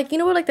working out, like, you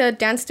know what, like the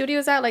dance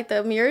studios at, like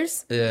the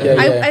mirrors. Yeah.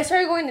 I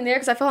started going in there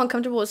because I felt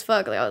uncomfortable as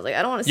fuck. Like I was like,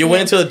 I don't want to. You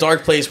went into a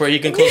dark place where you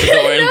can close the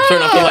door and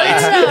turn off the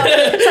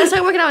lights. So I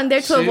started working out in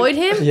there to avoid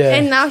him. Yeah.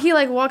 And now he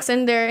like walks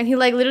in there and he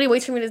like literally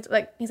waits for me to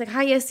like. He's like,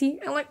 "Hi, Yessie."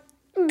 I'm like.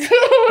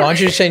 Why don't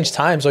you change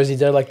times, or is he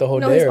there like the whole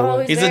No, day? he's or what?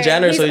 always He's there. a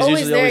janitor, so he's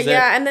usually always there.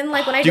 Yeah, and then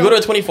like when I Do you go to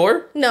a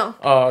 24? no.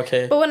 Oh,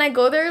 okay. But when I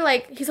go there,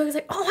 like he's always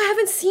like, "Oh, I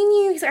haven't seen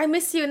you." He's like, "I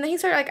miss you," and then he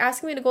started like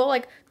asking me to go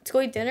like to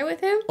go eat dinner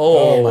with him.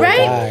 Oh my right?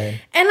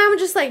 god. And I'm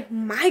just like,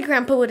 my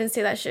grandpa wouldn't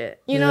say that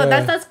shit. You know,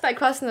 Yeah. that's like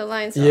crossing the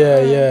line. So,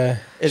 Yeah.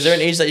 Is there an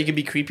age that you can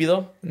be creepy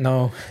though?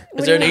 No.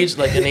 Is there an age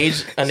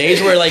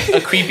where like a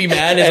creepy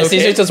man is And okay?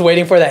 Caesar's just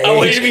waiting for that I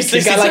want age. you to be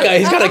He's got 60.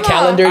 he's got a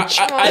calendar.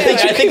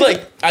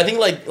 I think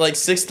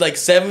like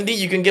 70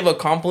 you can give a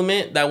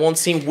compliment that won't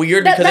seem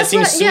weird because it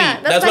seems sweet.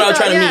 That's what I'm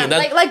trying to mean.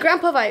 That's like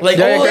grandpa vibes. like,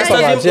 Yeah, oh, grandpa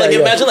estás vibes. bien- like Yeah,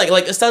 imagine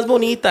like estás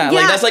bonita.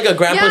 Like that's like a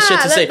grandpa shit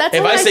to say. That's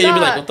If what I say, you'd be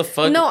like, thought. what the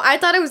fuck? No, I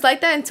thought it was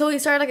like that until he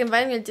started like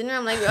inviting me to dinner.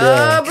 I'm like,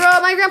 Yeah.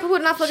 bro, my grandpa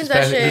would not fucking do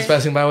that He's shit.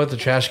 passing by with the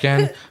trash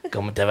can.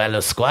 Como te va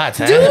los squats,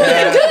 huh? Dude,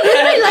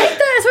 I like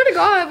that. I swear to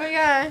God, but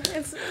yeah,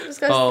 it's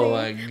disgusting. Oh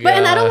my But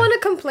and I don't God. want to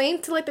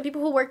complain to like the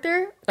people who work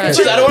there. I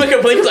don't want to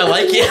complain because I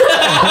like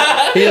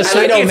it. He's a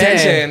sweet like old the man.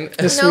 attention.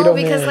 The sweet No, old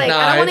because man. like Nah,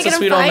 I don't want it's to a get him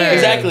sweet old man. fired.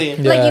 Exactly.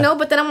 Yeah. Like, you know,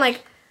 but then I'm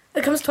like,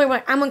 it comes to a point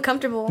where I'm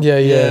uncomfortable.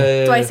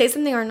 Yeah. Do I say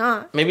something or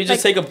not? Maybe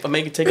just take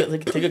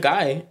a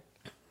guy.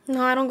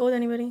 No, I don't go with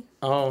anybody.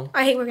 Oh,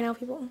 I hate working out with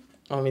people.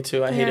 oh, me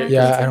too. I hate Yeah. it.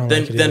 Yeah, I don't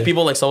Then like it then either.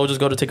 people like so just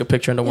go to take a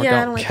picture and don't work Yeah,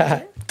 I out. don't like God.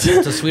 that.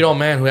 It's a sweet old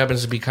man who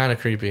happens to be kind of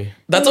creepy.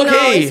 That's No,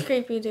 okay. it's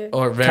creepy, dude.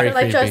 Or very like,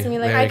 creepy. trust me,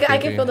 like Very I can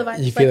creepy. feel the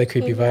vibes. You feel like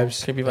creepy yeah.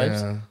 vibes? Creepy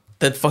vibes. Yeah.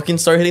 Then fucking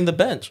start hitting the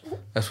bench.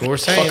 That's what we're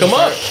saying. Fuck 'em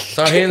up.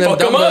 Start hitting them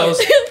Fuck 'em up.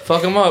 dumbbells.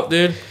 Fuck them up,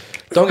 dude.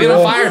 Don't get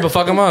them fired, but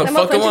fuck them up. I'm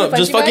Fuck them punch you, up. punch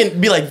Just you guys.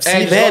 fucking be like, see Hey,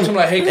 just then. talk to him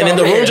like, hey, And in come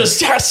the room, here. just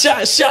shot.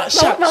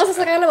 Vamos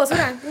a sacar la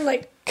basura. I'm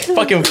like,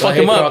 Fucking fuck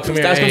Hey, him girl, up. come Just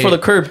here, ask him hey. for the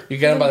curb. You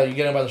get him by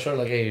the shoulder,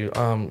 like, hey, you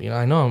know,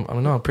 I know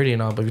I'm pretty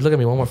and all, but if you look at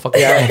me one more fucking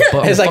time,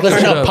 It's like,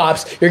 listen up,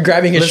 pops. You're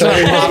grabbing his Listen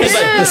shoulder. up, Pops. He's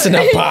like, listen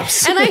up,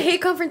 pops. and I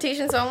hate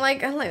confrontation, so I'm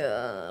like, I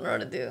don't know what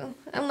to do.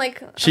 I'm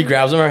like, She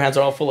grabs him. Her hands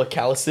are all full of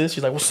calluses.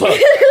 She's like, "What's up?"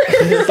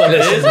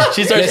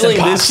 She starts feeling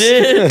this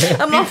shit.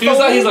 I'm not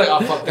He's like, oh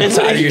fuck that. It's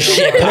out of your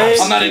shit,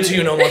 I'm not into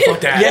you no more.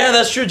 Fuck that. Yeah,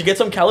 that's true. You get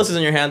some calluses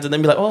in your hands and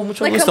then be like, "Oh,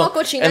 mucho like gusto,"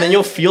 como cochina. and then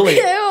you'll feel it.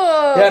 Ew.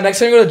 Yeah, next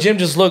time you go to the gym,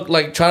 just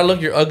try to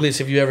look your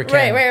ugliest if you ever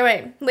can.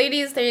 Right.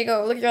 Ladies, there you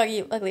go. Look at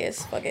your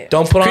ugliest. Fuck it.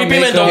 Don't put on Creepy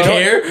men makeup. don't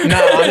care.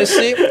 No,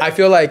 honestly, I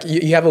feel like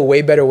you have a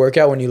way better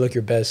workout when you look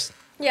your best.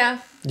 Yeah.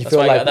 You That's feel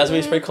why, like that's why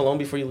you spray cologne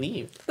before you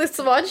leave. Let's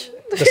watch.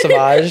 the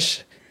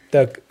Savage,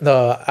 but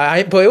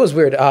it was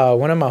weird.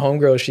 One of my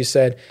homegirls, she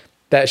said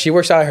that she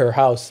works out at her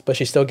house, but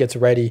she still gets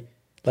ready.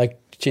 Like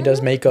she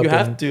does makeup. You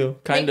have and, to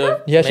kind Makeup?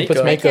 of. Yeah, she puts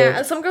I makeup.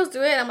 can't. Some girls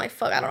do it. And I'm like,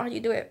 fuck. I don't know how you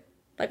do it.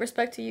 Like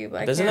respect to you,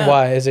 but Doesn't I can't. that-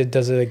 Why is it?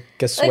 Does it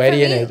get Like for sweaty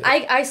me, in it?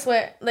 I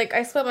sweat. Like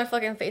I sweat my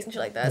fucking face and shit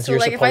like that. As So you're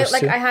like if I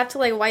supposed to. I have to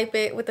like wipe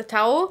it with a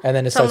towel. And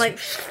then it so I'm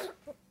starts- like,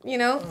 you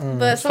know.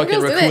 But some Fucking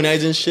girls do raccoon it.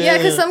 eyes and shit. Yeah,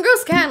 because some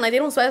girls can. Like they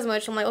don't sweat as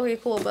much. I'm like, okay,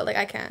 cool, but like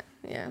I can't.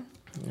 Yeah.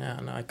 Yeah,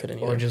 no, I couldn't.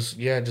 Or Either.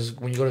 just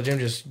when you go to the gym,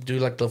 just do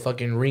like the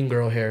fucking ring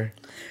girl hair.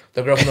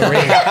 The girl from the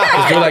ring.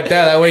 Just do like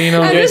that. That way, you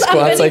know. I'm Doing just- I'm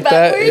squats bending like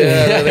that. backwards.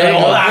 Yeah, there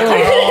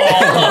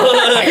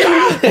you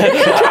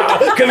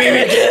go. Come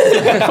here,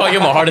 bitch. I'll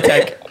give him a heart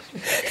attack.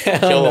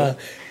 Kill him.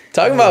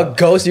 Talking about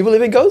ghosts, you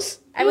believe in ghosts?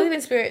 I believe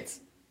in spirits.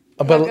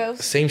 But Not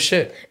ghosts. Same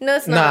shit. No,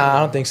 it's nah, not. I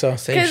don't think so.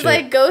 Same Because shit.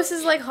 like ghosts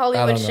is like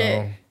Hollywood I don't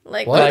shit. know.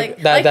 Like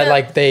What?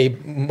 Like they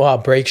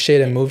break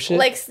shit and move shit.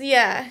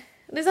 yeah.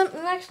 There's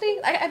actually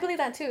I believe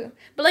that too.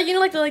 But like you know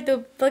like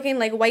the fucking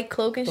like white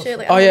cloak and shit.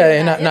 Like, oh I yeah, believe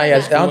yeah, that. no, Yeah.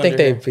 yes. I don't think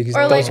they because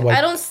Or those like white.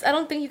 I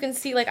don't think you can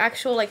see like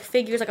actual like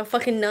figures like a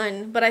fucking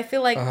nun, but I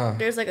feel like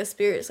there's like a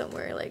spirit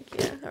somewhere like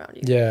around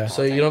you. Yeah.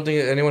 So you don't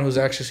think anyone who's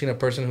actually seen a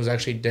person who's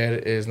actually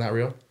dead is not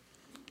real?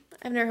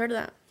 I've never heard of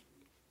that.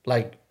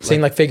 Like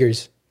Seeing like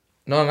figures.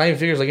 no, not even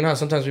figures. Like you know, how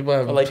sometimes people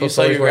have Like you told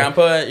saw stories your where,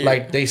 grandpa.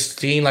 like they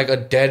seen like a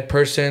dead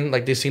person,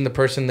 like they seen the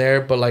person there,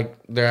 but like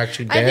they're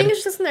actually dead. I think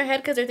it's just in their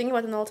head because they're thinking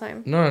about them the whole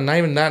time. No, not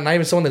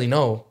even someone that they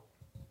know.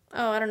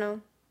 Oh, I don't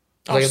know.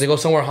 Like if they go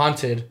somewhere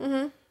haunted,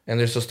 and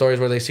there's the stories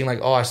where they seen like,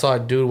 oh, I saw a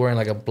dude wearing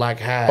like a black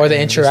hat, Or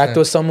they and this interact and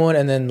with someone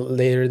and then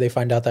later they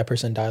find out that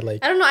person died.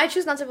 Like, I don't know. I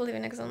choose not to believe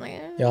in it because I'm like,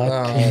 yeah,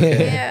 Oh,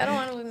 okay. yeah, I don't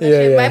want to believe in that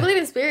Yeah, shit. But yeah. I believe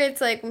in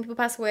spirits. Like when people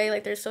pass away,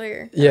 like they're still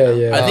here.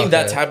 yeah. I think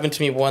that's Okay. happened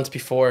to me once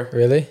before.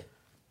 Really?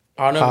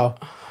 I don't know. How?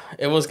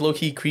 It was low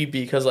key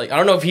creepy because like I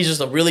don't know if he's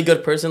just a really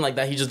good person like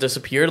that. He just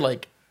disappeared.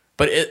 Like,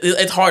 but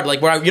it's hard.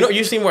 Like where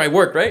you've seen where I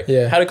work, right?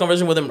 Yeah. Had a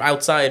conversation with him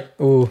outside.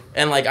 Ooh.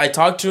 And like I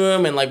talked to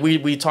him and like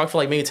we talked for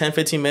like maybe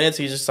 10-15 minutes.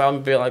 He just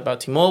told me like about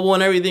T-Mobile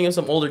and everything and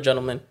some older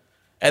gentleman.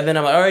 And then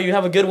I'm like, all right, you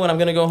have a good one. I'm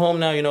gonna go home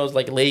now. You know, it's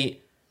like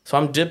late, so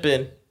I'm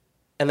dipping.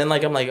 And then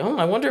like I'm like, oh,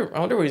 I wonder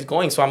where he's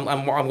going. So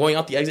I'm going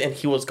out the exit and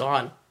he was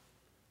gone.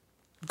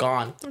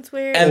 That's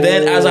weird. And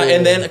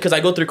then because I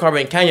go through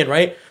Carbon Canyon,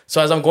 right?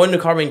 So as I'm going to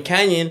Carbon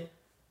Canyon,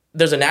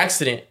 there's an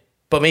accident,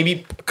 but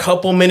maybe a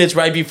couple minutes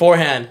right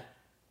beforehand,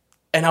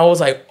 and I was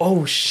like,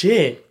 oh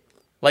shit.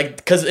 like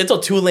because it's a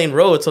 2-lane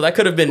road, so that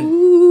could have been.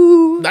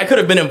 I could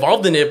have been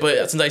involved in it,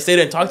 but since I stayed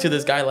and talked to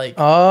this guy, like,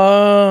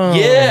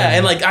 yeah,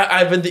 and like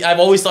I've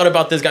always thought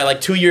about this guy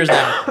like 2 years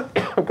now.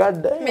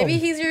 God damn. Maybe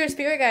he's your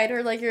spirit guide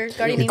or like your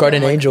guardian angel.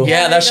 Guardian angel.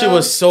 Yeah, that shit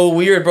was so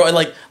weird, bro. And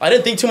like I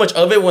didn't think too much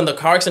of it when the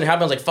car accident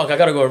happened. I was like, fuck, I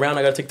gotta go around.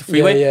 I gotta take the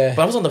freeway. Yeah.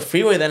 But I was on the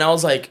freeway, then I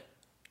was like,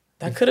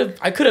 I could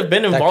have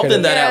been involved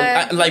in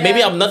that. Maybe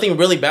nothing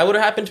really bad would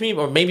have happened to me,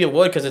 or maybe it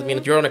would because I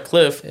mean you're on a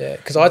cliff. Yeah,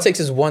 because all it takes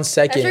is 1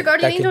 second. That's your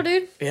guardian angel,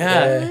 dude.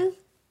 Yeah.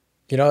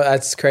 You know,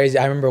 that's crazy.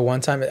 I remember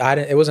one time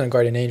it wasn't a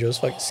guardian angel, it was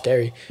fucking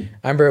scary. I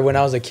remember when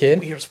I was a kid.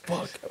 Weird as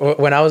fuck.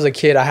 When I was a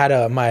kid, I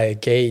had my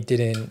gate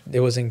it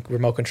wasn't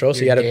remote control,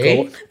 so you had to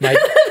go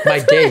my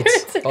gate.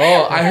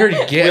 Oh, I heard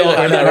gate.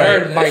 I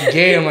heard my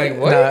gate. I'm like,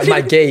 what? Nah, my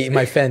gate,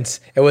 my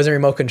fence. It wasn't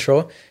remote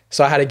control,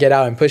 so I had to get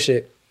out and push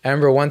it. I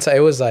remember one time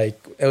it was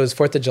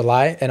 4th of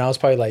July, and I was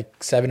probably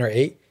like 7 or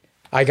 8.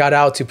 I got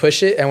out to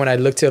push it, and when I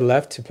looked to the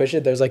left to push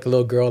it, there's like a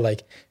little girl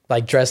like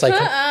dressed like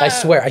I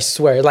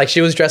swear like she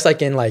was dressed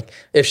like in like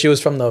if she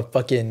was from the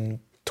fucking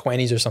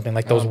 20s or something,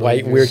 like those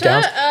white weird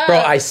gowns. Bro,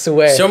 I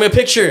swear. Show me a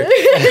picture. So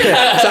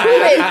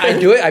I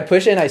do it, I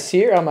push it and I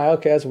see her. I'm like,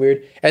 okay, that's weird.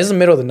 And it's the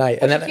middle of the night.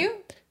 And then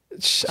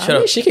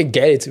she could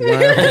get it to me.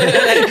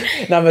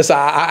 No, but so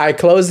I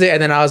closed it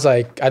and then I was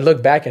like, I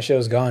looked back and shit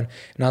was gone.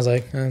 And I was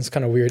like, it's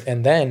kind of weird.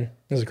 And then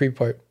there's a creepy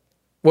part.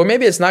 Well,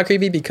 maybe it's not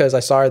creepy because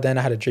I saw her then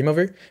I had a dream of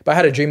her. But I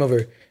had a dream of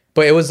her.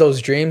 But it was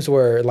those dreams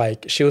where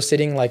like she was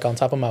sitting like on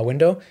top of my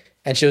window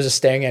and she was just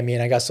staring at me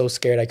and I got so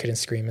scared I couldn't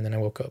scream and then I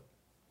woke up.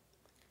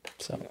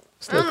 So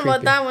I don't know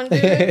about that one,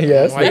 dude.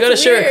 Yes. Why you gotta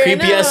share a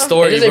creepy ass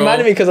story, It just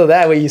reminded me because of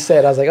that, what you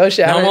said. I was like, oh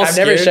shit, I've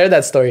never shared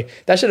that story.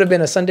 That should have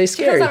been a Sunday She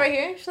scary. comes out right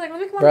here. She's like, let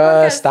me come on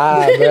Bruh, the podcast.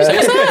 stop,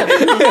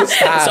 bruh.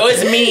 Stop. So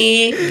it's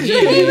me.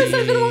 It's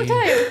been a long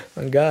time.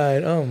 Oh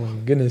God, oh my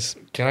goodness.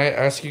 Can I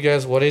ask you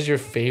guys what is your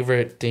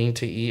favorite thing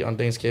to eat on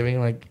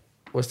Thanksgiving? Like,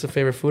 what's the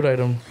favorite food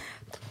item?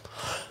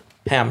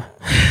 Ham.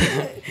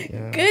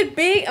 Good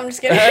big. I'm just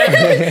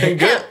kidding.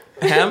 Good.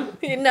 Ham?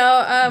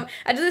 I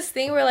do this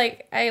thing where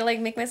like I like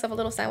make myself a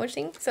little sandwich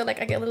thing. So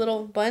like I get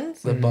little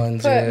buns. The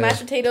buns. Put mashed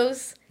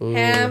potatoes,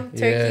 ham,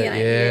 turkey, and I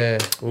eat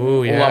it.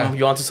 Ooh, yeah.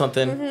 You onto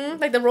something?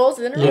 Like the rolls,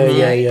 the dinner Yeah, rolls.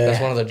 yeah, yeah. That's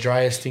one of the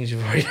driest things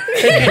you've already.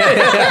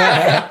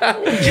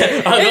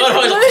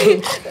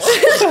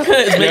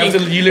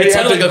 You literally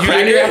have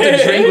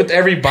to drink with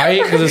every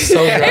bite because it's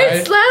so dry.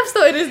 It slaps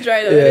though. It is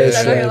dry though. Yeah,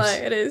 I'm not gonna lie.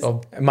 It is.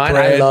 Mine,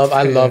 I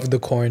love the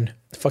corn.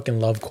 I fucking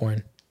love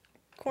corn.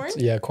 Corn?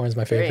 Yeah, corn's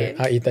my favorite.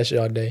 Great. I eat that shit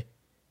all day.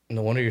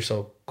 No wonder you're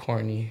so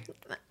corny.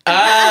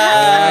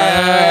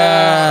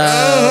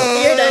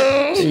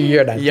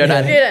 You're done. You're done. You're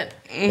done. Yeah,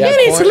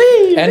 corn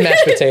and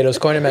mashed potatoes.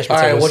 Corn and mashed All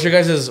potatoes. right, what's your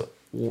guys'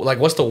 like?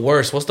 What's the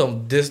worst? What's the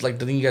the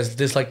thing you guys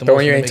dislike the The most?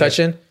 one you when ain't make it?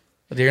 touching?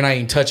 You're not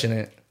even touching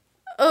it.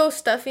 Oh,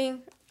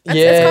 stuffing. It's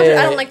Yeah. controversial.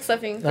 I don't like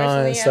stuffing. No,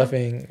 Personally, it's yeah.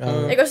 stuffing.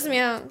 It grosses me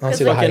out. I don't 'Cause,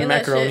 see the like, hype. in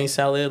that Macaroni shit-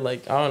 salad,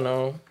 like I don't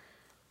know.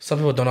 Some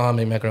people don't know how to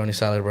make macaroni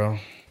salad, bro.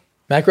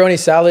 Macaroni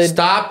salad.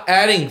 Stop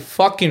adding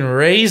fucking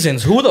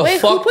raisins. Who the Wait,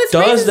 who fuck puts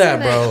does raisins that,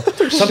 in bro?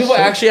 Some people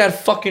actually add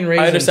fucking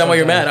raisins. I understand why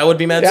you're mad. I would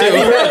be mad Yeah, too.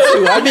 I'd be mad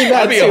too. I'd be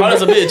mad I'd be too. hot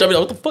as a bitch. I'd be like,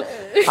 what the fuck?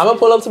 I'm gonna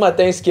pull up to my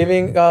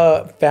Thanksgiving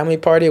family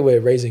party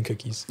with raisin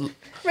cookies.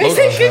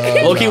 Raisin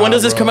cookies. Loki, when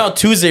does this come out?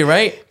 Tuesday,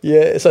 right?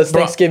 Yeah, so it's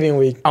Bro. Thanksgiving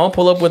week. I want to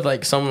pull up with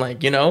like some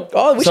like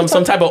Oh, we should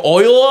some talk- type of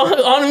oil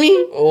on me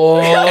Oh,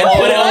 and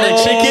put it on the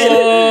chicken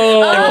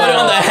and put it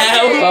on the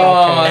ham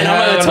and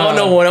I'm gonna tell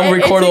no one. I'm gonna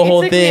record the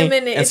whole took me a thing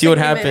minute. and It see what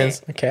took me a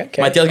happens. Okay.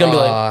 My tail's gonna be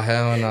like, oh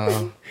hell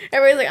no.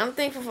 Everybody's like, I'm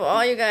thankful for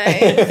all you guys.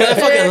 I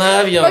fucking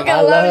love you. Fucking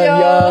I love y'all.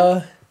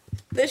 y'all.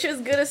 This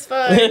shit's good as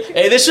fuck.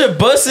 Hey, this shit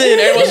busting.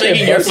 Everyone's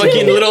making your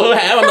fucking little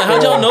ham. I'm like,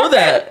 how'd y'all know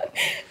that?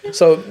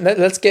 So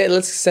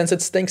since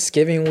it's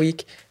Thanksgiving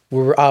week,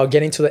 we're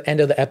getting to the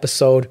end of the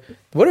episode.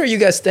 What are you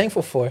guys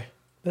thankful for?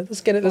 Let's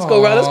get it. Let's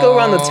go around. Let's go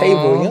around the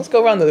table. Let's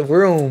go around the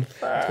room.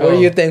 What are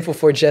you thankful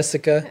for,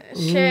 Jessica?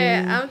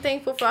 Shit, I'm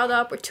thankful for all the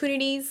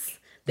opportunities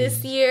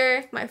this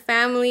year, my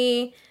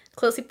family,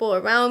 close people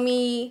around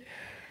me,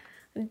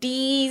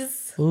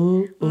 Deez,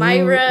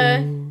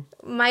 Myra,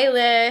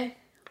 Myle,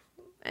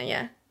 and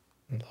yeah.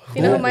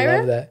 You know I Myra?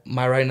 love that.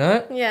 My right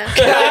nut? Yeah.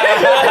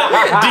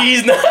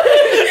 D's not.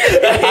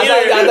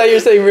 I thought you were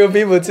saying real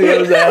people too. I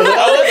was like,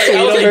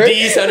 I was like,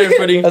 D sounded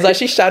pretty. I was like,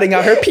 she's shouting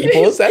out her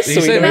peoples. That's Did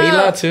you sweet. say of her.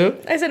 Mila too?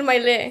 I said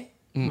Myle.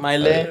 My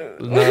leg.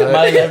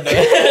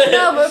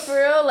 No, but for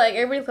real, like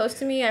everybody close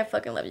to me, I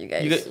fucking love you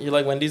guys. You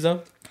like Wendy's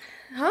though?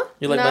 Huh?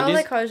 You like no, Wendy's? I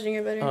like Carl's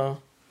Jr. better.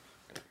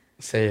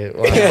 Say it.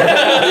 Wow.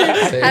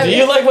 Say Have Do it.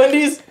 you like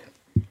Wendy's?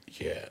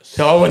 Yes.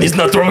 Oh, Wendy's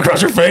not throwing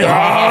across your face. Do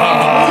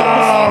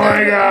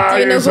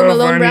you know who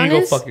Malone Brown Go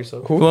is? fuck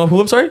yourself. Who?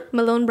 I'm sorry?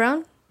 Malone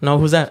Brown? No,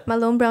 who's that?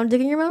 Malone Brown dick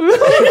in your mouth?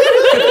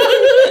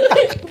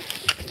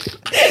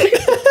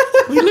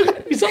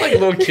 You sound like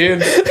little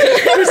kids.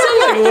 You sound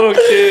like little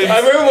kids. I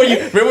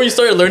remember when you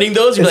started learning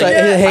those. You're It's like,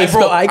 like, hey,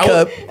 bro, spell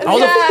iCup. I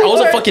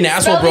was a fucking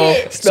asshole, bro.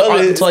 Spell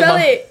it. Spell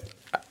it.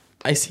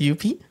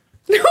 ICUP.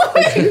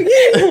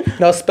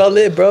 No, spell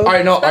it, bro. All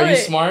right, no. Are you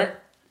it. smart?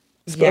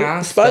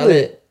 Spell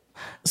it.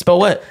 Spell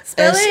what?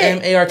 Spell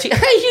it. SMART. You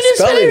didn't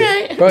Spell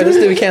it. Bro, this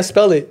dude, we can't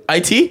spell it.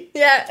 IT?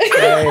 Yeah.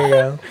 There you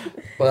go.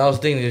 Well, I was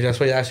thinking, that's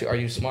why they ask you, are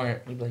you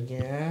smart? You'd be like,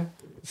 yeah.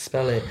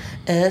 Spell it.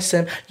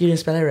 SM. You didn't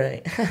spell it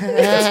right.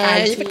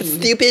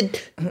 Stupid.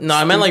 No,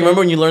 I meant like, remember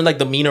when you learned like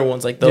the meaner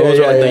ones, like those,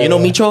 Yeah, or like the, yeah, you know,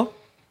 yeah. Micho?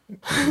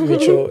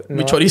 Micho.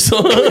 No.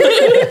 Michorizo.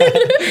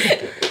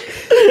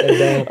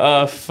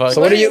 Fuck.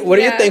 So what are you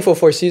Yeah. thankful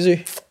for,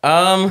 Caesar?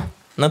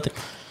 Nothing.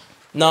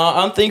 No,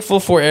 I'm thankful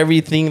for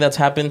everything that's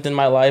happened in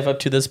my life up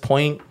to this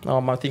point.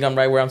 I think I'm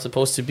right where I'm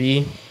supposed to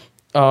be.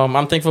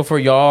 I'm thankful for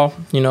y'all,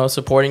 you know,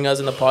 supporting us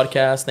in the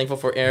podcast. Thankful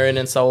for Aaron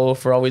and Saul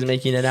for always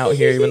making it out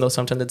here, even though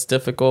sometimes it's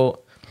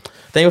difficult.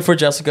 Thankful for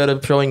Jessica to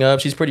showing up.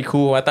 She's pretty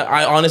cool.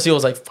 I honestly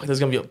was like, fuck, this is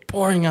gonna be a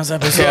boring ass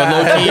episode.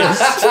 Low key.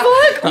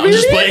 I'm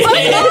just playing.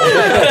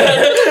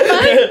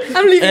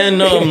 I'm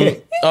leaving.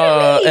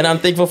 And I'm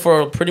thankful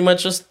for pretty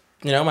much just,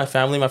 you know, my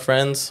family, my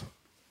friends,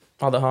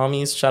 all the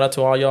homies. Shout out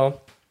to all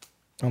y'all.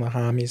 All my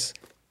homies.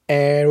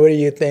 And what are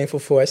you thankful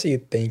for? I see you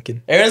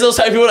thinking. Aaron's those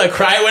type of people that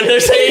cry when they're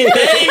saying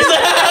things.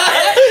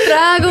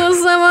 Tragos,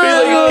 He's like,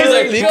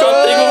 I'm thankful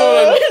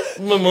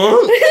for my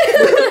mom.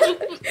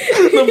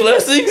 The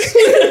blessings.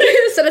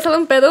 Se le sale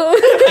un pedo.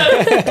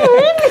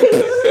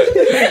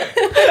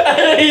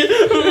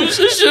 I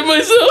shit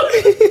myself.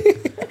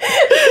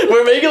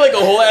 We're making like a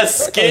whole ass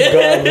skit.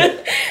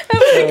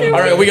 All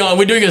right,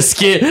 we're doing a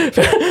skit.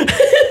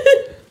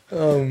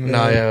 Oh man.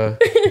 Nah, yeah.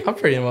 I'm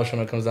pretty emotional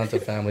when it comes down to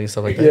family and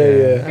stuff like that.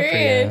 Yeah. I'm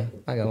pretty,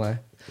 not gonna lie.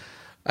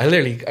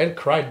 I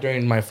cried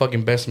during my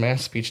fucking best man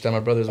speech at my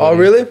brother's Oh wedding.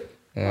 really?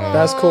 Yeah.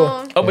 That's cool.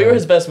 Oh, but you were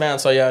his best man,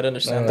 so yeah, I'd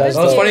understand That's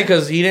that. That was dope. funny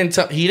because he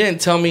didn't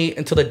tell me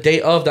until the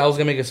day of that I was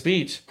gonna make a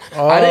speech.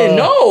 I didn't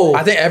know.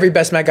 I think every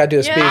best man got to do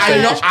a speech. Yeah. so I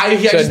you know. just I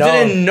should just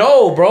didn't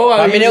know, bro.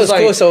 I mean, it was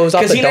cool, so it was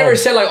off because the he never dome.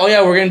 said like, oh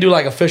yeah, we're gonna do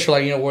like official,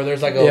 like, you know, where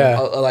there's like Yeah.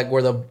 like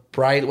where the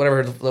bride,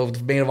 whatever,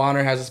 the maid of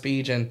honor has a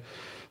speech and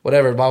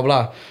whatever, blah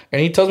blah.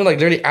 And he tells me like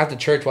literally at the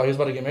church while he was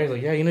about to get married, he's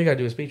like, yeah, you know, you gotta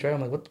do a speech, right? I'm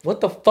like,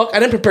 what the fuck? I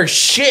didn't prepare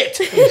shit,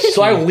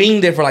 so I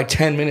winged it for like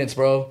 10 minutes,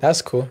 bro.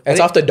 That's cool. It's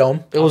off the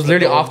dome. It was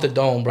literally off the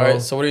dome, bro. All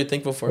right, so what are you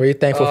thankful for? What are you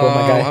thankful for, my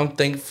guy? I'm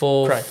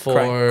thankful Cry,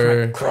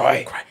 for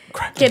cry.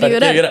 Quiere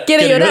llorar.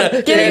 Quiere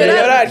llorar.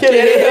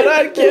 Quiere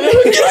llorar.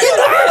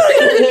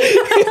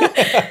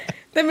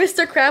 The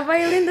Mr. Crab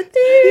violin.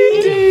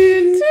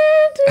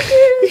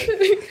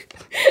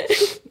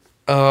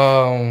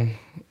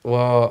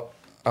 Well,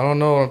 I don't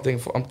know what I'm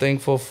thankful. I'm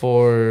thankful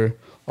for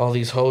all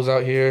these hoes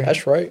out here.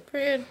 That's right.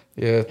 Period.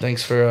 Yeah,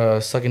 thanks for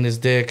sucking this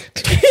dick.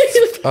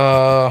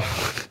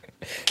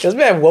 This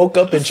man woke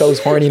up and chose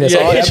horniness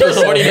all he chose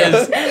episode.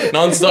 horniness This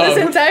nonstop.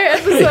 entire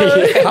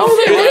episode. How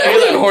was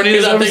I horny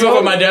He's this not thankful episode?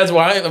 for my dad's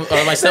wife,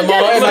 my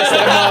stepmom.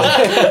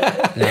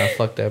 Nah,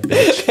 fuck that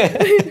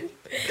bitch.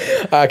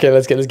 Okay,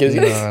 let's get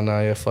it.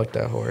 Nah, yeah, fuck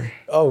that whore.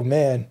 Oh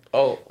man,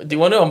 Oh, do you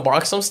want to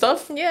unbox some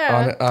stuff?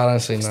 Yeah.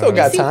 Honestly, no. still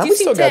got time. We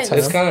still got time.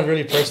 It's kind of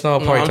really personal. I'll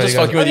No, probably I'm tell just you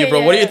guys. fucking with you, bro.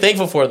 Okay, What are yeah. you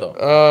thankful for,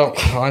 though?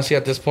 Honestly,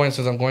 at this point,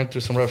 since I'm going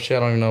through some rough shit, I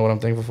don't even know what I'm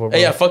thankful for. Bro.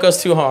 Hey, yeah, fuck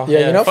us too, huh?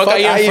 Yeah, you know, fuck fuck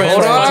out your IE. friends,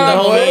 Hold fuck on,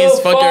 the bro,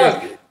 homies, fuck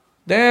fuck. your...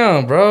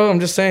 Damn, bro. I'm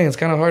just saying, it's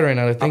kind of hard right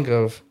now to think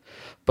of.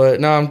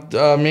 But no,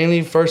 I'm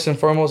mainly first and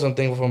foremost, I'm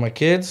thankful for my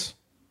kids.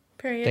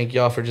 Period. Thank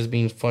y'all for just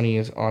being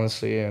funny,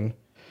 honestly, and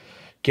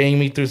getting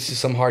me through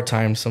some hard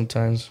times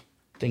sometimes.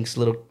 Thanks, you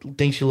little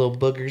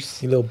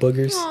boogers. you little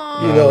boogers,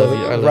 Aw. you Yeah, I little love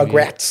you. I love you.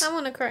 rugrats. I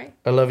want to cry.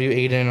 I love you,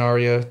 Aiden and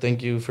Arya.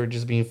 Thank you for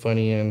just being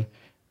funny and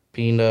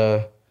being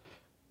what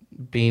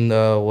do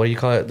you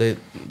call it?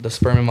 The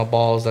sperm in my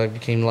balls that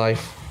became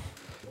life.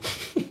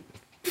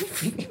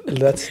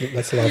 That's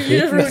lovely. You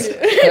just ruined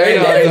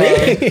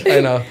it. I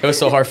know. It was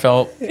so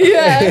heartfelt.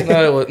 Yeah.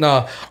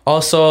 No.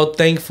 Also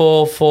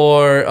thankful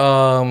for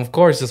of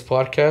course this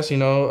podcast, you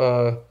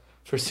know,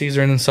 for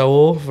Caesar and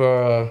Saul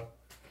for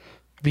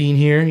being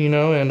here, you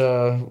know, and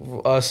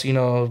us, you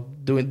know,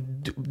 doing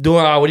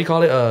what do you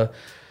call it?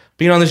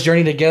 Being on this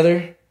journey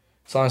together.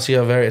 It's honestly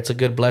it's a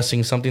good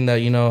blessing, something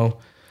that, you know,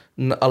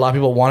 a lot of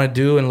people want to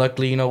do, and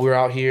luckily, you know, we're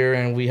out here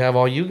and we have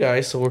all you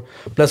guys, so we're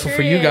blessed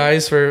for you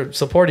guys for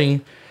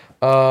supporting.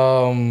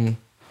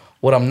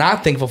 What I'm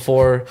not thankful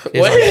for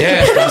is our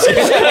guest. You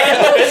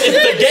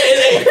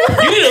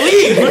need to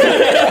leave.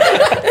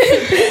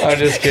 I'm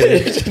just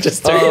kidding.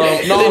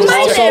 I'm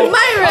also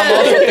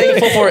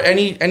thankful for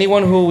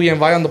anyone who we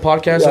invite on the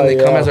podcast and they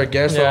come as our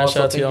guests. Yeah, Also,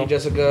 shout out to thank you, y'all.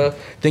 Jessica.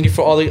 Thank you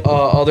for all the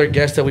other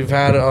guests that we've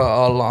had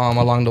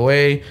along the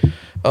way.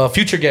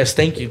 Future guests,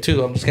 thank you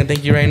too. I'm just gonna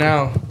thank you right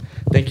now.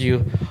 Thank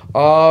you.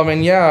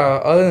 And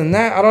yeah, other than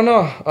that, I don't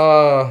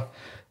know.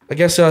 I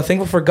guess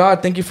thankful for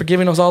God. Thank you for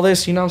giving us all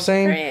this. You know what I'm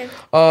saying?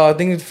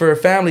 Thank you for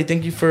family.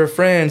 Thank you for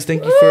friends.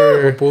 Thank you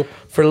for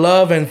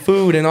love and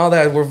food and all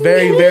that. We're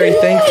very, very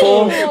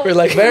thankful. We're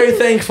like very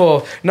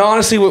thankful. No,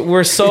 honestly,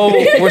 we're so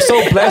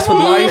blessed with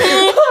life.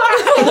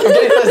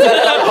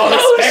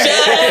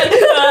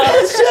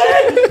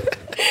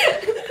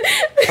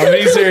 I'm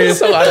being serious.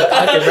 So out of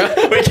pocket, bro.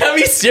 We can't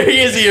be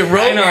serious here,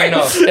 bro. I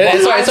know.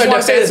 It's our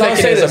defense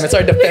mechanism. It's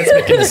our defense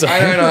mechanism. I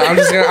know.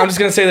 I'm just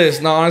gonna say this.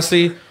 No,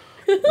 honestly,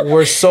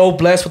 we're so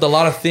blessed with a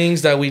lot of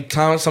things that we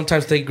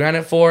sometimes take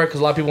granted for, because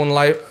a lot of people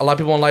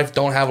in life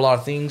don't have a lot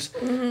of things,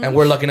 and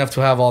we're lucky enough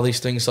to have all these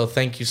things. So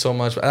thank you so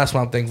much. That's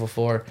what I'm thankful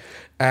for,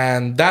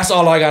 and that's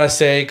all I gotta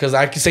say, because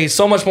I can say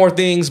so much more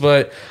things,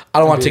 but I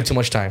don't want to take too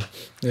much time.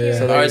 Yeah.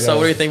 All right, so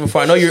what are you thankful for?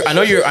 I know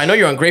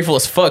you're ungrateful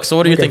as fuck. So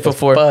what are you thankful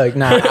for? Fuck,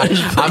 nah,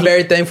 I'm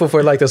very thankful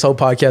for like this whole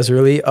podcast.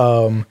 Really,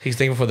 He's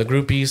thankful for the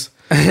groupies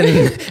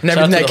and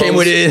everything that came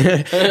with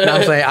it. No,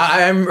 I'm saying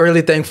I'm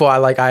really thankful.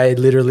 I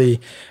literally,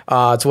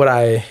 it's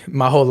what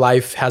my whole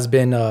life has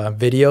been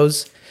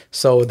videos.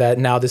 So that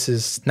now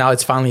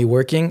it's finally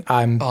working.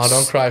 Oh,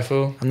 don't cry,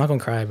 fool. I'm not gonna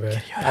cry, bro.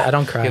 I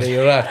don't cry.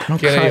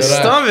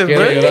 Stop it,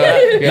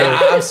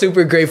 bro. I'm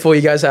super grateful.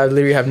 You guys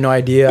literally have no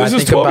idea. This I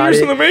is think 12 about years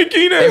it. in the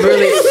making.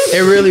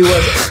 It really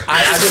was.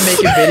 I've been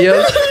making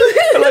videos.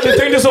 I'd like to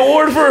take this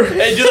award for.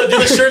 Hey, do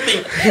the shirt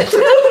thing.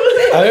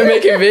 I've been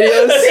making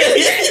videos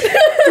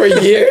for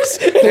years.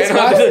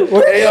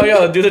 Hey,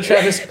 yo, do the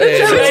Travis. Do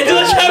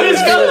the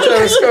Travis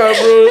Scott,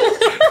 bro.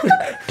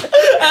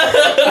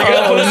 You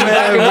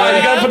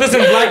gotta put this in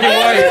black and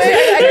white.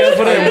 You gotta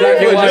put it in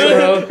black and white,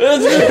 bro.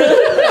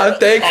 I'm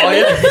thankful.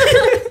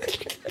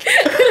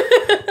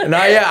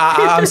 No, yeah,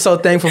 I'm so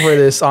thankful for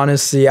this.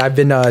 Honestly,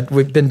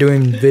 we've been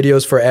doing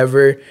videos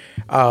forever,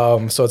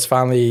 so it's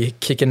finally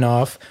kicking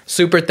off.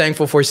 Super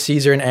thankful for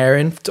Caesar and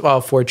Aaron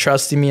for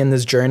trusting me in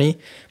this journey.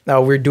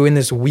 We're doing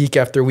this week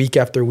after week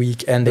after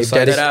week, and they've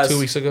dedicated 2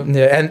 weeks ago.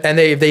 Yeah, and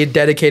they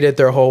dedicated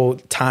their whole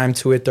time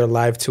to it, their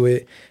life to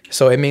it.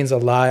 So it means a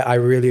lot. I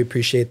really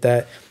appreciate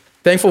that.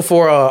 Thankful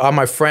for all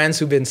my friends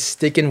who've been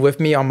sticking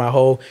with me on my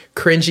whole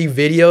cringy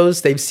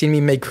videos. They've seen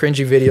me make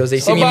cringy videos.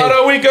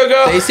 A week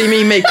ago. They see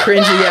me make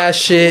cringy ass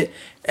shit,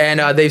 and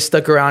they've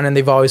stuck around and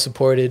they've always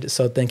supported.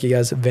 So thank you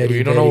guys very, very much.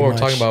 You don't know what we're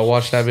talking about.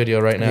 Watch that video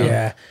right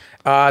now.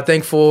 Yeah.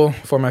 Thankful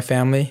for my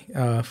family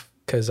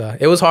because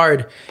it was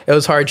hard. It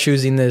was hard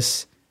choosing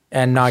this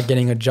and not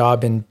getting a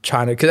job and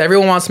trying to, because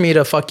everyone wants me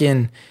to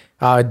fucking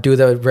do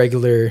the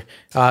regular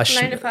 9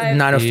 to 5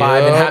 and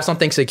have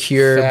something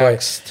secure.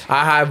 Facts. But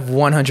I have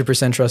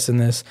 100% trust in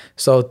this.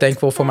 So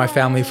thankful for my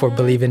family for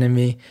believing in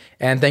me,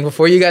 and thankful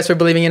for you guys for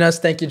believing in us.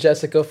 Thank you,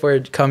 Jessica, for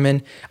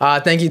coming.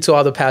 Thank you to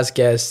all the past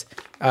guests.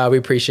 We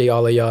appreciate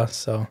all of y'all.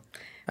 So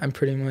I'm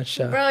pretty much.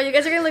 Bro, you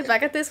guys are gonna look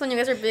back at this when you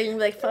guys are big and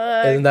be like,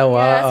 "Fuck." Isn't that wild?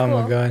 Yeah, oh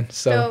cool. my god!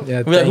 So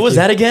yeah, like, who was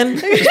that again?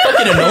 She's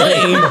fucking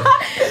annoying.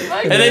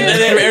 and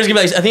then Aaron's gonna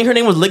be like, I think her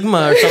name was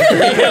Ligma or something.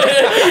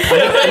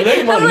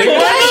 Ligma.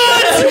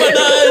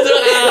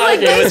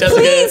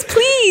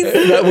 Please.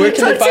 Where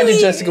can they find you,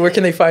 Jessica? Where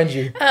can they find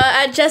you?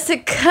 At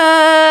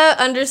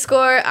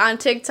Jessica__ on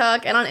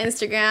TikTok and on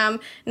Instagram.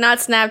 Not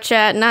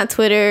Snapchat, not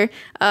Twitter.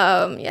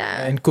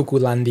 Yeah. And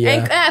Cuculandia.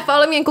 And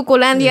follow me in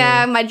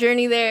Cuculandia. My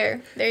journey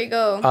there. There you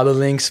go. All the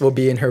links will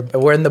be in her.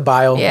 We're in the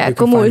bio. Yeah.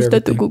 Como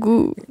está tu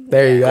cucu?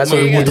 There you go. That's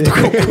what we need.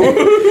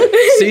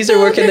 Caesar,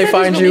 where can they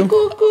find you?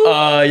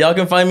 Y'all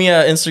can find me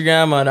at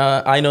Instagram on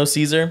I know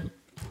Caesar.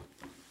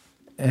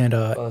 And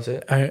that's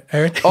it.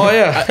 Aaron? Oh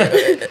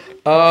yeah.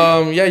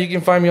 Yeah, you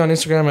can find me on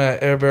Instagram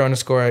at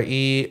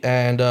airbear_IE.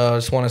 And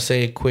just want to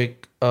say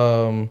quick,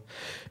 y'all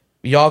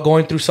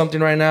going through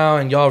something right now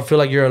and y'all feel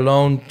like you're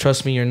alone.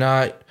 Trust me, you're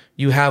not.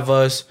 You have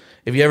us.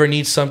 If you ever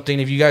need something,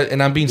 if you guys,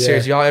 and I'm being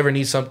serious, y'all ever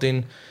need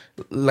something,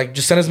 like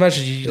just send us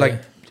messages. Like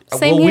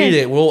we'll read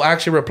it. We'll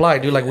actually reply,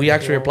 dude. Like we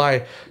actually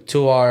reply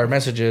to our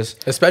messages,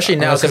 especially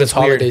now because it's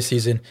holiday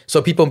season,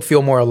 so people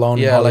feel more alone.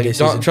 Yeah, like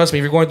season. Trust me,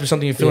 if you're going through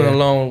something, you're feeling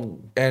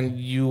alone, and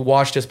you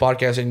watch this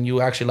podcast and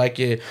you actually like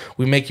it,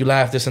 we make you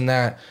laugh, this and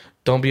that.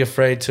 Don't be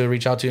afraid to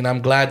reach out to you. And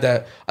I'm glad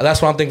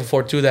that's what I'm thankful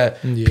for too. That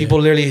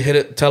people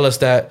literally tell us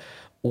that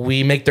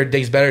we make their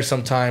days better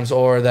sometimes,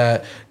 or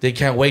that they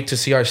can't wait to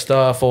see our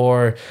stuff,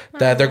 or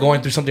that they're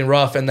going through something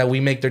rough and that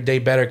we make their day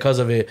better because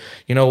of it.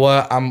 You know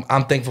what? I'm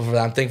thankful for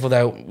that. I'm thankful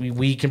that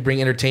we can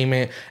bring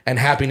entertainment and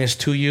happiness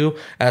to you.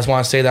 I just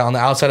want to say that on the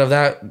outside of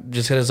that,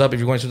 just hit us up if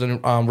you're going through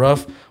something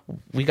rough.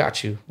 We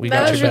got you.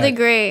 That was really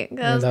great.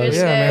 That was good.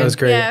 That was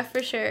great. Yeah,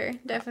 for sure.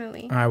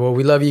 Definitely. All right. Well,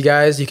 we love you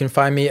guys. You can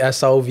find me at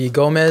Salvi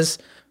Gomez.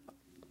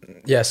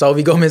 Yeah,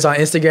 Salvi Gomez on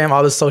Instagram,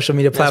 all the social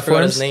media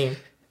platforms. His name.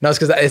 No, it's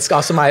because it's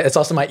also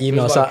my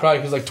email. So cry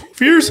because like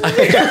 12 years. 12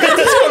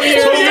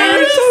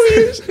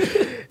 years.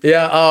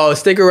 Yeah.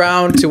 Stick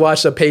around to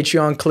watch the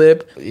Patreon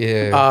clip.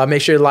 Yeah.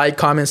 Make sure to like,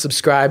 comment,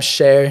 subscribe,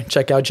 share.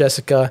 Check out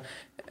Jessica.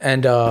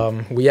 And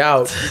we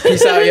out.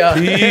 Peace out, y'all.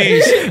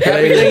 Peace.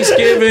 Happy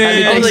Thanksgiving.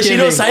 I was like, she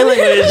knows sign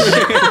language.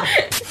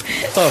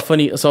 Oh,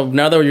 funny. So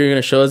now that you're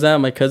gonna show us that,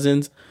 my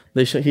cousins,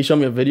 he showed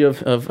me a video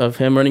of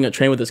him running a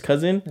train with his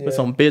cousin with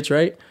some bitch,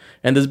 right?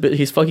 And this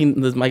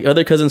my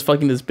other cousin's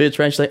fucking this bitch,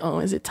 right? She's like,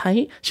 oh, is it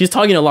tight? She's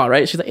talking a lot,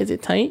 right? She's like, is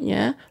it tight?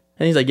 Yeah.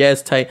 And he's like, yeah,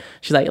 it's tight.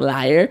 She's like,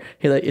 liar.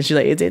 And she's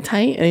like, is it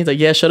tight? And he's like,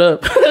 yeah, shut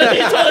up.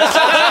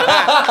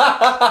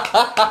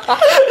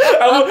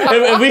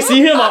 If we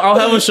see him, I'll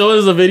have him show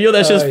us a video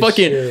that's just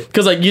fucking,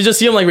 because like you just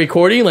see him like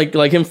recording, like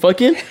him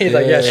fucking. He's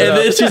like, yeah, shut and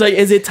up. then she's like,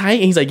 is it tight?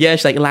 And he's like, yeah.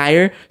 She's like,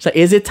 liar. She's like,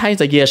 is it tight? He's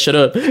like, yeah, shut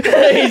up. He's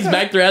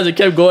backed her ass and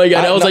kept going.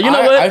 And I was like, you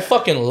know what? I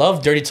fucking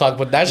love dirty talk,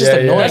 but that's just Yeah,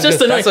 annoying. That's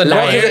just annoying. That's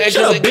annoying. Liar.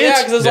 Shut up, bitch. Yeah,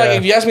 because it's like,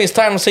 if you ask me it's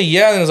time, I'm going to say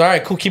yeah, then it's all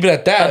right, cool, keep it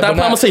at that. At that But point,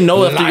 not I'm gonna say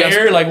no after you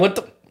liar, guys. like, what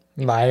the...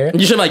 Liar.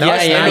 You should be like, yeah,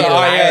 it's yeah, not. yeah.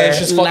 Oh, yeah, it's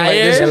just fucking like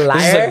this. Liar.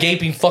 This is a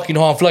gaping fucking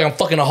hole. I feel like I'm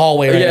fucking a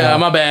hallway right Yeah, now.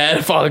 my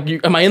bad. Fuck you.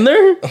 Am I in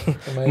there?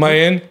 Am I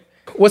in?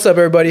 What's up,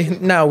 everybody?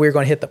 Now we're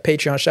going to hit the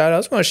Patreon shout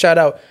outs. We're going to shout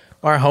out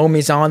our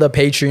homies on the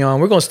Patreon.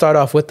 We're going to start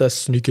off with the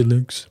sneaky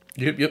links.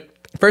 Yep.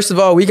 First of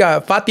all, we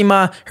got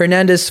Fatima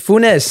Hernandez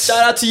Funes. Shout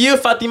out to you,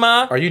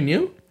 Fatima. Are you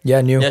new?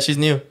 Yeah, new. Yeah, she's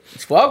new.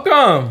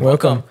 Welcome.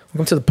 Welcome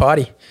to the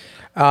party.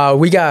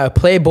 We got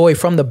Playboy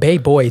from the Bay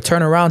Boy.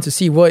 Turn around to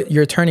see what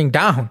you're turning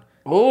down.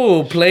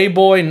 Oh,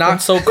 Playboy,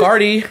 not so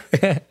Cardi.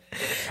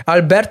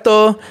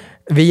 Alberto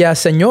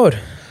Villaseñor.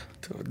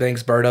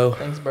 Thanks, Berto.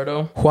 Thanks,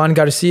 Berto. Juan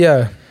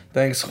Garcia.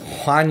 Thanks,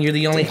 Juan. You're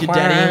the only Thank you, Juan.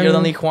 Daddy. You're the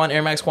only Juan,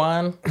 Air Max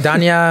Juan.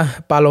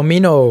 Dania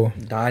Palomino.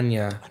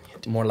 Danya.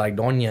 More like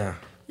Doña.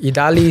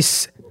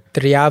 Idalis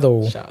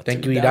Triado. Shout out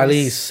Thank to you,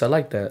 Idalis. I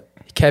like that.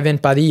 Kevin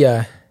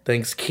Padilla.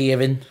 Thanks,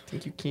 Kevin.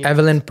 Thank you, Kim.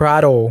 Evelyn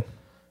Prado.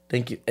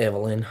 Thank you,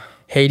 Evelyn.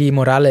 Haiti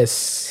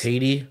Morales.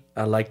 Haiti.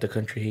 I like the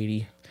country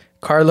Haiti.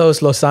 Carlos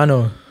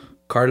Lozano.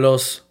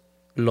 Carlos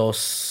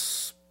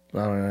Los...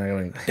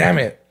 Damn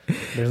it.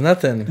 There's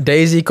nothing.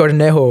 Daisy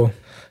Cornejo.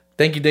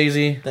 Thank you,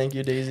 Daisy. Thank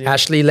you, Daisy.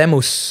 Ashley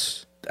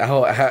Lemus.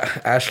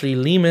 Ashley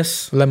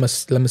Lemus.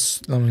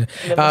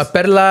 Lemus.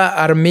 Perla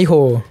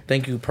Armijo.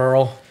 Thank you,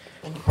 Pearl.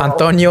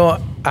 Antonio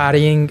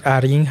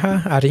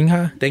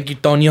Arinja. Thank you,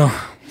 Tonio.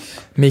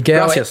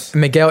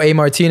 Miguel A.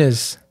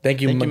 Martinez.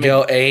 Thank you, Thank you,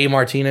 Miguel A.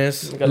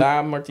 Martinez.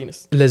 Nicolás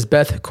Martinez.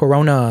 Lisbeth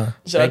Corona.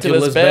 Shout out Thank to you,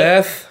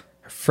 Lisbeth.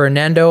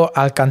 Fernando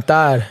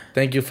Alcantar.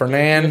 Thank you,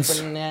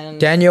 Fernandes.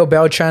 Daniel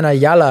Beltran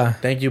Ayala.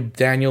 Thank you,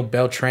 Daniel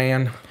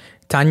Beltran.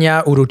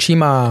 Tanya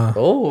Uruchima.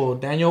 Oh,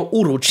 Daniel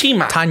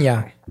Uruchima.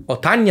 Tanya. Oh,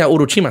 Tanya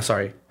Uruchima,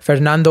 sorry.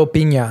 Fernando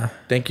Piña.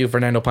 Thank you,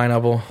 Fernando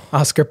Pineapple.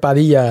 Oscar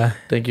Padilla.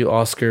 Thank you,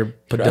 Oscar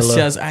Padilla.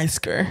 Gracias,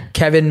 Isker.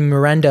 Kevin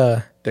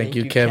Miranda. Thank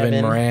you,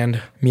 Kevin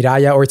Morand.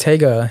 Miraya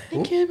Ortega.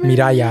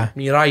 Miraya.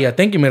 Miraya.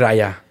 Thank you,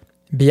 Miraya.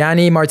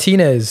 Biani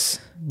Martinez.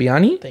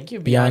 Biani? Thank you,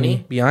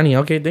 Biani. Biani.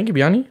 Okay, thank you,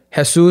 Biani.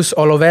 Jesus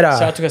Olivera.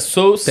 Shout out to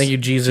Jesus. Thank you,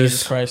 Jesus.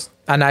 Jesus Christ.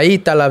 Anaí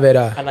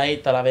Talavera.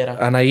 Anaí Talavera.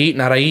 Anaí,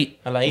 Naraí.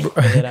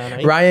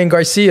 Anaí. Ryan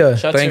Garcia.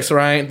 Shout out Thanks, to-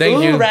 Ryan. Thank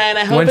Ooh, you. Ryan,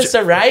 I hope it's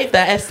the right.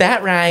 That's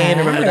that Ryan.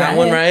 Remember that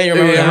one, right? You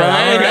remember Yeah,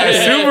 that one?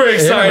 Ryan. Super Yeah,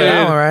 excited.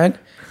 that one, right?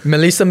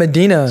 Melissa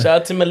Medina. Shout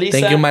out to Melissa.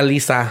 Thank you,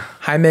 Melissa.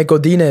 Jaime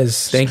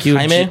Godinez. Thank you,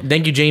 Jaime.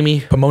 Thank you,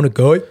 Jamie. Pomona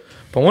Goy.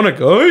 Pomona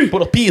guy.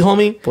 Put a P,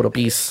 homie. For the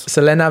peace.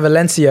 Selena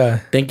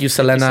Valencia. Thank you,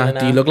 Selena. Selena.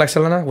 Do you look like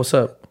Selena? What's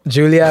up?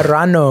 Julia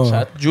Rano. Shout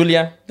out to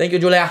Julia. Thank you,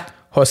 Julia.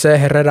 Jose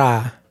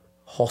Herrera.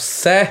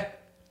 Jose.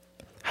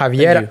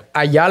 Javier Thank you.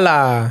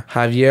 Ayala.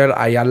 Javier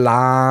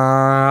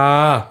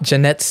Ayala.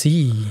 Jeanette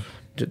C.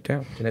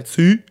 Damn. Jeanette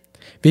C.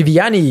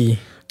 Viviani. Shout out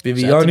to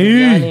Viviani.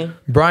 Viviani.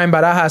 Brian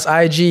Barajas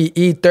IG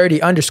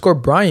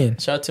E30_Brian.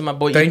 Shout out to my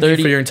boy Thank E30.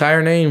 you for your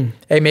entire name.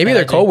 Hey, maybe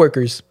they're IG.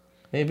 co-workers.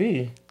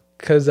 Maybe.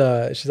 Because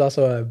she's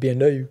also a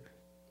BMW.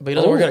 But he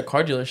doesn't work at a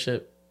car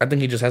dealership. I think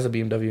he just has a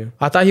BMW.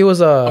 I thought he was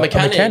a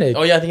Mechanic.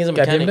 Oh, yeah, I think he's a Yeah,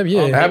 mechanic. BMW,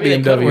 yeah. Oh, At maybe they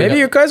BMW. could work Maybe at-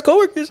 your guys'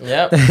 co-workers.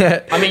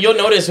 Yeah. I mean, you'll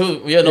notice who.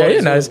 You'll Yeah, notice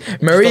you're nice. who.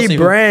 Just Marie don't see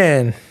who.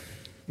 Brand.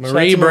 Shout out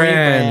Marie to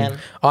Brand.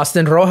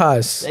 Austin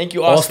Rojas. Thank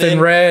you, Austin Austin.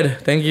 Red.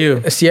 Thank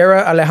you.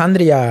 Sierra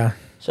Alejandria.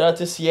 Shout out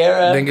to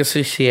Sierra. Thank you,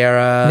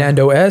 Sierra.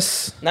 Nando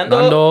S.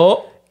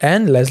 Nando.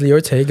 And Leslie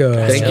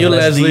Ortega. Thank you,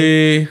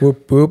 Leslie.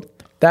 Whoop, whoop.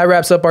 That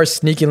wraps up our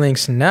sneaky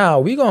links. Now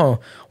we gonna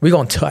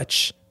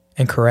touch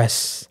and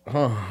caress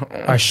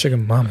our sugar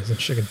mamas and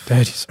sugar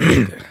daddies.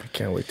 I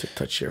can't wait to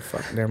touch your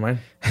fuck. Never mind.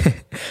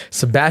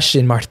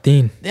 Sebastian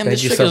Martin. Damn, Thank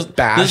this you, script is,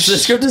 Sebastian.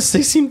 this script is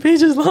 16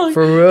 pages long.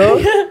 For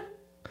real?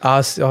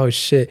 Oh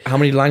shit. How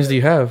many lines do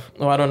you have?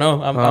 Oh, I don't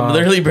know. I'm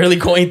literally barely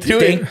going through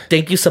it.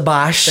 Thank you,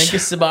 Sabash. Thank you,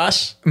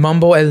 Sebash.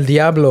 Mambo el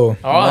Diablo.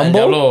 Oh, Mumble?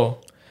 Diablo.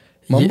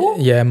 Mumble?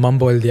 Yeah,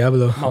 Mambo el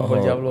Diablo.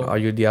 Mumble, Diablo. Are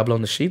you Diablo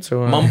on the sheets or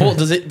what? Mumble?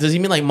 Does he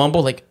mean like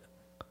mumble? Like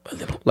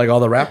Like all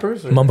the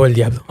rappers? or- Mambo el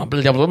Diablo.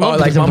 mumble, Diablo. Oh,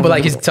 like Mambo,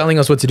 like he's telling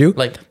us what to do.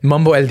 Like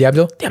Mambo el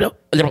Diablo. Diablo.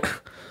 Diablo.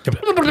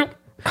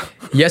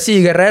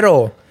 Yesy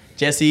Guerrero.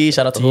 Jesse,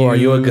 shout out to Oh, you. are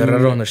you a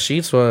guerrero on the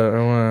sheets?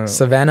 What?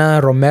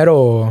 Savannah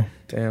Romero.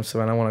 Damn,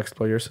 Savannah, I want to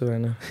explore your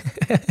Savannah.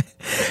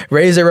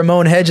 Razor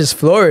Ramon Hedges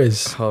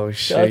Flores. Oh, shit.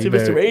 Shout out to you Mr.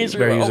 better- Razor.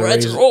 better use a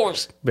Razor razor.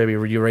 Roars. Baby,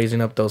 were you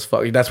raising up those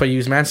fuck? That's why you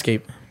use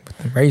Manscaped.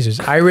 Razors.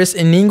 Iris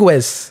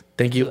Iniguez.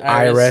 Thank you,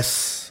 Iris.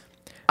 Iris.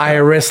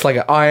 Iris, like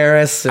an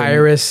IRS. and-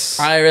 Iris.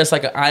 IRS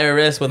like an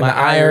IRS with my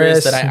My iris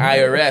iris. that I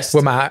IRS.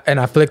 With my and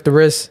I flick the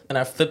wrist. And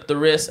I flip the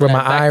wrist. With and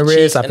my I back the iris,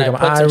 cheeks, I and flick I my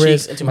put some iris.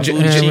 cheeks into my J-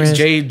 booty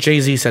J- cheeks.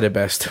 Jay-Z said it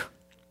best.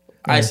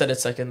 I said it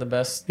second the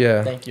best.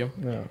 Yeah. Thank you.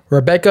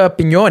 Rebecca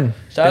Pignon.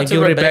 Shout out Thank to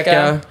you, Rebecca.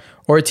 Rebecca.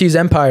 Ortiz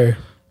Empire.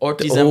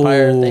 Ortiz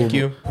Empire. Thank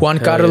you. Juan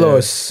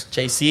Carlos.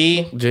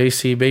 JC.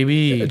 JC,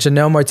 baby.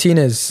 Janelle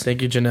Martinez.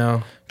 Thank you,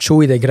 Janelle.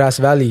 Chuy de Grass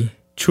Valley.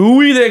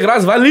 Chuy de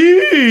Gras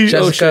Valley.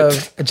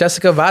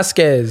 Jessica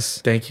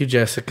Vasquez. Thank you,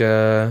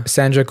 Jessica.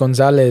 Sandra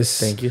Gonzalez.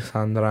 Thank you,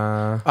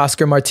 Sandra.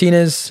 Oscar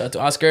Martinez. Shout out to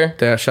Oscar.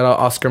 Shout out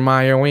Oscar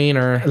Mayer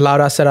Wiener.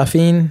 Laura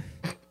Serafin.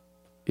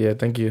 Yeah,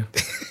 thank you.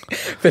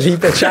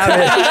 Felipe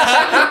Chavez.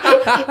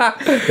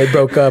 They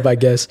broke up, I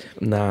guess.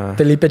 Nah.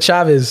 Felipe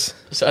Chavez.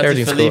 Shout out to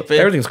Everything's Felipe. cool.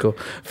 Everything's cool.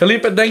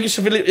 Felipe, thank you,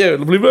 Felipe. Yeah,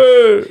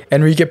 Felipe.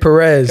 Enrique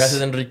Perez.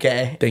 Gracias,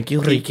 Enrique. Thank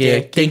you,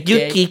 Enrique. Thank you,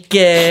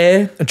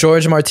 Kike.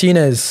 George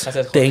Martinez.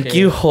 Gracias, Thank Jorge.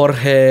 you,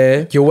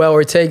 Jorge. Joel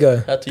Ortega.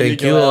 Shout out to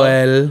Thank you,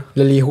 Joel.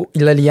 Joel.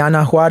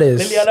 Liliana Juarez.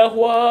 Liliana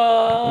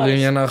Juárez.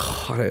 Liliana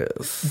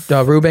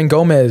Juarez. Ruben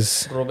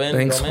Gomez. Ruben.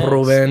 Thanks, Gomez.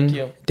 Ruben. Thank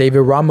you.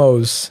 David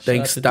Ramos.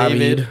 Thanks, Shout out to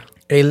David.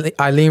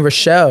 Eileen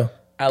Rochelle.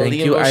 Thank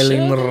you,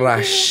 Eileen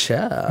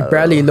Rachel.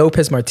 Bradley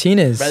Lopez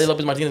Martinez. Bradley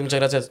Lopez Martinez, muchas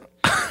gracias.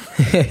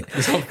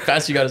 This how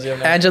fast you gotta say it,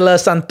 man. Angela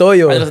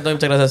Santoyo. Muchas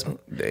gracias.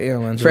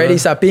 Damn, Angela. Freddie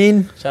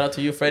Sapin. Shout out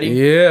to you, Freddie.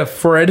 Yeah,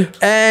 Fred.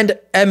 And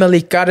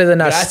Emily Cardenas.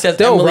 Gracias,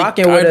 Still Emily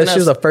rocking with us. Cardenas. She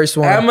was the first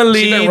one. She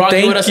Emily, been rocking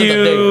with thank us since the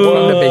you. day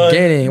From the one.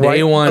 beginning.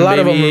 Day one, a lot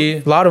baby.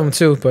 of them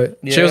too, but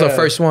she was the Yeah.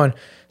 first one.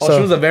 Oh,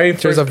 she was the very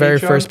She was the first very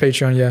Patreon? first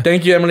Patreon, yeah.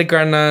 Thank you, Emily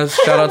Cardenas.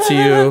 Shout out to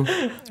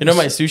you. You know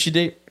my sushi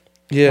date?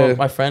 Yeah. Well,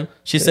 my friend.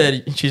 She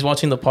said she's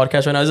watching the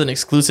podcast right now. It's an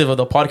exclusive of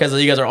the podcast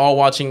that you guys are all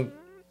watching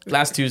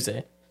last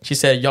Tuesday. She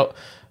said, y'all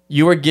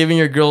were giving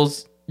your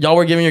girls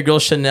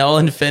Chanel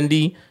and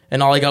Fendi,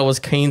 and all I got was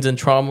canes and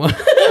trauma.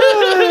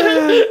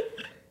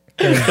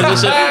 Remember we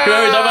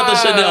talking about the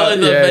Chanel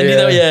and the Yeah, Fendi yeah.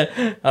 though?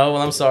 Yeah. Oh,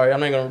 well, I'm sorry. I'm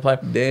not going to reply.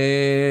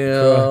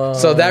 Damn.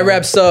 So that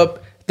wraps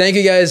up. Thank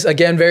you guys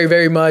again very,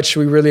 very much.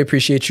 We really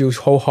appreciate you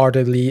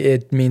wholeheartedly.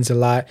 It means a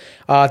lot.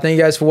 Thank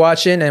you guys for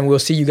watching, and we'll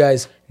see you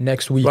guys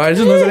next week. Bro, I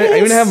just noticed I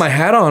even have my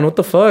hat on. What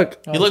the fuck?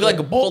 You look like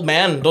a bald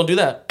man. Don't do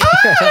that.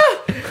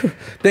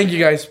 Thank you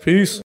guys. Peace.